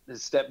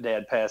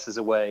stepdad passes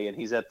away, and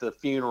he's at the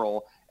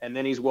funeral, and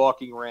then he's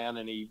walking around,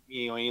 and he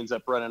ends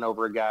up running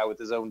over a guy with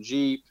his own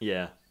Jeep.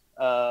 Yeah.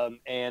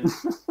 And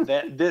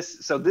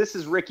this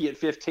is Ricky at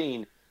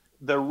 15.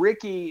 The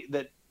Ricky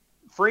that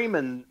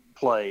Freeman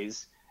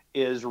plays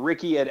is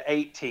Ricky at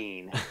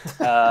 18,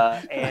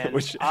 and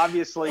Which,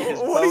 obviously his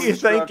what are you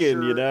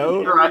thinking? and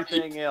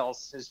everything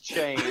else has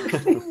changed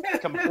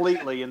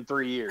completely in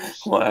 3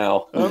 years.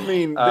 Wow. I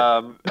mean,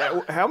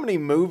 how many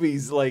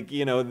movies,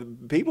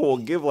 people will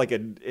give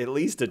at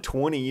least a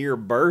 20-year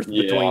birth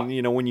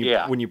between,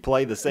 when you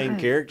play the same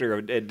character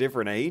at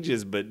different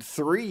ages, but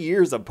 3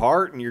 years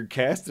apart and you're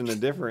casting a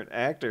different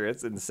actor.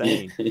 It's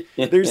insane.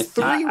 There's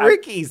 3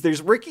 Rickies.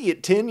 There's Ricky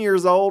at 10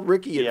 years old,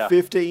 Ricky at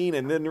 15,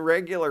 and then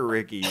regular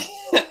Ricky.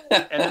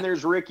 And then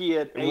there's Ricky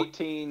at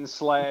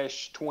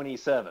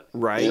 18/27.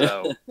 Right.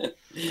 So,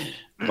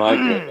 my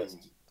goodness.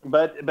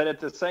 But at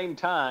the same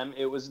time,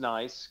 it was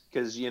nice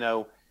because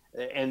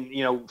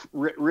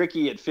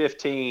Ricky at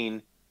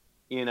 15,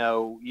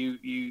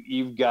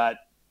 you've got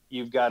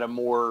a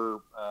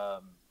more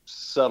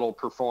subtle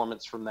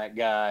performance from that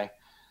guy,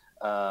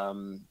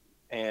 and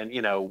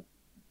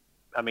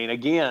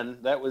again,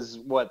 that was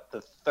what,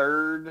 the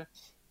third.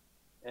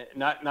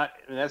 Not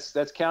and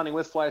that's counting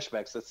with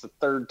flashbacks. That's the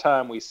third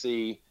time we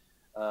see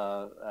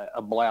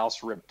a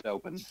blouse ripped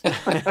open. Lots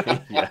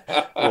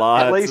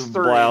At least of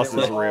 3 blouses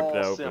that were ripped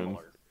all open.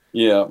 similar.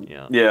 Yeah.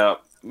 Yeah.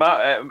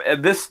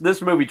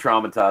 This movie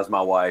traumatized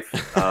my wife.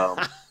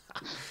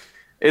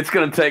 It's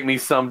going to take me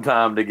some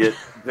time to get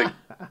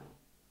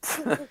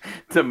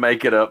to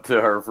make it up to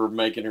her for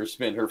making her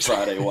spend her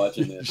Friday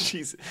watching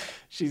this.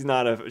 She's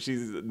not a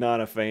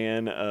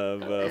fan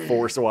of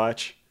Force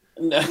Watch.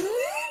 No.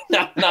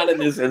 Not in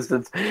this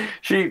instance.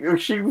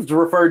 She's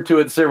referred to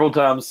it several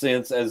times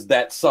since as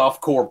that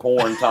softcore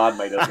porn Todd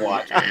made us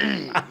watch.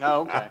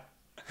 Oh, okay.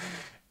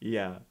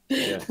 Yeah.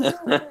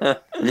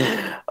 That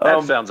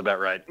sounds about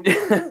right.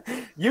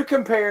 You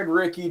compared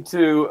Ricky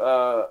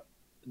to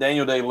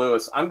Daniel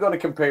Day-Lewis. I'm going to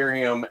compare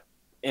him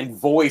in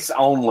voice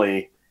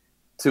only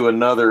to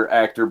another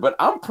actor, but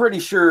I'm pretty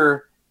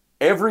sure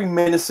every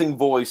menacing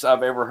voice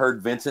I've ever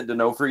heard Vincent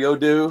D'Onofrio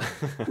do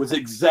was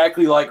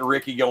exactly like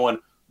Ricky going,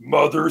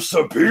 "Mother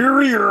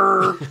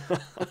Superior."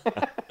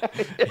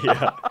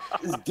 Yeah.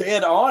 is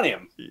dead on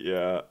him.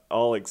 Yeah,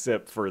 all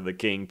except for the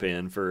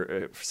Kingpin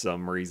for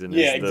some reason.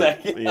 Yeah, is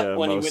exactly. The, yeah,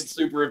 when he most went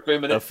super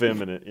effeminate.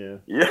 effeminate. Yeah.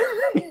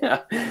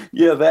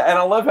 Yeah. That, and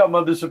I love how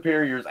Mother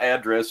Superior's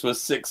address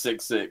was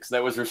 666.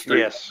 That was her street.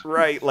 Yes.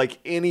 Right, like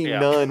any Yeah.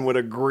 nun would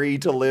agree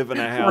to live in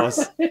a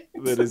house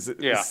that is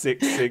Yeah.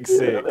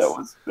 666. Yeah,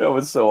 that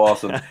was so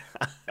awesome.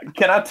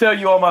 Can I tell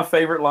you all my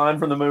favorite line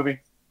from the movie?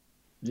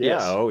 Yeah,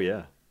 Yes. oh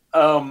yeah.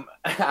 I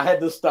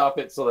had to stop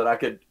it so that I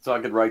could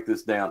write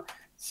this down.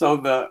 So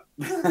the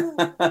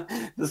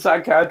the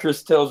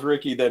psychiatrist tells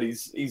Ricky that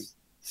he's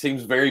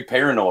seems very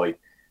paranoid,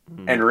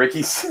 and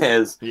Ricky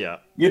says, Yeah.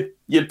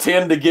 "You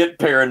tend to get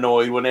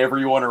paranoid when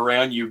everyone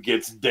around you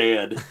gets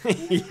dead."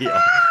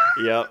 Yeah.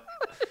 Yep.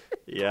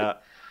 Yeah.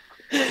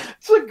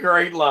 It's a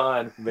great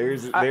line. There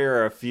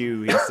are a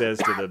few he says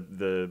to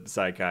the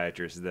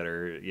psychiatrist that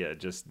are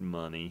just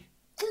money.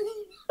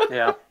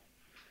 Yeah.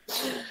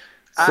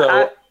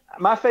 So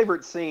My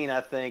favorite scene,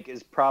 I think,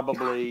 is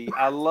probably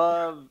I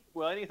love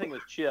anything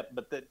with Chip,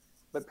 but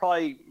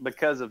probably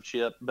because of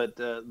Chip, but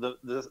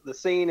the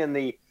scene in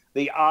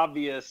the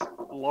obvious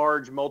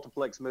large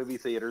multiplex movie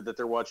theater that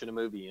they're watching a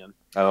movie in.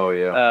 oh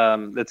yeah,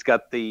 That's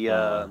got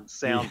the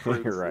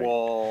soundproof right.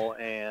 wall,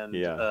 and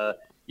Yeah.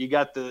 you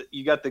got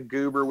the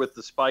goober with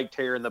the spiked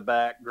hair in the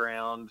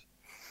background.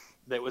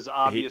 That was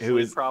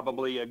obviously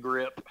probably a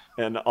grip.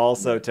 And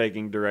also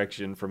taking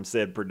direction from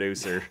said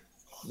producer.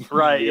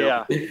 Right,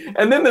 Yep. yeah.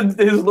 And then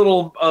his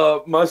little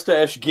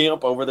mustache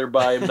gimp over there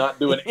by him, not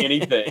doing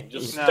anything,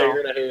 just No.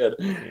 staring ahead.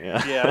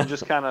 Yeah. Yeah,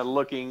 just kind of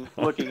looking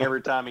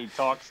every time he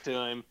talks to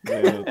him,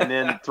 Yeah. and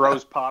then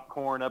throws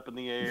popcorn up in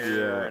the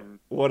air. Yeah. And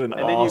What an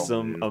and then you-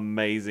 awesome,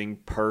 amazing,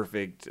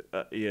 perfect,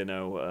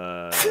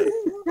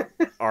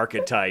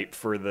 archetype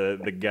for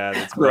the guy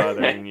that's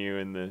bothering you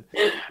in the.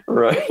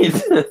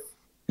 Right.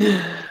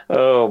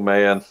 Oh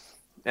man.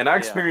 And I Yeah.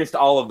 experienced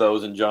all of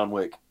those in John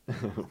Wick.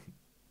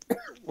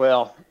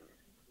 well,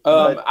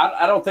 But-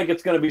 I don't think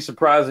it's going to be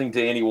surprising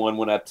to anyone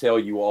when I tell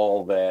you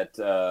all that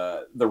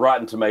the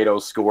Rotten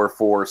Tomatoes score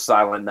for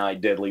Silent Night,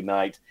 Deadly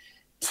Night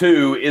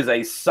 2 is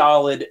a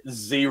solid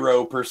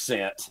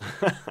 0%.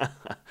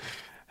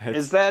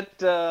 is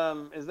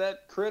that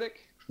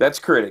critic? That's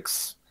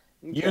critics.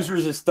 Okay.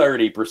 Users is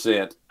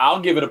 30%. I'll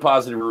give it a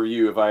positive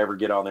review if I ever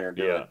get on there and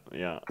do Yeah, it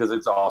yeah, because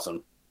it's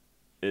awesome.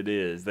 it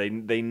is. They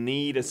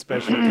need a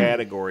special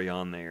category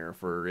on there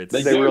for it's.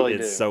 They really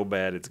it's do. so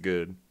bad it's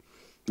good.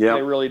 Yeah.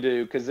 They really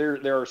do, because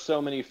there are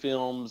so many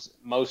films,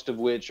 most of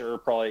which are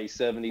probably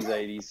 70s,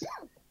 80s,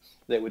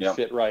 that would Yep.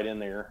 fit right in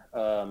there.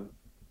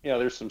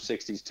 There's some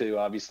 60s too,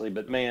 obviously,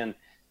 but man,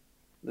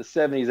 the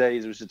 70s,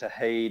 80s was just a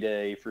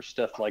heyday for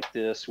stuff like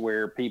this,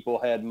 where people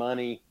had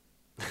money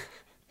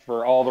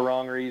for all the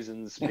wrong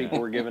reasons. People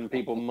were giving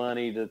people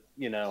money to,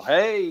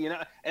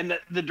 and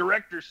the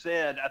director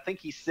said, I think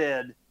he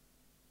said,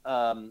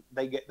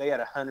 they had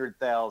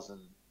 100,000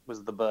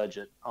 was the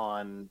budget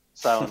on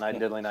Silent Night,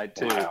 Deadly Night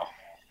 2. Wow.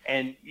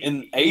 And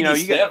In you know,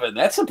 87,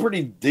 that's a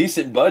pretty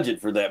decent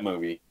budget for that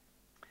movie.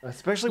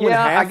 Especially when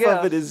Yeah, I half of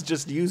guess. it is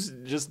just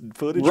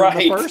footage Right.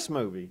 from the first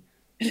movie.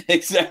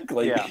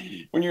 Exactly. Yeah.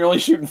 When you're only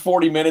shooting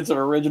 40 minutes of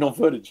original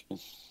footage.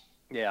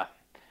 Yeah.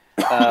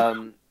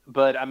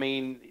 But I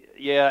mean,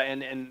 yeah,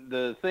 and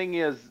the thing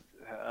is,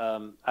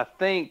 I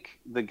think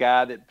the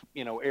guy that,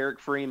 Eric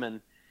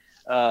Freeman,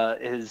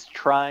 is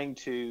trying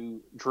to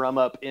drum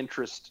up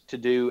interest to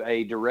do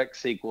a direct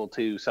sequel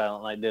to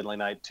Silent Night, Deadly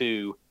Night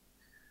 2,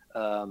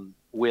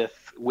 with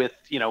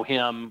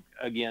him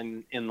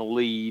again in the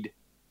lead.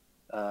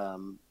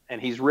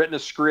 And he's written a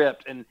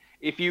script, and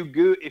if you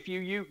do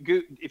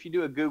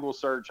a Google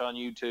search on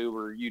YouTube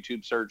or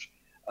YouTube search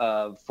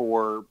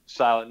for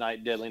Silent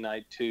Night, Deadly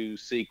Night 2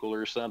 sequel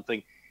or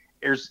something,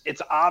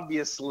 it's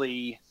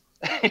obviously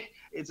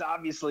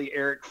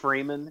Eric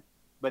Freeman,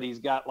 but he's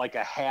got like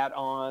a hat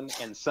on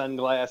and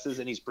sunglasses,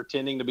 and he's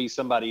pretending to be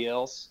somebody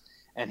else.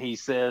 And he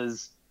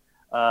says,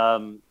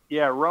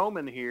 "Yeah,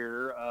 Roman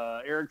here.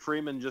 Eric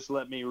Freeman just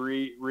let me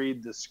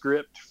read the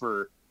script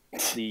for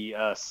the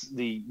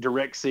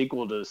direct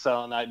sequel to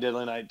Silent Night,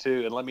 Deadly Night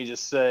 2, and let me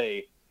just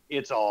say,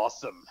 it's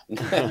awesome."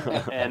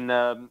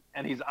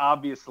 and he's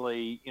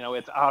obviously,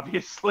 it's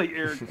obviously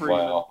Eric Freeman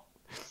Wow.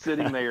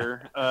 sitting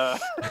there,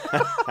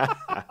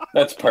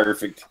 That's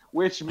perfect.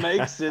 which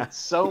makes it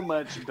so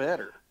much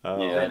better. Yeah,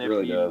 than it if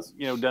really you, does.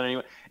 done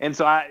anyway. And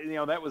so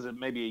that was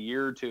maybe a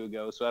year or two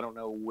ago, so I don't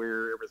know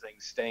where everything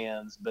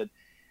stands, but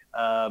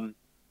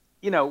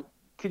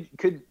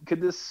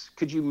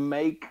could you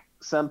make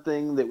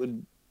something that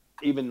would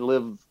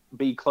even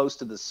be close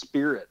to the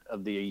spirit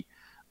of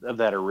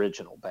that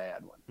original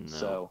bad one? No.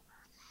 So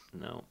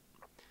No.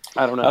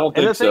 I don't know. I don't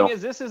And the think so. thing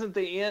is, this isn't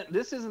the end.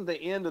 This isn't the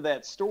end of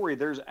that story.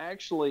 There's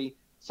actually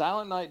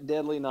Silent Night,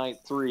 Deadly Night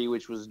 3,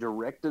 which was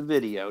direct to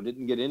video,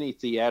 didn't get any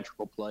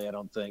theatrical play, I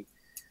don't think.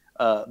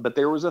 But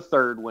there was a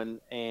third one,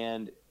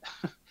 and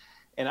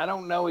I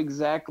don't know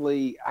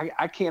exactly.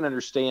 I can't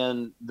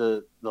understand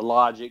the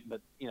logic, but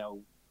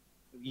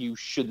you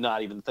should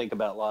not even think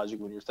about logic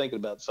when you're thinking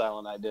about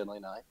Silent Night, Deadly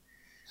Night.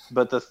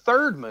 But the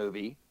third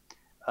movie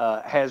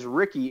has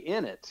Ricky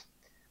in it,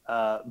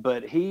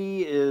 but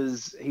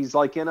he's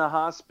like in a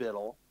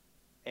hospital,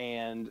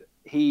 and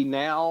he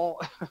now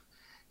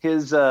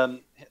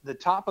the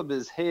top of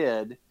his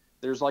head,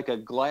 there's like a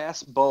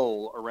glass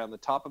bowl around the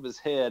top of his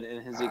head,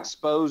 and his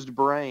exposed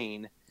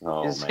brain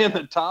is in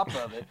the top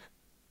of it.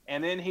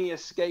 And then he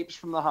escapes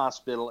from the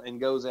hospital and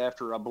goes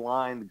after a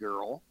blind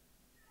girl.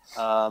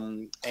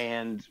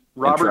 And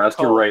Robert tries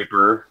to rape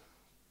her.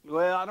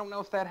 Well, I don't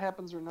know if that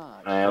happens or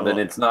not. Then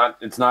it's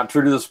not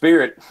true to the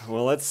spirit.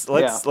 Well,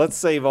 let's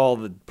save all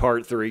the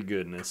part 3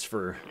 goodness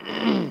for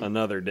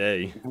another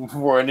day.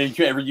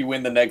 Whenever you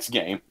win the next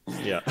game.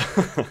 Yeah.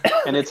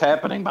 And it's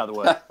happening, by the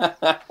way.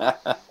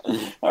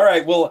 All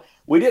right. Well,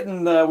 we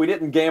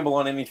didn't gamble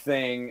on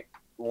anything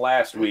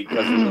last week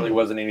because there really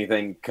wasn't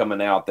anything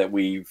coming out that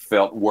we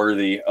felt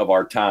worthy of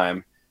our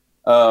time.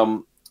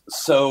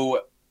 So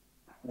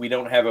we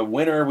don't have a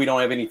winner. We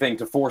don't have anything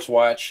to force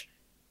watch.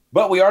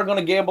 But we are going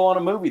to gamble on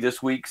a movie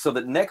this week, so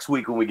that next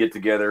week when we get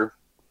together,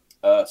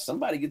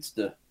 somebody gets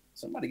to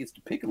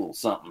pick a little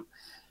something.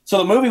 So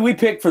the movie we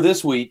picked for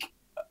this week,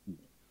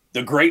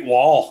 The Great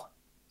Wall,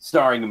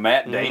 starring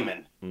Matt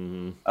Damon,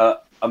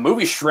 a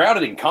movie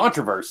shrouded in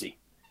controversy.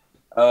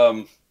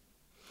 So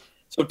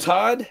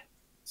Todd,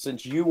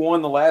 since you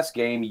won the last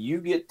game,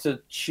 you get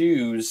to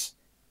choose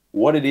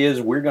what it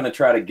is we're going to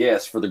try to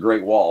guess for The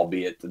Great Wall,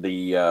 be it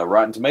the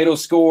Rotten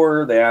Tomatoes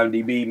score, the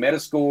IMDb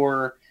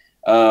Metascore,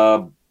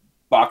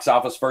 box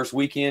office first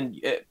weekend.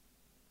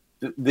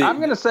 I'm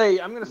gonna say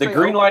the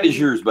green light is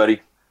yours, buddy.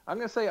 I'm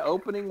gonna say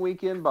opening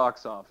weekend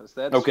box office.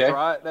 That's okay.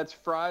 That's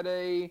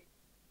Friday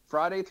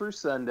through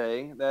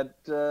Sunday. That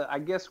I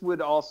guess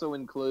would also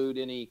include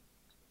any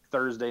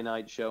Thursday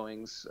night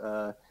showings.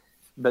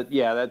 But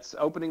yeah, that's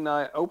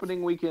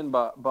opening weekend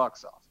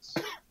box office.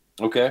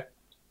 Okay.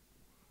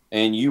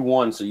 And you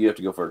won, so you have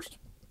to go first.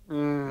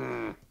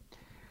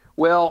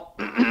 Well.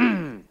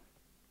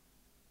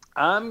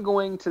 I'm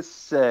going to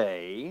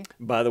say...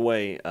 By the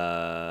way,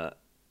 a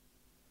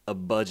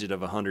budget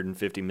of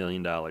 $150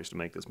 million to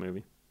make this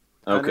movie.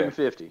 Okay.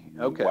 150.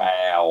 Okay.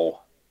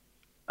 Wow.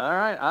 All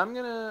right. I'm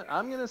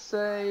gonna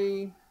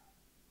say...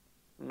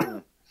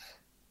 I'm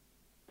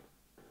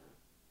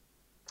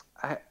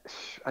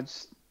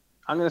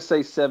gonna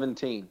say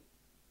 17.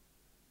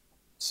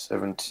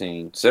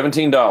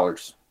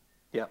 $17.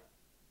 Yep.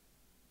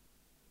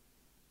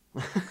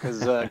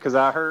 Because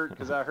I heard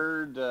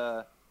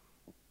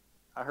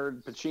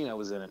Pacino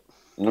was in it.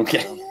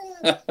 Okay.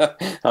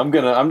 I'm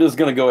just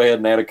gonna go ahead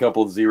and add a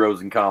couple of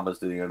zeros and commas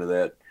to the end of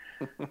that.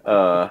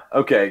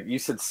 Okay, you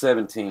said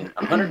 17.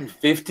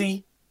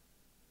 150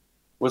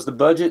 was the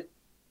budget? Is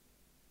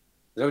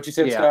that what you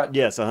said, Scott?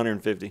 Yes,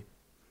 150.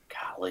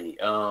 Golly.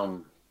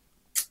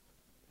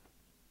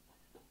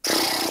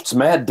 It's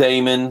Matt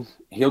Damon.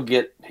 He'll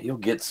get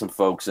some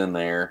folks in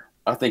there.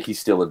 I think he's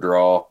still a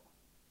draw.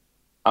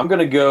 I'm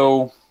gonna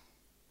go.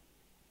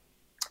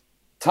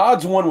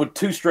 Todd's won with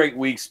 2 straight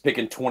weeks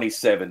picking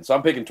 27, so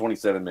I'm picking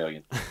 27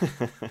 million.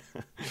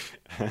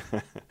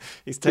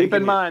 Keep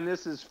in mind,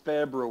 this is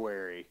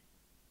February.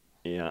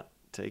 Yeah,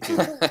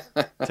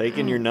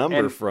 taking your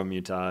number from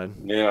you, Todd.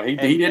 Yeah, he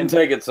didn't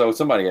take it, so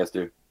somebody has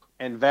to.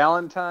 And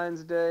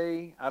Valentine's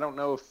Day, I don't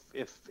know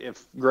if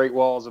Great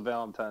Wall is a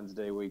Valentine's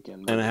Day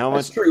weekend. And how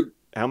much? That's true.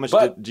 How much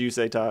did you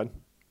say, Todd?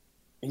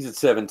 He's at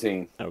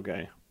 17.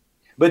 Okay.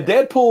 But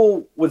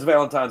Deadpool was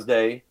Valentine's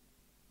Day.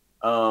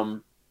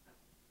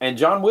 And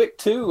John Wick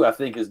 2, I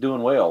think, is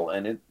doing well,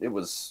 and it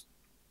was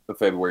a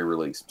February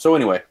release. So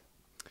anyway,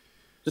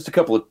 just a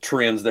couple of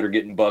trends that are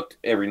getting bucked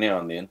every now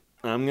and then.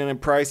 I'm going to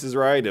Price is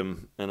Right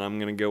him, and I'm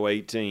going to go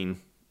 18.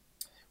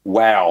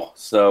 Wow.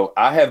 So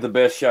I have the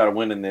best shot of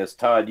winning this.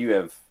 Todd, you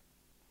have...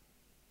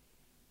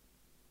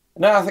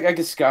 No, I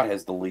guess Scott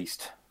has the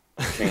least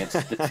chance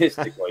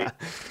statistically.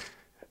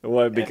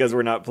 What, because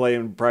we're not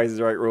playing Price is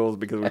Right rules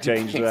because we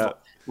changed that?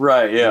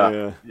 Right,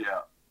 yeah.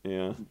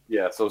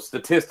 Yeah. So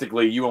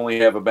statistically, you only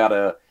have about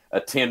a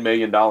 $10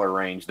 million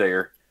range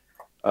there.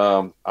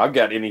 I've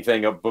got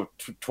anything up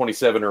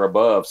 27 or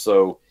above.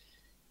 So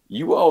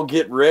you all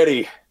get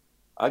ready.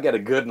 I got a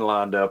good one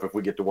lined up if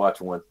we get to watch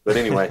one. But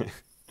anyway.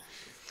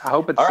 I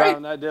hope it's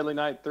Silent Night, Deadly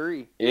Night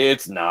 3.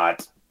 It's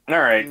not. All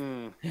right.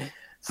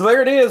 So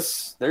there it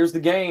is. There's the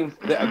game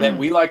that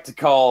we like to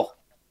call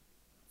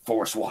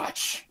Force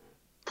Watch.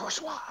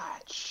 Force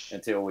Watch.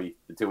 Until we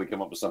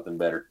come up with something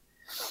better.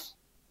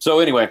 So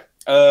anyway,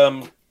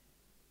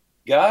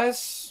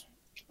 guys,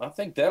 I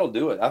think that'll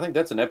do it. I think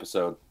that's an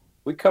episode.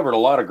 We covered a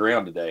lot of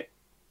ground today.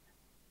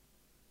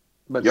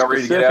 But y'all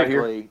ready to get out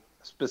here?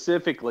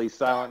 Specifically,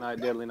 Silent Night,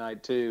 Deadly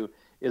Night 2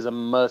 is a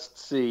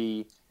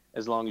must-see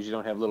as long as you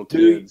don't have little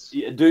kids.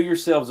 Do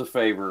yourselves a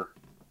favor.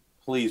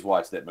 Please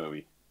watch that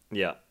movie.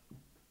 Yeah.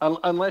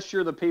 Unless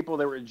you're the people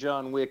that were at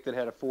John Wick that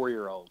had a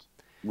 4-year-old.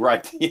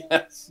 Right,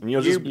 yes. And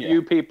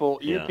you people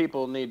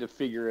need to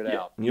figure it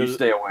out. You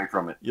stay away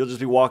from it. You'll just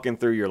be walking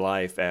through your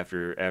life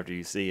after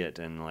you see it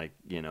and, like,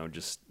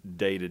 just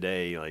day to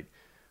day, like,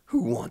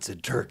 who wants a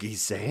turkey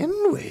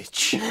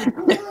sandwich?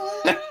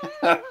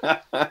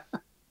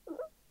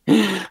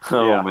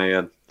 Oh,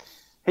 man.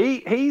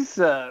 He's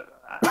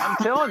I'm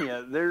telling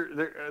you,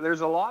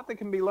 there's a lot that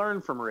can be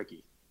learned from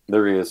Ricky.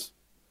 There is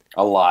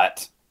a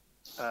lot.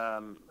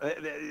 And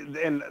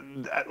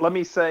let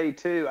me say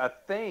too,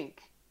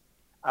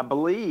 I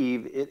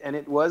believe it, and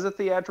it was a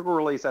theatrical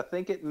release. I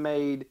think it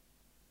made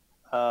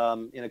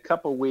in a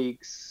couple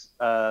weeks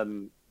I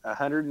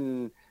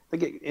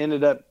think it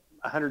ended up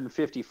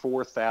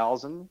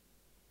 154,000,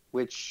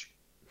 which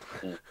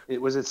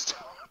it was its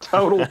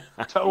total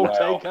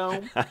Wow. take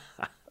home.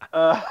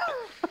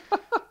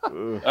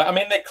 I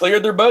mean, they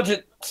cleared their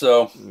budget,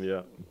 so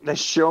Yeah. They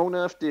sure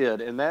enough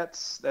did, and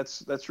that's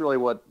really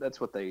what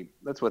they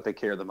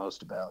care the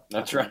most about.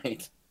 that's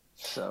right.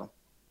 So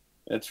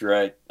That's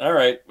right. All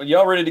right. Well,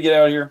 y'all ready to get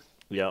out of here?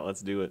 Yeah,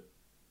 let's do it.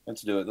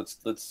 Let's do it.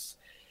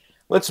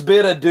 Let's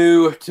bid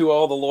adieu to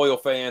all the loyal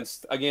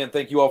fans. Again,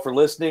 thank you all for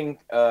listening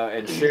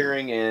and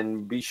sharing,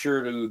 and be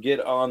sure to get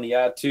on the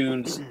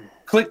iTunes.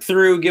 Click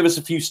through, give us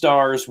a few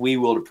stars. We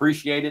will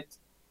appreciate it.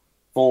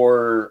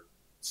 For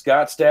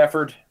Scott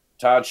Stafford,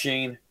 Todd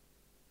Sheen,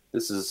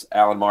 this is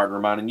Alan Martin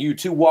reminding you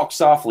to walk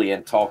softly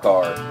and talk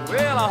hard.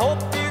 Well, I hope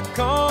you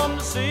come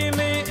to see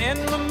me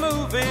in the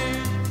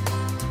movies.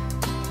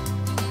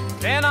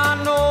 Then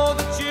I know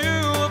that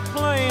you will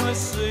plainly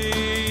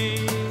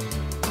see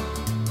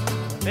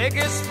the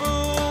biggest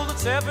fool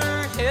that's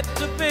ever hit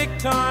the big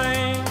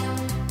time.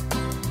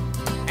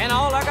 And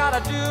all I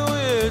gotta do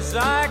is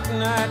act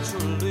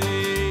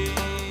naturally.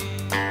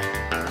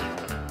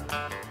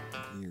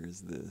 Here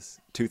is this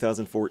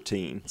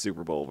 2014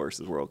 Super Bowl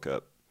versus World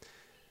Cup.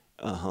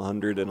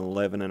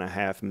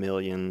 111.5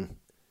 million.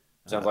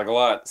 Sounds like a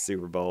lot.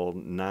 Super Bowl,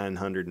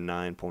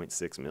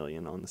 909.6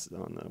 million on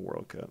the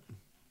World Cup.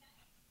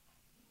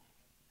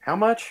 How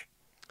much?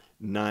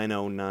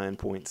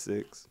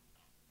 909.6.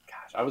 Gosh,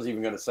 I was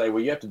even going to say,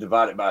 well, you have to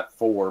divide it by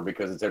 4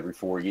 because it's every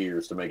 4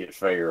 years to make it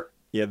fair.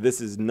 Yeah,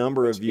 this is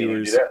number of Can't you do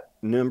viewers. that?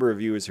 Number of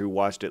viewers who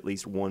watched at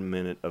least 1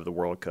 minute of the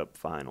World Cup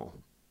final.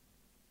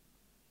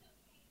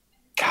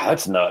 God,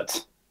 that's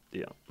nuts.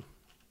 Yeah.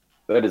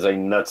 That is a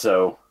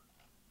nutso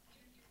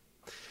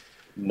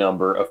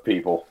number of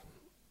people.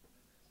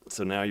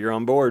 So now you're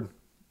on board.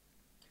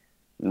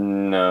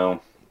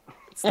 No.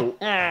 It's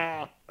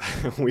the-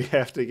 we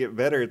have to get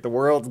better at the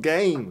world's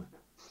game.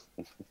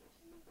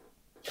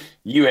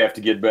 You have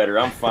to get better.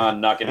 I'm fine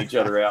knocking each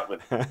other out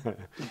with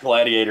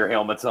gladiator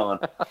helmets on.